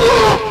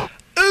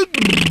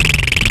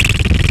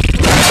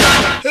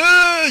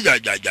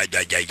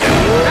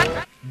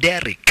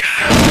 Derek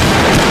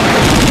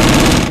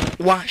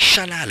wa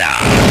Shalala,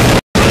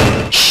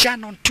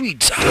 Shannon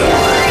Twiza.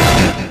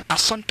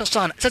 Asante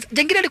sana. Sasa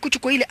jangiri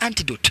alikuchukua ile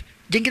antidote.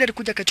 jangili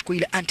alikuja akachukua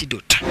ile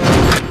antidote.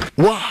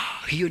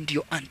 Hiyo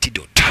ndiyo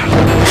antidote.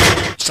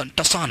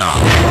 Santa sana.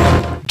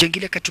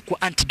 Jangili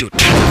akachukua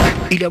antidote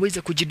ili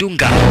aweze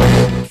kujidunga.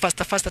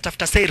 Fasta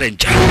tafuta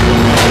syringe.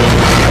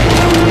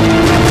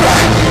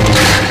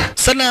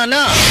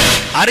 Salala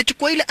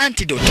alichukua ile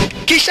antidote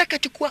kisha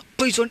akachukua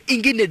poison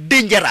ingine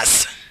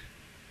dangerous.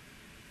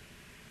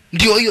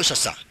 Ndio hiyo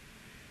sasa.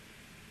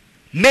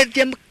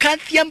 Medium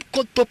calcium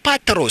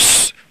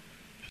cotopathros.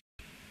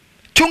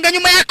 Chunga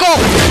nyuma yako.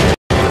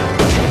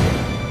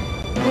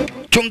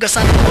 Chunga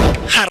sana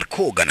Hulk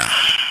Hogan.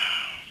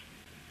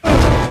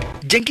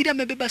 Jangili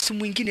amebeba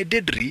sumu ingine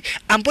deadly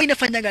ambayo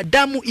inafanyaga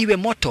damu iwe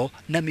moto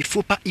na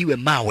mifupa iwe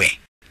mawe.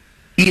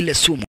 Ile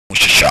sumu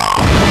shasha.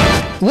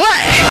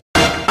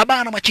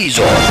 Abana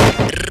machizo.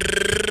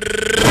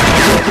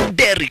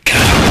 Derek.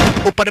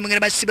 Upande mwingine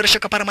basi bila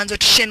shaka Paramanzo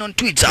Shannon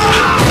Twitter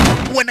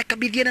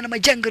wanakabidhiana na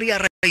majangari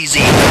ya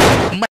raizi.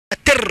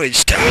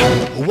 Terrorist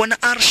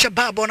wana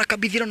Al-Shabaab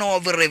wanakabidhiana na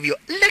waverevyo,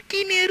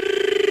 lakini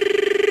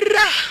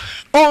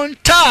on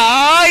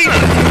time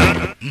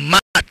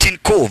Martin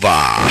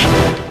Kova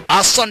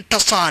asante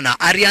sana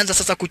alianza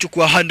sasa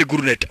kuchukua hand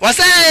grenade.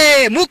 Wase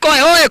muko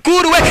hoye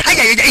kuru we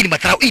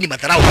hii ni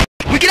madharau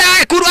wikila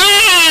kuru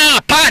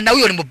pana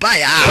huyo ni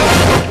mbaya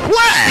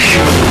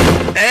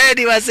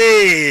ni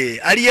wase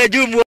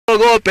aliyejumu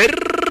ogope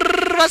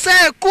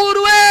wase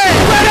kuru we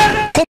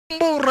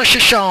kombora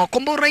shasha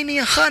kombora ini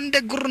ya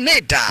hand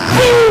grenade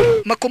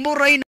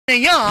makombora ini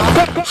ya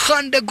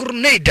hand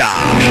grenade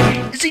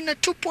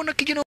zinatupwa na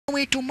kijana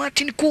wetu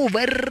Martin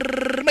Kova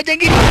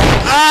majangili.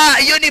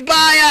 Hiyo ni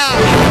baya.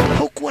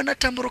 Huku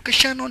wanatamboroka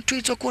Shannon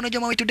Twitter kuona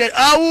jamaa wetu dead.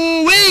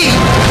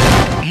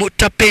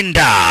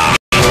 Mutapenda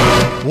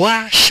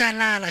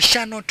washalala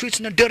Shannon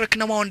Twitter na Derek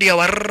na waondia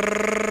wa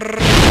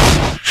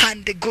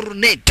hand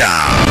grenade.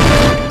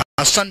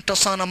 Asante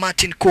sana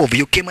Martin Kova,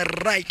 you came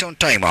right on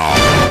time.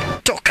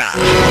 Toka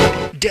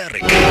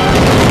Derek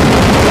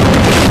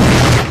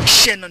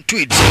Shannon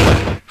Twitter.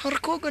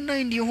 Hulk Hogan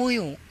naye ndio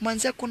huyo.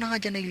 Manzi kuna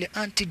haja na ile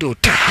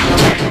antidote.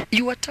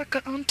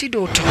 Yuataka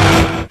antidote.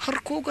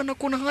 Hulk Hogan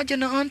kuna haja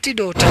na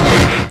antidote.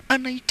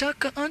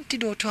 Anaitaka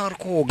antidote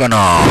Hulk Hogan.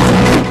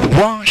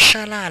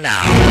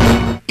 Washalala.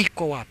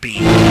 Iko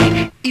wapi?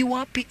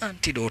 Iwapi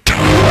antidote?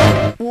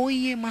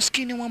 Oye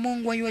maskini wa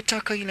Mungu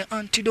yuataka ile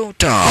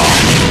antidote.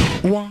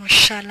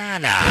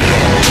 Washalala.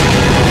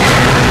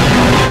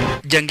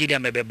 Jangili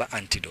amebeba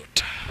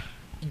antidote.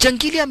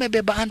 Jangili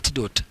amebeba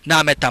antidote na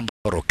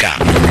ametamboroka.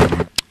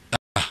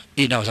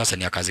 Hii nao sasa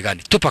ni ya kazi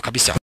gani? Tupa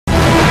kabisa.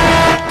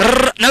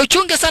 Na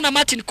uchunge sana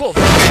Martin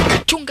Kova.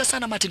 Chunga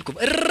sana Martin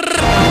Kova.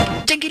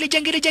 Jangili.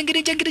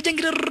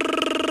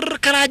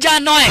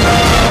 Karajano.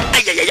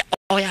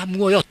 Ya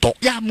muoyo to.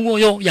 Ya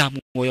muoyo.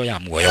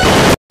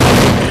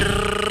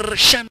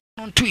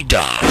 Shannon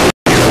Twitter.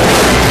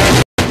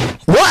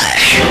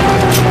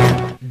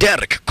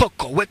 Derek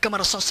Coco weka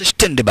marasasi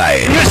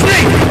standby.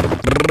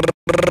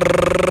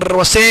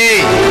 Wasi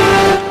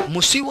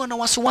musiwa na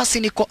wasiwasi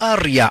niko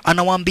area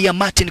anawaambia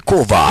Martin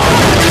Kova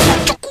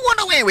chukua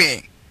na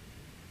wewe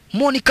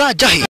Monica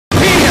Jahi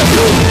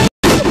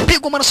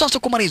pigwa marasasi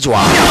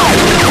kumalizwa.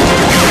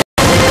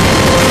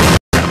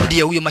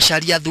 Ndio huyo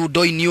masharia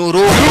dhudoi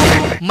nioro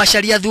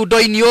masharia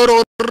dhudoi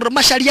nioro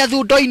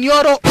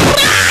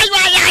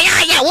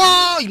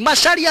woi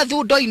masharia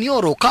dhudoi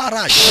nioro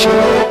karash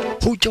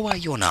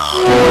hujawaiona.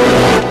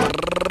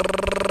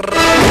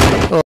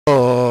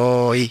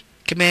 Oi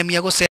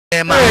kimemia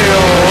gusema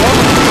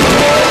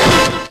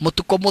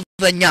mutuko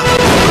muthenya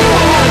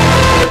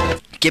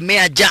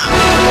kimeaja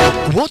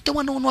wote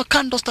wanaonwa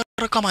kando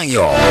stara kama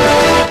hiyo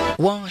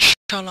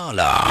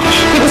washalala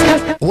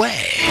we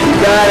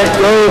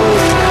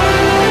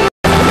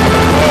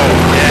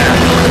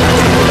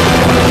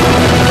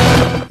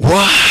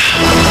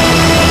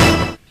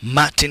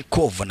Martin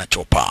Kova na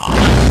chopa.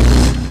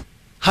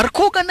 Hulk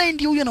Hogan naye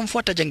ndio huyo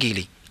anamfuata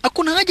jangili.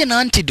 Hakuna haja na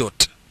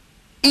antidote.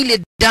 Ile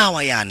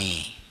dawa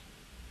yani.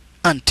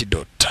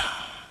 Antidote.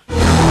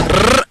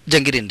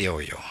 Jangili ndio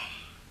huyo.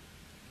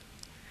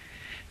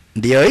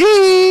 Ndio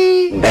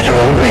hii. Better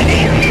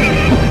already.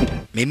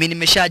 Mimi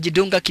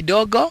nimeshajidunga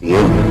kidogo.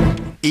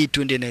 Hii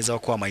tu ndio inaweza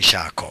kuwa maisha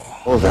yako.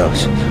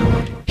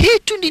 Hii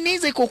tu ndio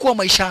inaweza kuwa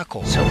maisha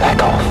yako. So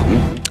back off.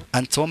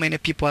 And so many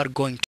people are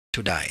going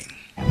to die.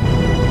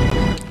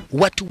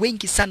 Watu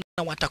wengi sana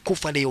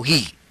watakufa leo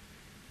hii.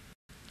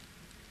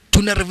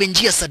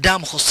 Tunarevenjia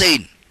Saddam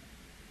Hussein.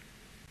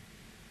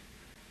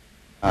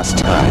 Last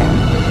time.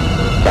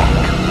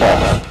 Back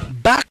off.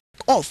 Back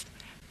off.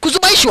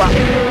 Kuzubaishwa.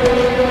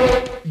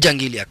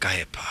 Jangili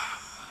akahepa.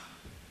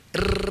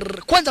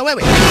 Kwanza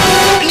wewe.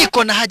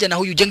 Niko na haja na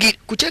huyu jangili.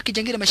 Kucheki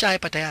jangili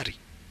ameshahepa tayari.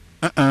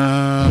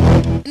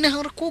 Na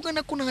Hulk Hogan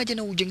hakuna haja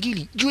na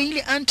ujangili. Jua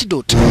ile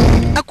antidote.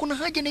 Hakuna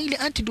haja na ile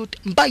antidote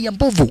mbaya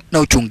mbovu na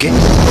uchunge.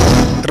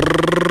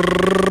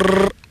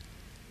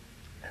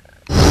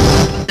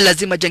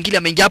 Lazima jangili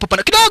ameingia hapo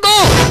pana kidogo.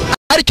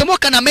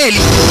 Alichomoka na meli.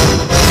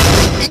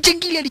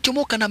 Jangili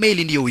alichomoka na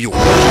meli ndiyo huyo.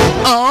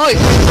 Ai,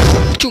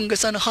 chunga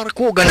sana Hulk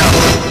Hogan.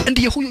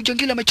 Ndiye huyo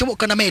jangili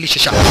amechomoka na meli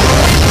shasha.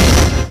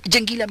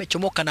 Jangili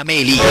amechomoka na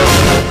meli.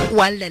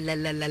 Wala la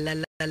la la la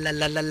la la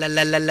la la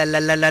la la la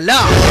la la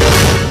la.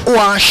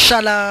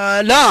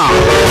 Washalala.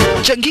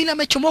 Jangili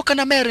amechomoka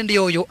na meli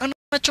ndiyo huyo.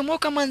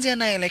 Anachomoka manzi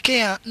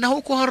anaelekea na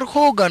huko Hulk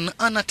Hogan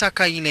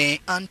anataka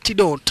ile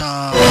antidote.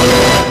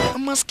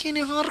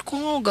 Maskini Hulk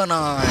Hogan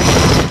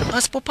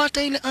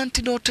asipopata ile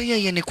antidote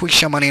yeye ni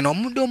kuisha maneno.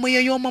 Mdomo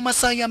yayoma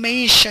masaa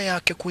yameisha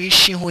yake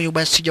kuishi huyu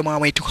basi jamaa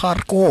wetu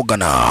Hulk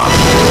Hogan.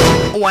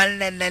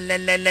 Wala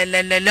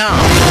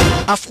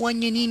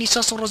afanye nini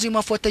sasa lazima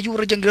afuate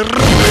yule jangili.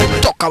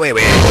 Toka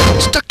wewe.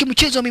 Sitaki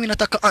mchezo mimi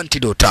nataka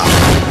antidote.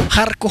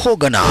 Hulk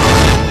Hogan.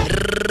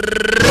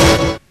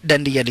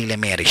 Dandia lile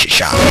meli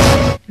shisha.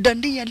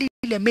 Dandia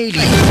lile meli.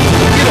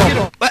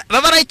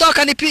 Baba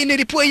naitoka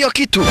nilipue hiyo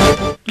kitu.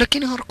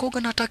 Lakini Hulk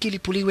Hogan hataki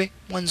ilipuliwe.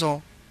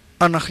 Mwanzo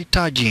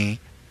anahitaji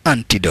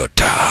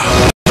antidote.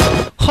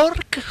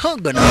 Hulk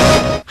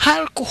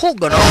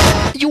Hogan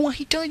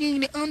yuhitaji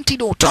ile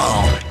antidote.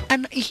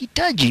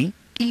 Anahitaji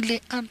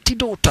ile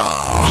antidote.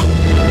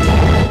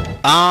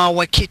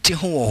 Wakati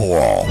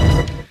huo.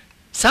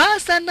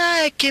 Sasa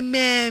naye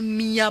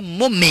Kimemia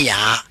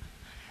Momia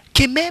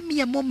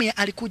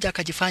alikuja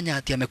akajifanya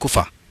ati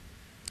amekufa.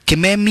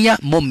 Kimemia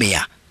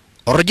Momia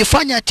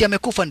unajifanya ati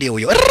amekufa ndio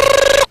huyo.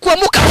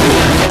 Kuamuka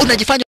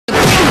unajifanya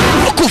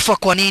kufa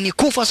kwa nini?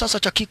 Kufa sasa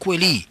cha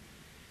kikweli.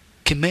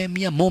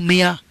 Kimemia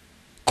Momia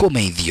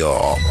kome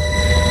hivyo.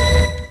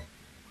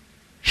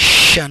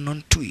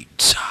 Shannon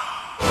tweets.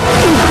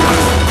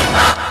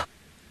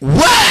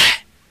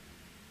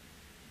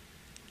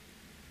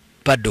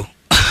 Bado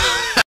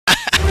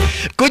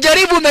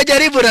kujaribu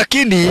umejaribu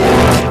lakini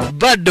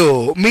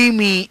bado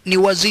mimi ni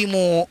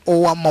wazimu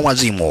wa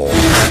mawazimu.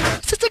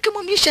 Sasa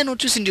kama misha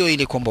notice ndio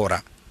ile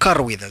kombora.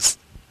 Car with us.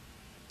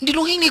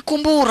 Ndilo hili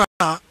kombora.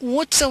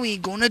 What are we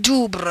gonna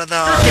do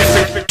brother?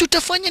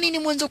 Tutafanya nini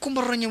mwanzo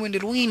kombora nyewe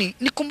ndilo hili?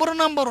 Ni kombora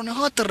nambaro ni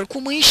hatari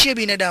kwa maisha ya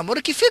binadamu.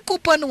 Ukifika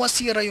upande wa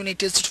Sierra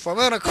United States of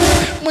America,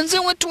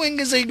 mwanzo watu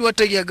wengi zaidi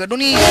watayaga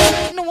dunia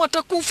na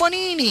watakufa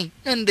nini?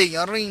 And they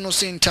are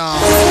innocent.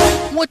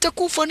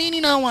 Watakufa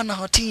nini na wana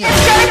hatia?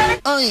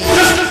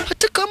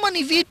 Hata kama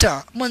ni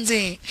vita,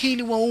 mwanze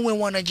hili wauwe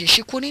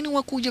wanajeshi. Kwa nini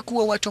wakuja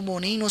kuwa watu ambao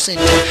ni innocent?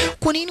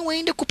 Kwa nini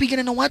waende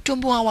kupigana na watu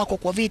ambao hawako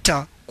kwa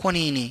vita? Kwa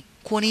nini?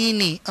 Kwa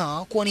nini?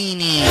 Kwa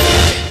nini?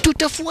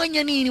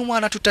 Tutafanya nini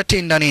wana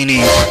tutatenda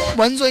nini?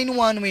 Mwanzo in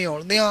one way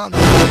or the other.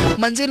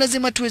 Manze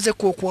lazima tuweze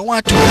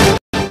kuokoa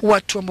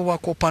watu ambao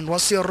wako upande wa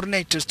Sierra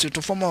United States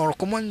of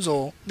America.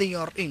 Mwanzo they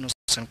are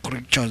innocent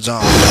creatures.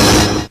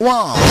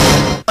 Wow.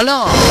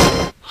 Ala.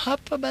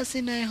 Hapa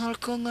basi na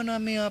Hulk Hogan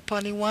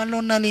ameapali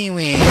walo na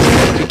liwe.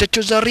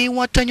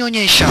 Itachozariwa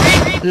tanyonyesha.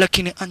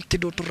 Lakini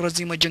antidote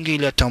lazima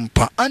jangili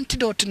atampa.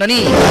 Antidote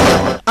nani?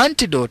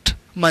 Antidote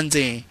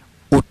manze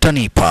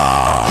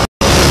utanipa.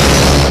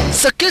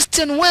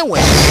 Sakistan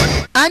wewe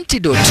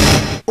antidote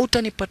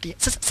utanipatia.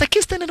 Sasa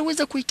Sakistan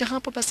anaweza kuita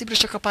hapa basi bila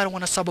shaka para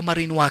wana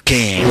submarine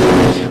wake.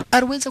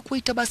 Anaweza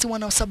kuita basi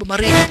wana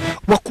submarine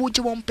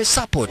wakuja wampe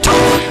support.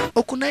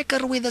 Ukunaika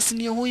Ruedha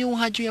sinio huyu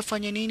hajui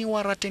afanye nini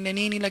waratende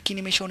nini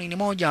lakini mishoni ni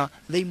moja.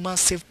 They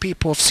massive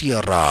people of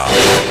Sierra.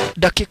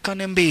 Dakika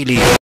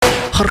 2.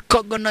 Hulk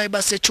Hogan naye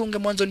basi chunge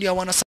mwanzo ndio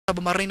wana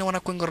submarine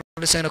wanakwenda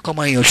sana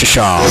kama hiyo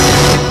shisha.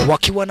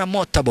 Wakiwa na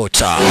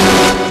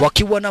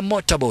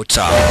motorboat.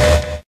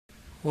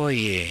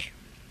 Oye.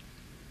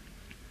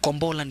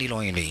 Kombola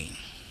ndilo hili.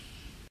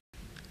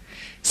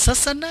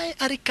 Sasa naye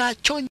alika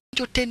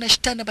chonjo tena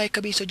shtana bai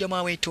kabisa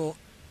jamaa wetu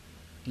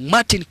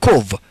Martin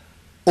Cove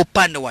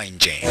upande wa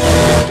nje.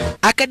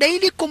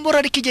 Akadaili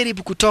kombora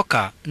likijaribu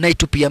kutoka na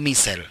itupia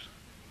missile.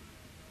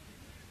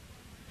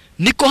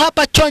 Niko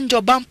hapa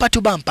chonjo bumper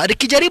to bumper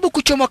likijaribu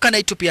kuchomoka na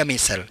itupia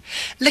missile.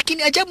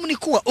 Lakini ajabu ni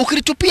kuwa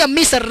ukitupia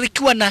missile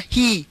likiwa na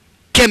hii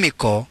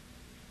chemical,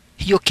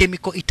 hiyo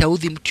chemical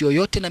itaudhi mtu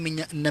yoyote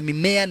na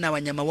mimea na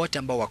wanyama wote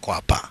ambao wako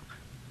hapa.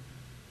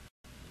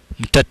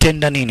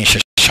 Mtatenda nini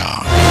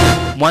shasha?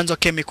 Mwanzo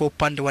chemical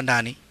upande wa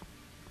ndani.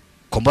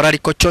 Kombora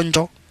liko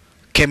chonjo,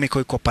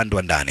 chemical iko upande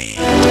wa ndani.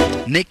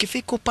 Na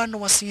ikifika upande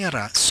wa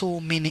Sierra, so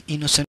many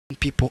innocent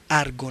people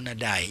are gonna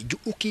die.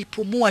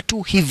 Ukipumua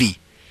tu hivi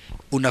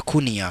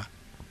unakunia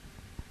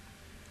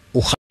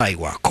uhai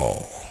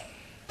wako.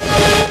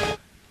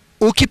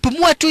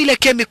 Ukipumua tu ile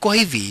chemical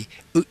hivi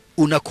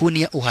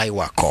unakunia uhai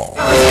wako.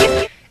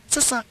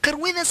 Sasa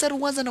Karwena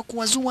saruwaza na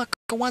kuwazua,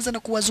 kawaza na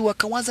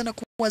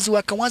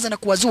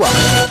kuwazua.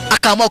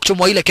 Akaamua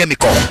kuchomoa ile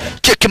chemical.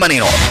 Cheki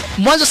maneno.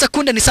 Mwanzo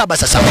sekunde ni 7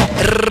 sasa.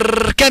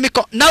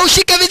 Chemical. Na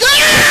ushike vizuri.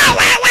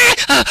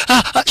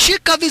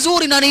 Shika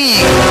vizuri nani.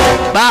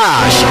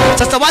 Bash.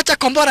 Sasa wacha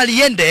kombora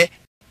liende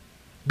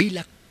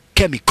bila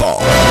chemical.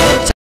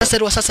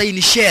 Sasa hii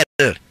ni shell.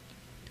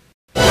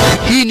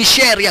 Hii ni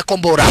shell ya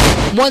kombora.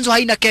 Mwanzo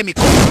haina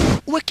chemical.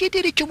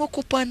 Wakati lichomoka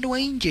upande wa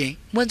nje,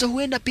 mwanzo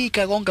huenda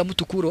pika gonga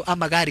mtu kuro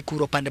ama gari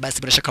kuro pande basi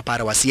bila shaka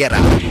para wa Sierra.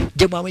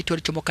 Jamaa wetu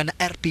walichomoka na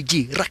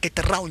RPG, rocket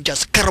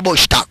launchers,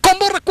 carboshta.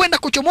 Kombora kwenda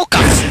kuchomoka.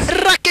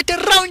 Rocket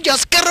launchers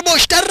Yes,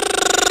 Kerbosh.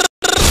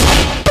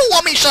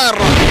 Pua mishar.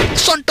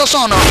 Santo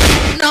sana.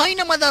 Na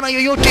haina madhara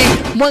yoyote.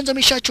 Mwanzo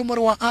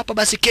ameshachomorwa hapa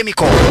basi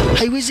chemical.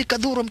 Haiwezi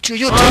kadhuru mtu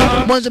yoyote.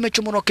 Mwanzo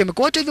amechomorwa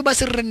chemical. Wote hivyo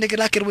basi ndege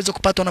lake liweza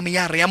kupatwa na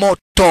miare ya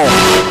moto.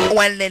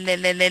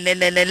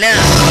 Walelelelelelele.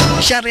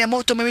 Shari ya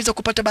moto ameweza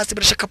kupata basi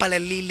bila shaka pale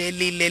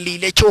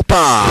lile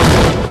chupa.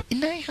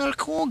 Inaye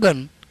Hulk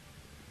Hogan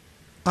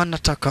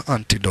anataka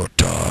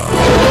antidote.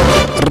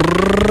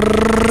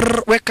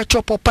 Weka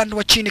chopa upande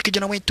wa chini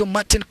kijana wetu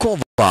Martin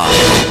Kova.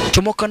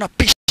 Chomoka na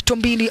pisto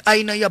mbili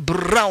aina ya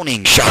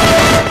Browning.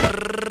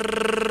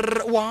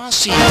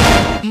 Waasi,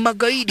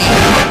 magaidi,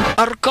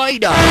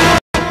 Al-Qaeda,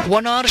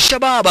 wana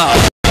Al-Shababa.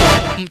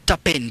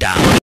 Mtapenda.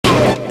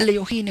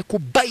 Leo hii ni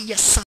kubaya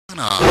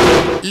sana.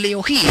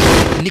 Leo hii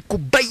ni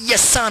kubaya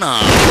sana.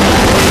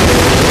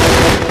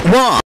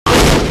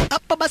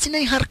 Hapa basi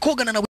naye Hulk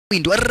Hogan na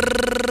window.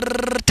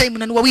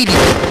 Time na wawili.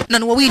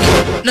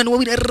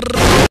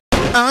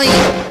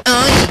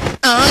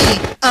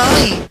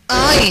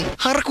 Ai.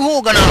 Hulk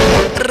Hogan.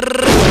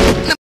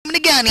 Namna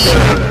gani?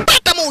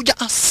 Pata moja.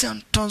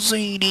 Asante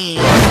zaidi.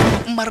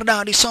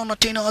 Maridadi sana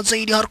tena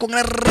zaidi Hulk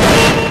Hogan.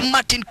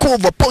 Martin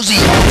Kova pozi.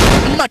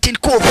 Martin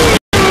Kova.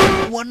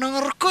 Wana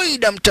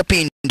Al-Qaeda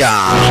mtapinda.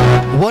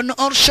 Wana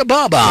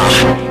Al-Shababa.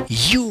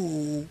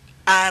 You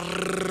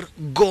are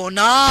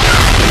gonna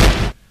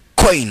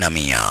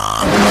koinamia.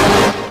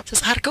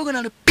 Sasa Hulk Hogan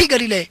anapiga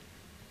lile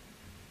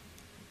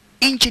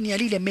engine ya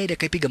lile mede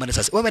kaipiga mara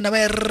sasa. Wewe na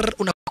wewe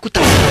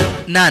unakuta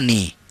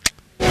nani?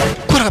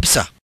 Kwa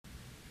kabisa.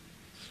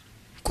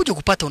 Kuja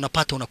kupata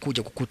unapata,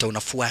 unakuja kukuta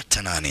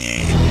unafuata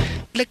nani?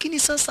 Lakini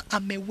sasa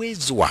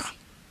amewezwa.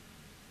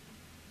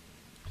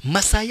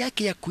 Masaa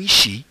yake ya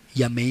kuishi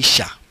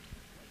yameisha.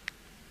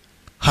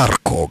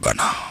 Hulk Hogan.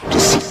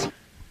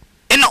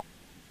 Eno.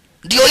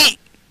 Ndio hii.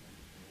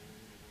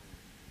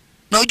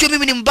 Na ujue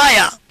mimi ni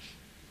mbaya.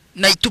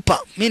 Naitupa.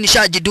 Mimi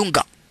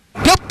nishajidunga.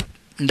 Yup.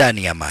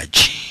 Ndani ya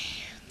maji.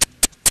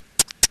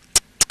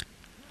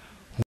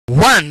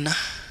 One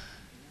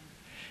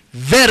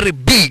very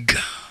big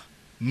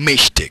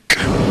mistake.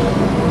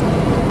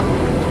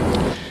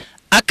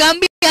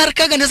 Akaambia Hulk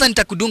Hogan, sasa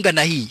nitakudunga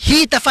na hii.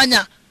 Hii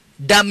itafanya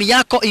damu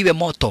yako iwe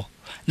moto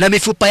na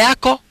mifupa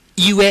yako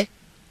iwe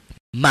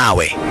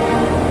mawe. It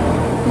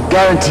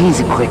guarantees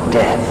a quick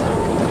death.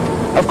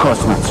 Of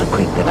course not so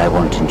quick that I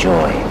won't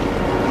enjoy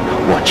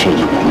watching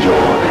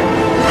your...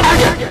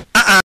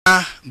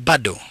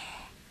 Bado.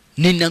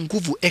 Nina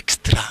nguvu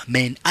extra,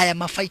 man. I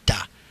am a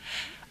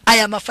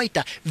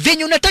fighter.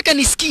 Venye unataka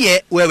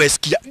nisikie, wewe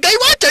sikia. Gai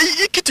wacha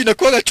hii kitu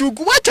inakuwa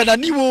chungu. Wacha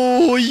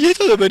naniwo.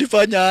 Yesu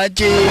amenifanya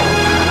aje.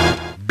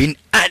 Bin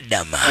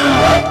Adam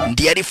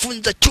ndiye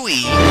alifunza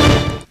chui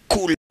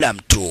kula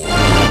mtu.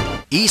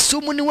 Hii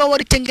sumu ni wao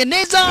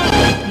walitengeneza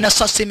na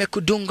sasa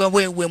imekudunga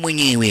wewe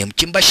mwenyewe.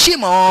 Mchimba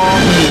shimo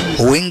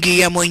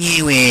huingia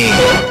mwenyewe.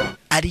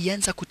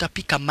 Alianza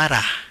kutapika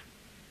mara.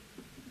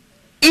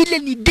 Ile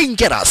ni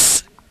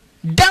dangerous.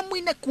 Damu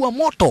inakuwa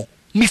moto,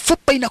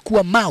 mifupa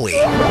inakuwa mawe.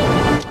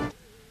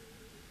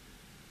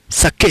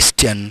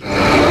 Sakestian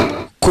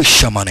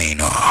kwisha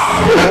maneno.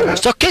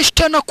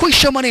 Sakestian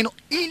kwisha maneno.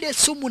 Ile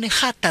sumu ni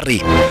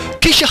hatari.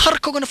 Kisha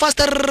Hulk Hogan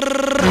faster.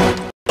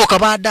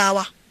 Akavaa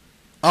dawa.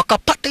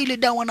 Akapata ile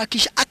dawa na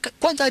kisha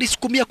kwanza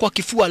alisukumia kwa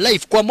kifua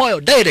live kwa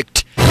moyo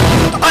direct.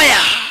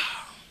 Aya.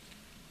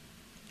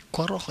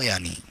 Kwa roho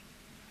yani.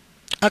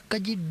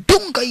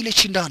 Akajidunga ile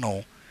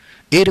shindano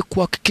ili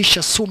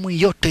kuhakikisha sumu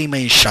yote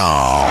imeisha.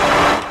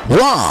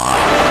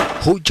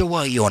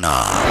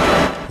 Hujawaiona.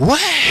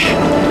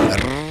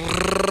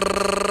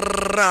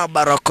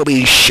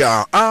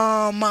 Barakobisha.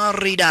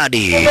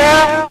 Maridadi.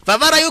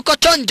 Vavara yuko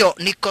chonjo.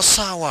 Niko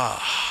sawa.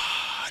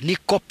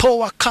 Niko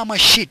poa kama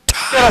shita.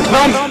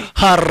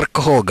 Hulk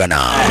Hogan.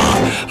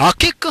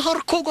 Hakika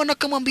Hulk Hogan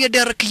akamwambia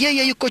Derek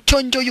yeye yuko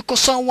chonjo, yuko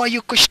sawa,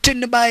 yuko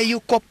standby,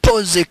 yuko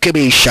pose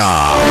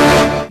kabisa.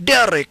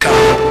 Derek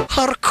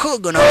Hulk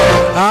Hogan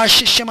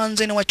ashishe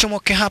manzeni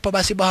wachomoke hapa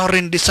basi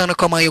baharini sana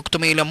kama hiyo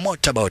kutumia ile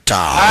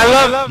motabota.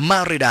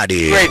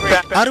 Maridadi.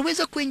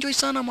 Aliweza kuenjoy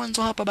sana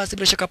mwanzo hapa basi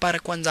bila shaka pare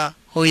kwanza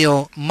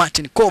huyo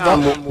Martin Kova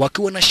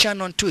wakiwa na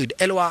Shannon Tweed.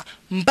 Elwa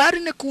mbari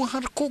na kuwa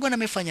Hulk Hogan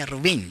amefanya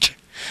revenge.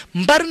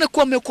 Mbari na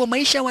kuwa amekuwa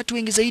maisha ya watu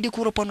wengi zaidi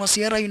kuropanwa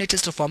Sierra United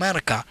States of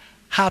America.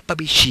 Hapa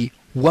bishi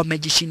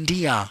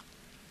wamejishindia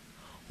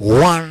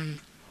 $1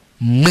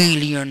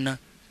 million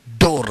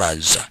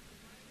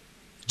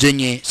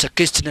zenye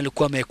Sakestin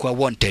alikuwa amekuwa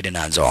wanted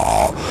nazo.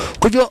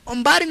 Kwa hivyo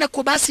mbari na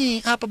kuwa basi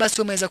hapa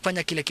basi wameweza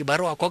kufanya kile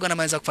kibarua. Kwa Hogan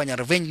ameweza kufanya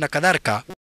revenge na kadhalika.